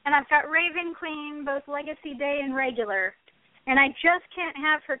 and I've got Raven Queen, both Legacy Day and regular, and I just can't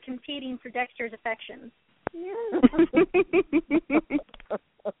have her competing for Dexter's affections.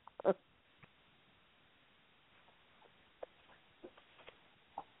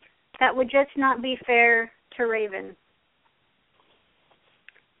 That would just not be fair to Raven.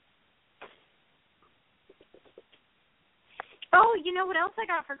 Oh, you know what else I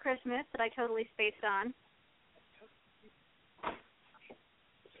got for Christmas that I totally spaced on?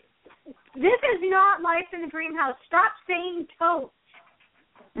 This is not Life in the Dream House. Stop saying totes.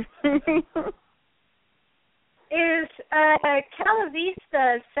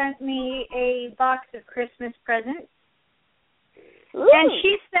 Calavista sent me a box of Christmas presents. Ooh. And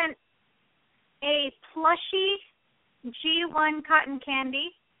she sent a plushy G1 cotton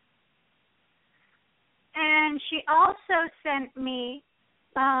candy. And she also sent me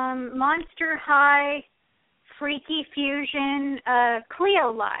Monster High Freaky Fusion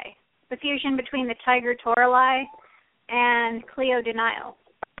Cleo Lie, the fusion between the Tiger Toralei and Cleo Denial.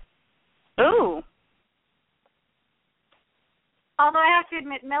 Ooh. Although I have to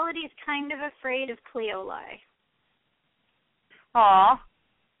admit, Melody's kind of afraid of Cleo Lie. Aw.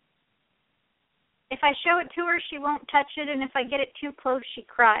 If I show it to her, she won't touch it, and if I get it too close, she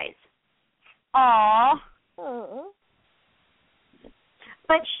cries. Aw. Mm-hmm.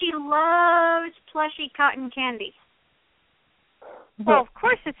 But she loves plushy cotton candy. Well, of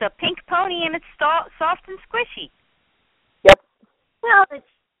course, it's a pink pony and it's soft and squishy. Yep. Well, it's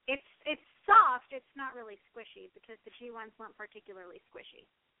soft. It's not really squishy because the G1s weren't particularly squishy.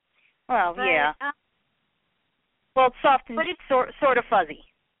 Well, But, yeah. Well, it's soft and but it's sort of fuzzy.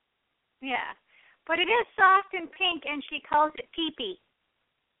 Yeah. But it is soft and pink, and she calls it pee-pee.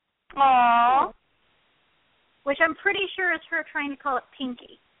 Aww. Which I'm pretty sure is her trying to call it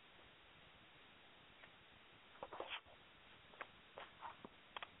Pinky.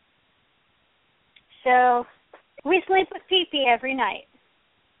 So, we sleep with pee-pee every night.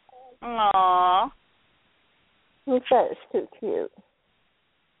 Aww. That is too cute.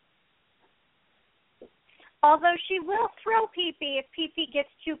 Although she will throw pee-pee if pee-pee gets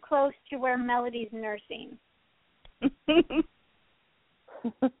too close to where Melody's nursing.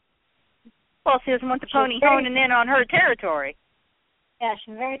 Well, she doesn't want the pony honing in on her territory. Yeah,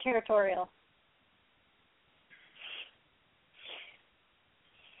 she's very territorial.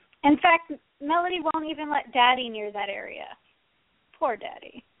 In fact, Melody won't even let Daddy near that area. Poor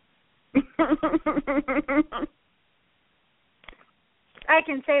Daddy. I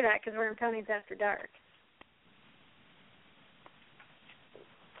can say that because we're in Ponies After Dark.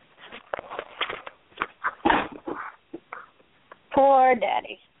 Poor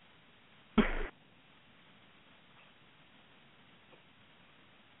Daddy.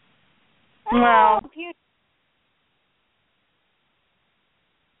 Well,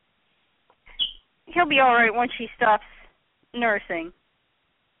 he'll be all right once she stops nursing.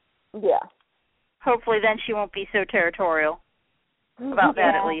 Yeah. Hopefully then she won't be so territorial about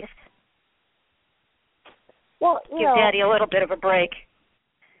that at least. Well, Give Daddy a little bit of a break.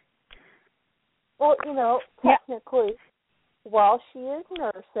 Well, technically, while she is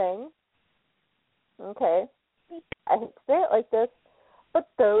nursing, okay, I hate to say it like this, but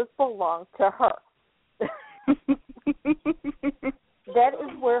those belong to her. That is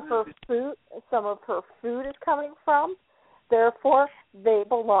where some of her food is coming from. Therefore, they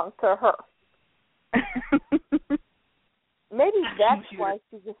belong to her. Maybe that's why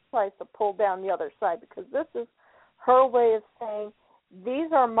she just tries to pull down the other side, because this is her way of saying,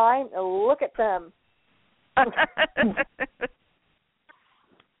 these are mine, and look at them.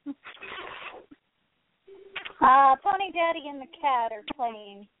 Pony Daddy and the cat are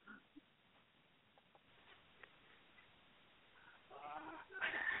playing.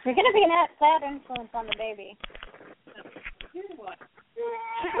 You're going to be a bad influence on the baby. She's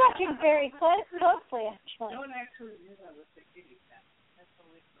watching very closely, actually. No one actually is on the kitty cat. That's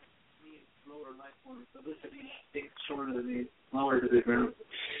only for me and lower life forms. So this would be shorter than the lower to the ground.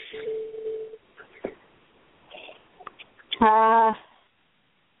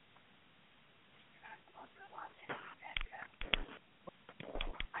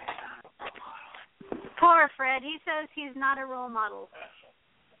 Poor Fred. He says he's not a role model.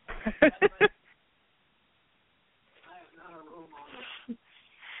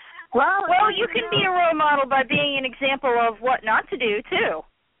 Well, you can be a role model by being an example of what not to do, too.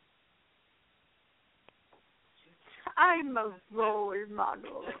 I'm a role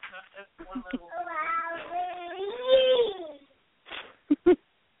model.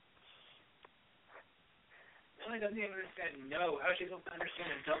 Melody doesn't even understand no. How is she supposed to understand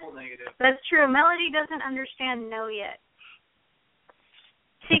a double negative? That's true. Melody doesn't understand no yet.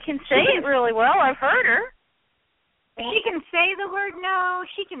 She can say it really well. I've heard her. She can say the word no.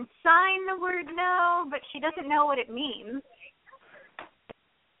 She can sign the word no, but she doesn't know what it means.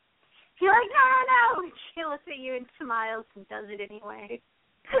 She's like, no. She looks at you and smiles and does it anyway.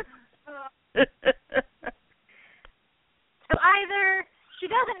 So either she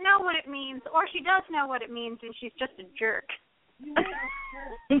doesn't know what it means, or she does know what it means and she's just a jerk.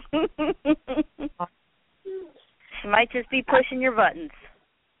 She might just be pushing your buttons.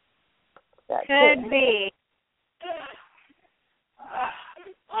 That Could be.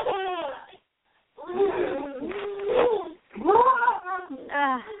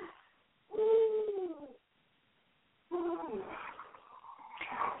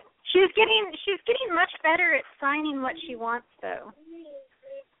 She's getting much better at signing what she wants, though.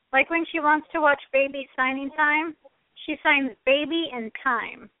 Like when she wants to watch Baby Signing Time, she signs Baby and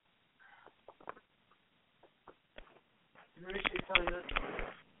Time.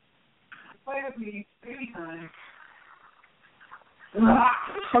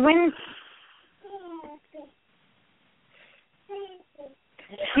 So when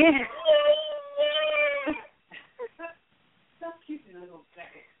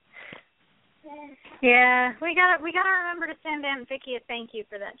yeah, we gotta remember to send Aunt Vicky a thank you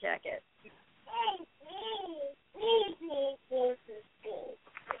for that jacket.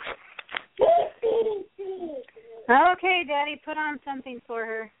 Okay, Daddy, put on something for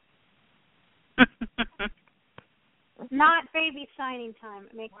her. Not Baby Signing Time.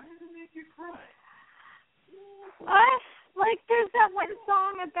 Why does it make you cry? Like there's that one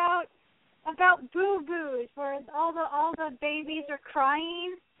song about boo-boos where all the babies are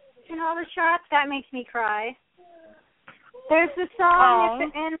crying in all the shots. That makes me cry. There's the song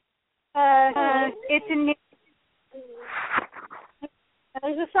at the end. It's a new.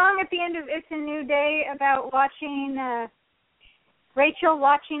 There's a song at the end of It's a New Day about watching Rachel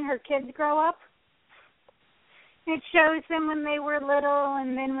watching her kids grow up. It shows them when they were little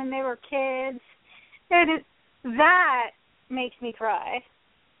and then when they were kids. That makes me cry.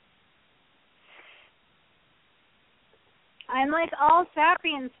 I'm like all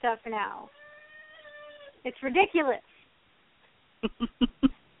sappy and stuff now. It's ridiculous.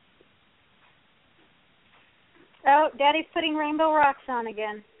 Oh, Daddy's putting Rainbow Rocks on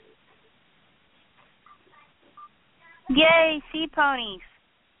again. Yay, sea ponies.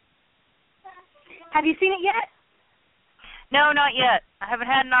 Have you seen it yet? No, not yet. I haven't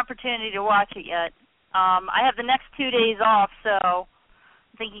had an opportunity to watch it yet. I have the next 2 days off, so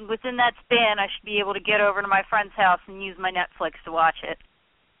I'm thinking within that span I should be able to get over to my friend's house and use my Netflix to watch it.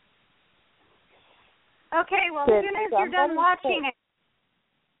 Okay, well, as soon as you're done watching it,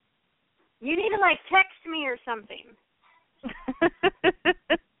 you need to, text me or something. I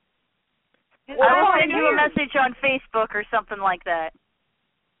will send you a message on Facebook or something like that.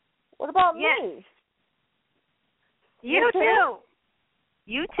 What about me? You too.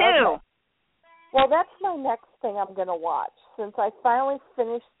 You too. Okay. Well, that's my next thing I'm going to watch. Since I finally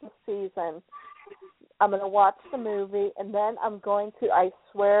finished the season, I'm going to watch the movie, and then I'm going to, I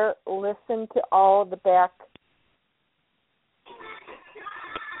swear, listen to all the back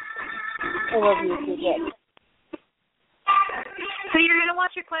interviews we did. So you're going to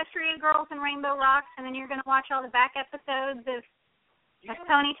watch Equestria Girls and Rainbow Rocks, and then you're going to watch all the back episodes of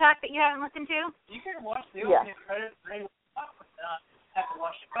Pony Talk that you haven't listened to? You can watch the opening credits and Rainbow Rocks, but not have to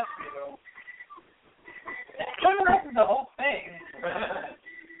watch Equestria Girls. Summarize the whole thing.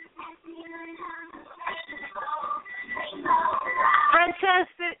 Fred says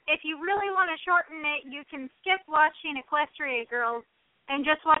that if you really want to shorten it, you can skip watching Equestria Girls and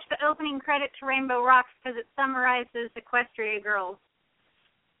just watch the opening credit to Rainbow Rocks because it summarizes Equestria Girls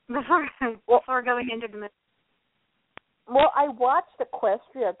before going into the movie. Well, I watched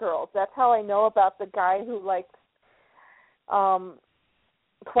Equestria Girls. That's how I know about the guy who likes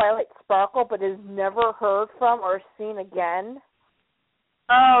Twilight Sparkle but is never heard from or seen again.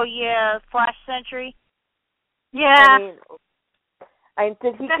 Oh, yeah, Flash Century. Yeah.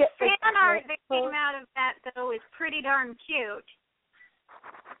 Did he the get fan art that came out of that, though, is pretty darn cute.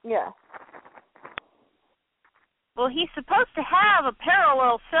 Yeah. Well, he's supposed to have a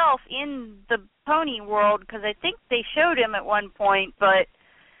parallel self in the pony world because I think they showed him at one point, but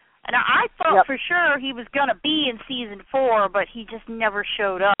and I thought for sure he was going to be in season 4, but he just never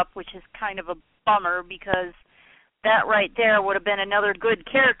showed up, which is kind of a bummer because that right there would have been another good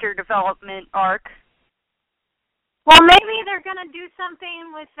character development arc. Well, maybe they're going to do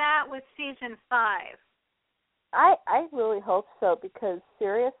something with that with season 5. I really hope so because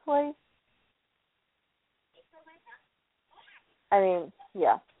seriously, I mean,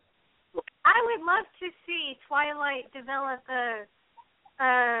 yeah. I would love to see Twilight develop a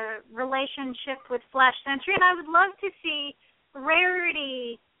relationship with Flash Sentry, and I would love to see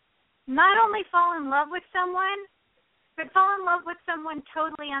Rarity not only fall in love with someone, but fall in love with someone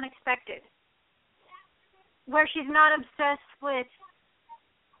totally unexpected, where she's not obsessed with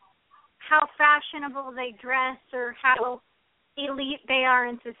how fashionable they dress or how elite they are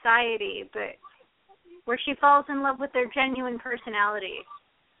in society, but where she falls in love with their genuine personality.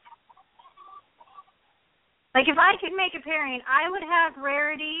 Like, if I could make a pairing, I would have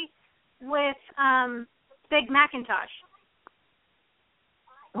Rarity with Big Macintosh.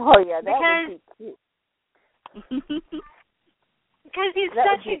 Oh, yeah, that would be cute. Because he's That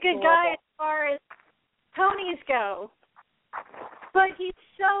such would a be good cool. guy as far as ponies go. But he's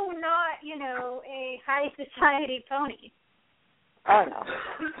so not, you know, a high society pony. Oh, no.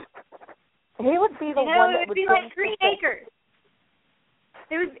 He would be the You know, one that it would be like Green Acres.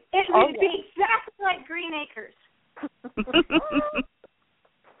 It would be exactly like Green Acres.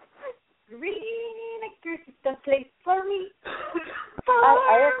 Green Acres is the place for me.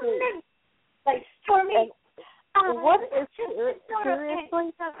 I agree. Place for me. What is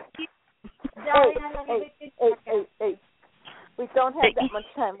seriously? Hey. We don't have that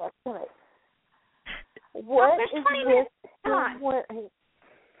much time left tonight. What is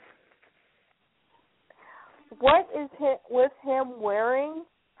with him wearing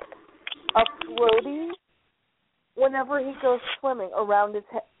a floaty whenever he goes swimming around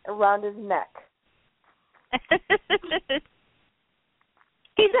his neck?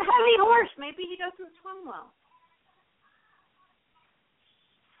 He's a heavy horse. Maybe he doesn't swim well.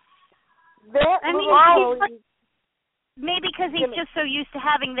 Maybe because he's just so used to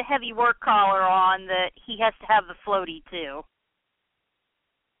having the heavy work collar on that he has to have the floaty too.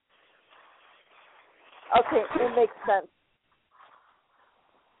 Okay, it makes sense.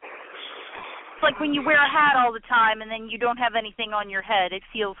 It's like when you wear a hat all the time and then you don't have anything on your head. It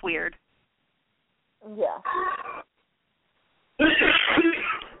feels weird. Yeah.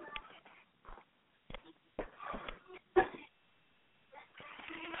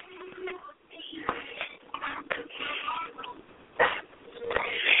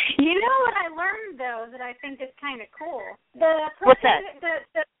 You know what I learned, though, that I think is kind of cool? What's that?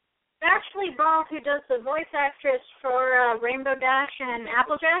 The Ashley Ball, who does the voice actress for Rainbow Dash and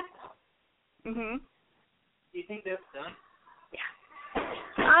Applejack. Do you think that's done? Yeah.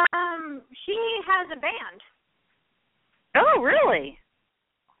 She has a band. Oh, really?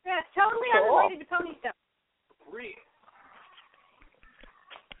 Yeah, it's totally unrelated to pony stuff. Really?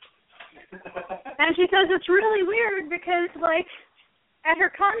 And she says it's really weird because, like, at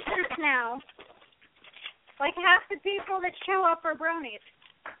her concerts now, like, half the people that show up are bronies.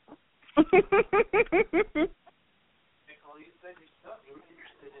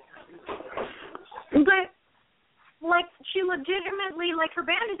 But, like, she legitimately, like, her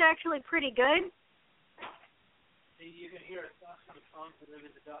band is actually pretty good. You can hear it on the songs that are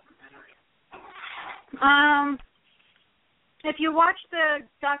in the documentary. If you watch the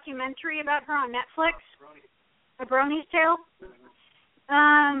documentary about her on Netflix, A Brony's Tale,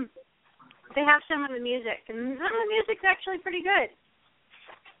 they have some of the music, and some of the music's actually pretty good.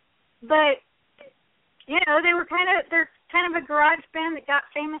 But, you know, they're kind of a garage band that got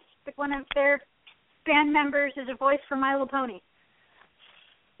famous. Like, one of their band members is a voice for My Little Pony.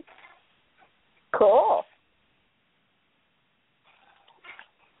 Cool.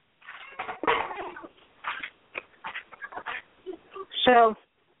 So,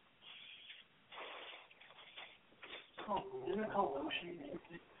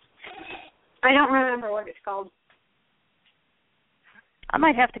 I don't remember what it's called. I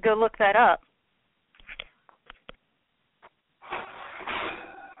might have to go look that up.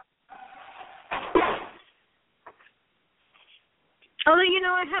 Although, you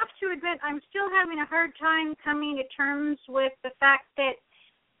know, I have to admit, I'm still having a hard time coming to terms with the fact that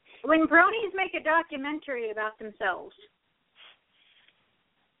when bronies make a documentary about themselves,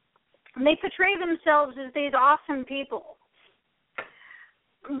 they portray themselves as these awesome people.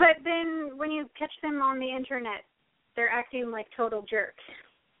 But then when you catch them on the internet, they're acting like total jerks.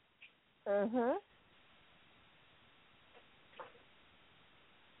 Mhm.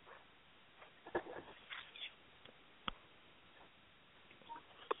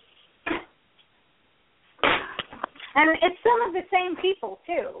 And it's some of the same people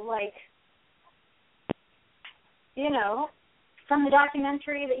too, like, you know, from the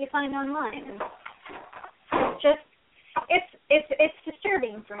documentary that you find online. It's just, it's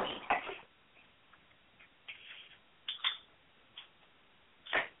disturbing for me.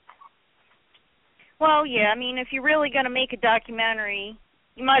 Well, yeah, I mean, if you're really going to make a documentary,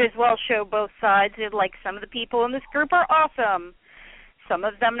 you might as well show both sides. Like, some of the people in this group are awesome. Some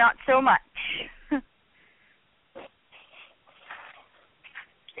of them not so much.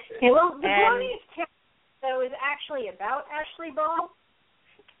 Yeah, well, the Bronies Tale, though, is actually about Ashley Ball,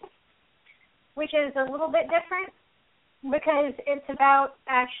 which is a little bit different because it's about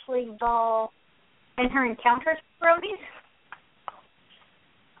Ashley Ball and her encounters with Bronies.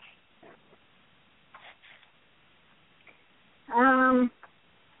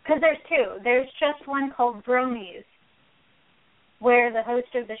 there's two. There's just one called Bronies, where the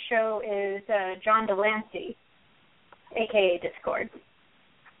host of the show is John Delancey, a.k.a. Discord.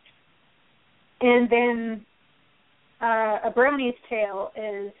 And then A Brony's Tale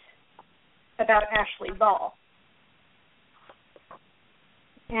is about Ashley Ball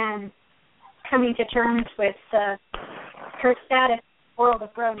and coming to terms with her status in the world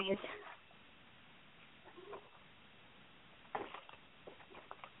of bronies.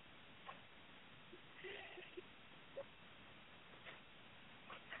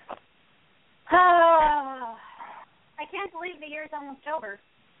 I can't believe the year's almost over.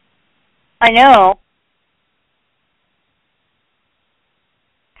 I know.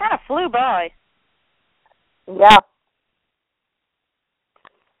 Kind of flew by. Yeah.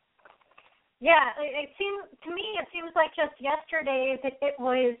 Yeah, it seems to me. It seems like just yesterday that it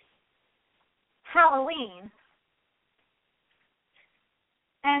was Halloween,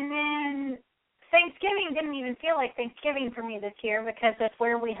 and then Thanksgiving didn't even feel like Thanksgiving for me this year because that's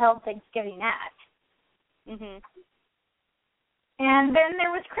where we held Thanksgiving at. Mhm. And then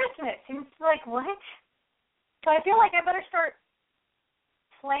there was Christmas, and it's like, what? So I feel like I better start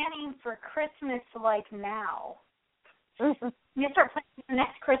planning for Christmas like now. You start planning for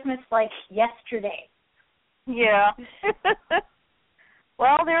next Christmas like yesterday. Yeah.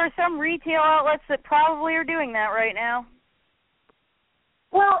 Well, there are some retail outlets that probably are doing that right now.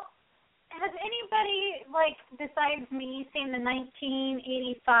 Well, has anybody, like, besides me, seen the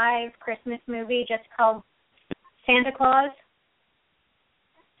 1985 Christmas movie just called Santa Claus?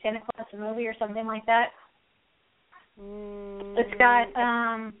 Santa Claus the movie or something like that? It's got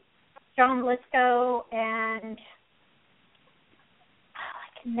John Lithgow and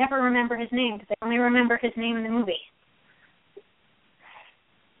I can never remember his name because I only remember his name in the movie.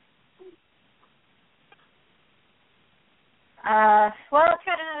 Well, it's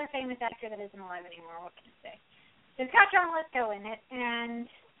got another famous actor that isn't alive anymore. What can I say? It's got John Lithgow in it, and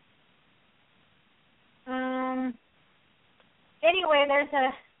anyway, there's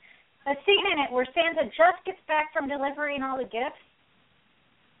a scene in it where Santa just gets back from delivering all the gifts,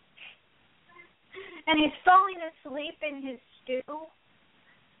 and he's falling asleep in his stew,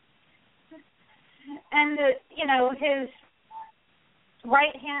 and his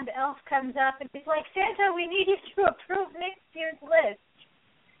right-hand elf comes up and he's like, Santa, we need you to approve next year's list.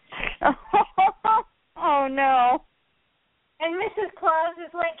 Oh, no. And Mrs. Claus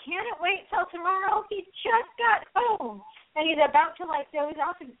is like, can't it wait till tomorrow? He just got home. And he's about to, like, doze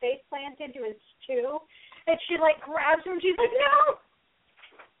off and face plant into his stew. And she, like, grabs him. She's like, no!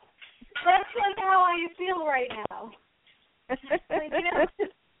 That's, like, how I feel right now. Like,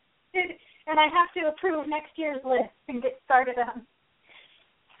 and I have to approve next year's list and get started on.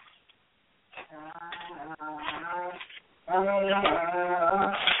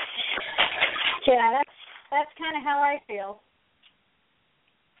 Yeah, that's kind of how I feel.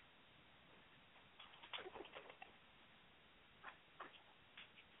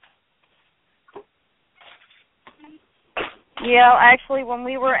 Yeah, actually, when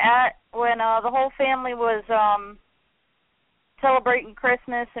the whole family was celebrating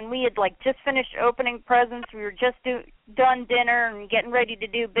Christmas, and we had just finished opening presents, we were just done dinner and getting ready to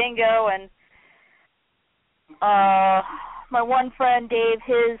do bingo, and my one friend Dave,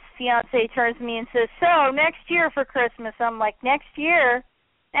 his fiance, turns to me and says, "So next year for Christmas?" I'm like, "Next year?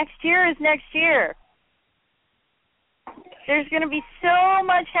 Next year is next year. There's going to be so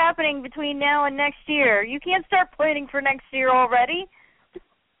much happening between now and next year. You can't start planning for next year already."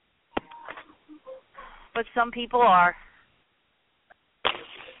 But some people are.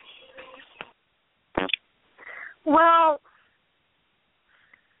 Well,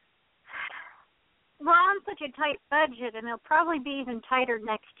 we're on such a tight budget, and it'll probably be even tighter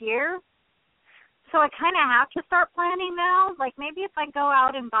next year. So I kind of have to start planning now. Like, maybe if I go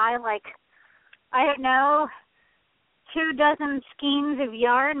out and buy, I don't know, 24 skeins of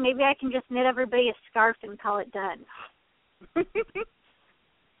yarn, maybe I can just knit everybody a scarf and call it done.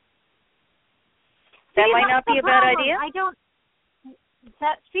 That might not be a bad idea.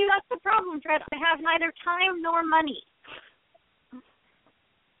 That's the problem, Fred. I have neither time nor money.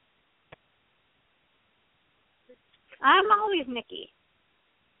 I'm always Nikki.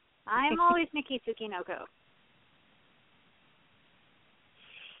 I'm always Nikki Tsukinoko.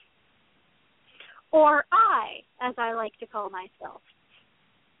 Or I, as I like to call myself.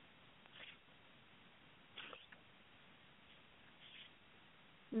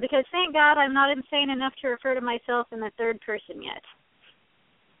 Because thank God I'm not insane enough to refer to myself in the third person yet.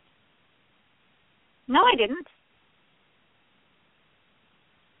 No, I didn't.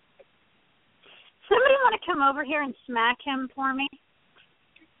 Somebody want to come over here and smack him for me?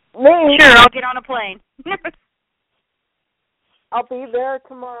 Me? Sure, I'll get on a plane. I'll be there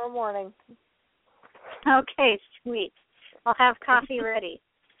tomorrow morning. Okay, sweet. I'll have coffee ready.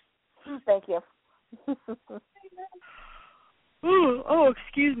 Thank you. Ooh, oh,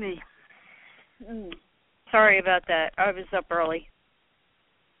 excuse me. Sorry about that. I was up early.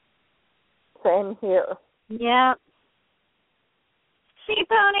 Same here. Yep. Sea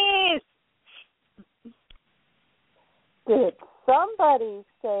ponies! Did somebody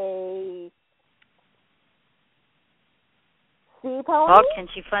say sea pony? Oh, can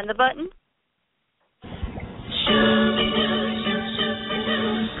she find the button?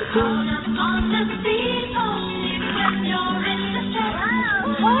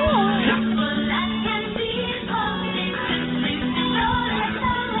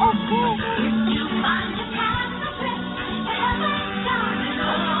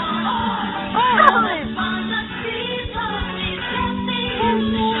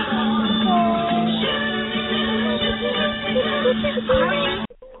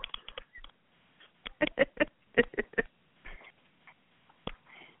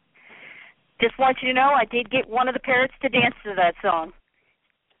 Just want you to know, I did get one of the parrots to dance to that song.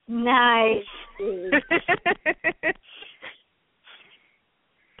 Nice.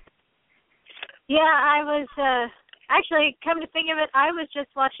 Yeah, I was, actually, come to think of it, I was just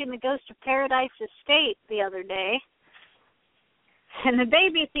watching The Ghost of Paradise Estate the other day. And the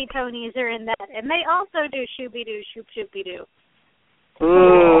baby sea ponies are in that. And they also do shooby-doo, shoop-shoopy-doo.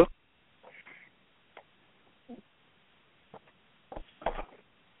 Ooh.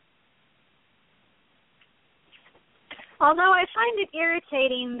 Although I find it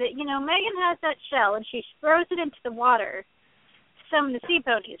irritating that, Megan has that shell and she throws it into the water, some of the sea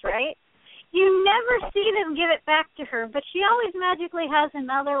ponies, right? You never see them give it back to her, but she always magically has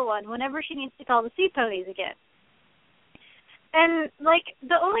another one whenever she needs to call the sea ponies again. And,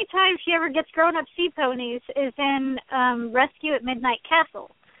 the only time she ever gets grown-up sea ponies is in Rescue at Midnight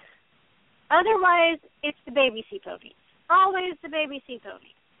Castle. Otherwise, it's the baby sea ponies. Always the baby sea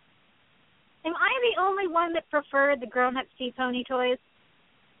ponies. Am I the only one that preferred the grown-up sea pony toys?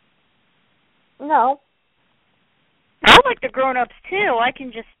 No. I like the grown-ups, too.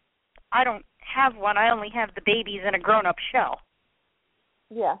 I don't have one. I only have the babies in a grown-up shell.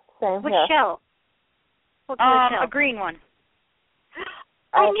 Yeah, same Which here. shell? What color shell? A green one.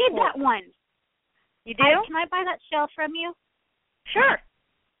 I need that one. You do? Can I buy that shell from you? Sure.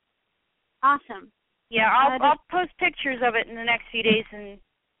 Awesome. Yeah, I'll post pictures of it in the next few days and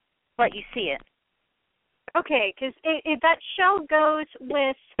let you see it. Okay, because that shell goes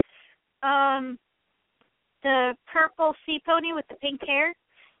with the purple sea pony with the pink hair,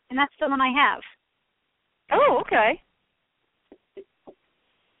 and that's the one I have. Oh, okay.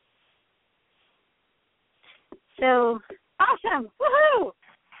 So, awesome. Woohoo!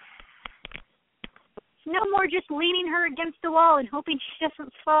 No more just leaning her against the wall and hoping she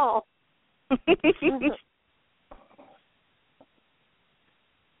doesn't fall. Do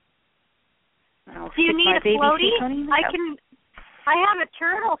you need a floaty? I have a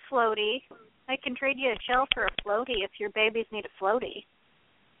turtle floaty. I can trade you a shell for a floaty if your babies need a floaty.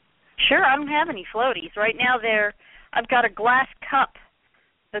 Sure, I don't have any floaties. Right now I've got a glass cup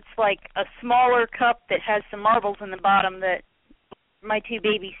that's like a smaller cup that has some marbles in the bottom that my two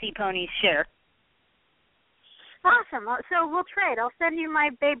baby sea ponies share. Awesome. So we'll trade. I'll send you my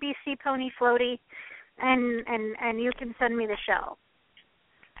baby sea pony floaty, and you can send me the shell.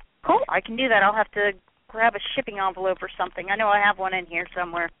 Cool. I can do that. I'll have to grab a shipping envelope or something. I know I have one in here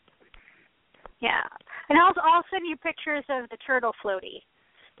somewhere. Yeah. And I'll send you pictures of the turtle floaty.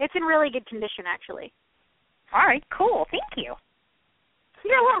 It's in really good condition, actually. All right. Cool. Thank you.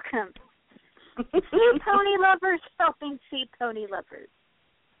 You're welcome. Sea pony lovers helping sea pony lovers.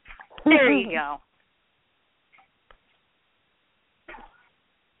 There you go.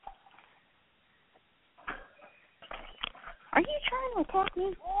 Are you trying to attack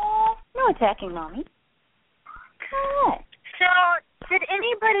me? No attacking, Mommy. What? So, did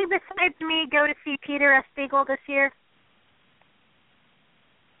anybody besides me go to see Peter S. Beagle this year?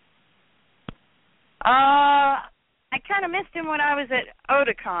 I kind of missed him when I was at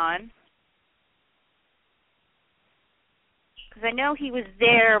Otakon. Because I know he was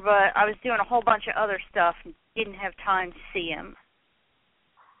there, but I was doing a whole bunch of other stuff and didn't have time to see him.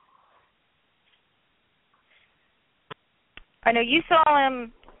 I know you saw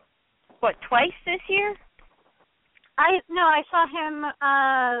him, twice this year? I saw him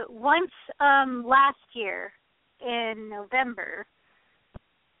once last year in November.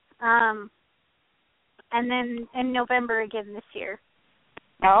 And then in November again this year.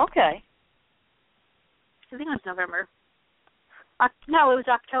 Oh, okay. I think it was November. No, it was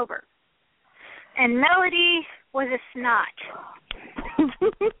October. And Melody was a snot.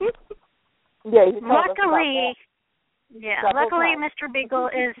 Yeah, you told us about that. Luckily, Mr. Beagle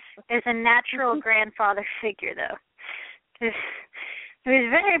is a natural grandfather figure, though. He was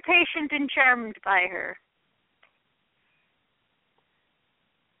very patient and charmed by her.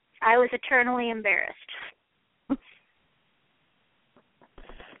 I was eternally embarrassed.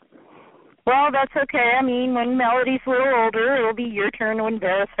 Well, that's okay. I mean, when Melody's a little older, it'll be your turn to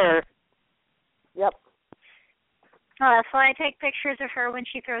embarrass her. Yep. Oh, that's why I take pictures of her when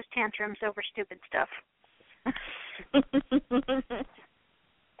she throws tantrums over stupid stuff.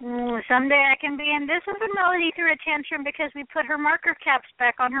 Someday I can be in this is when Melody threw a tantrum because we put her marker caps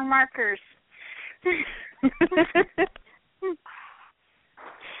back on her markers.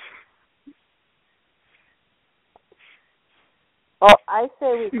 Well, I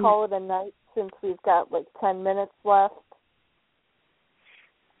say we call it a night since we've got like 10 minutes left.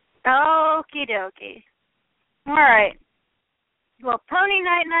 Okie dokie. All right. Well, Pony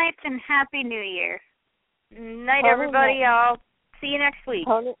Night Nights and Happy New Year. Night, everybody. I'll see you next week.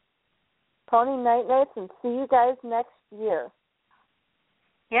 Pony Night Nights, and see you guys next year.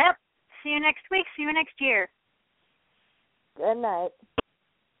 Yep. See you next week. See you next year. Good night.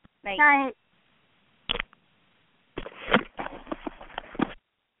 Night. Night.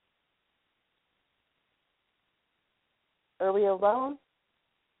 Are we alone?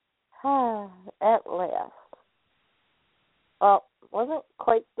 At last. Well, wasn't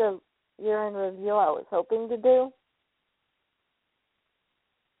quite the year-end review I was hoping to do.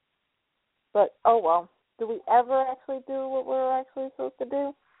 But, oh well. Do we ever actually do what we're actually supposed to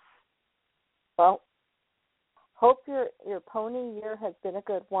do? Well, hope your pony year has been a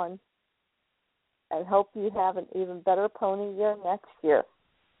good one. And hope you have an even better pony year next year.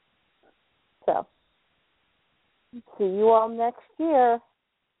 So, see you all next year.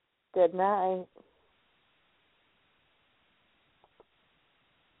 Good night.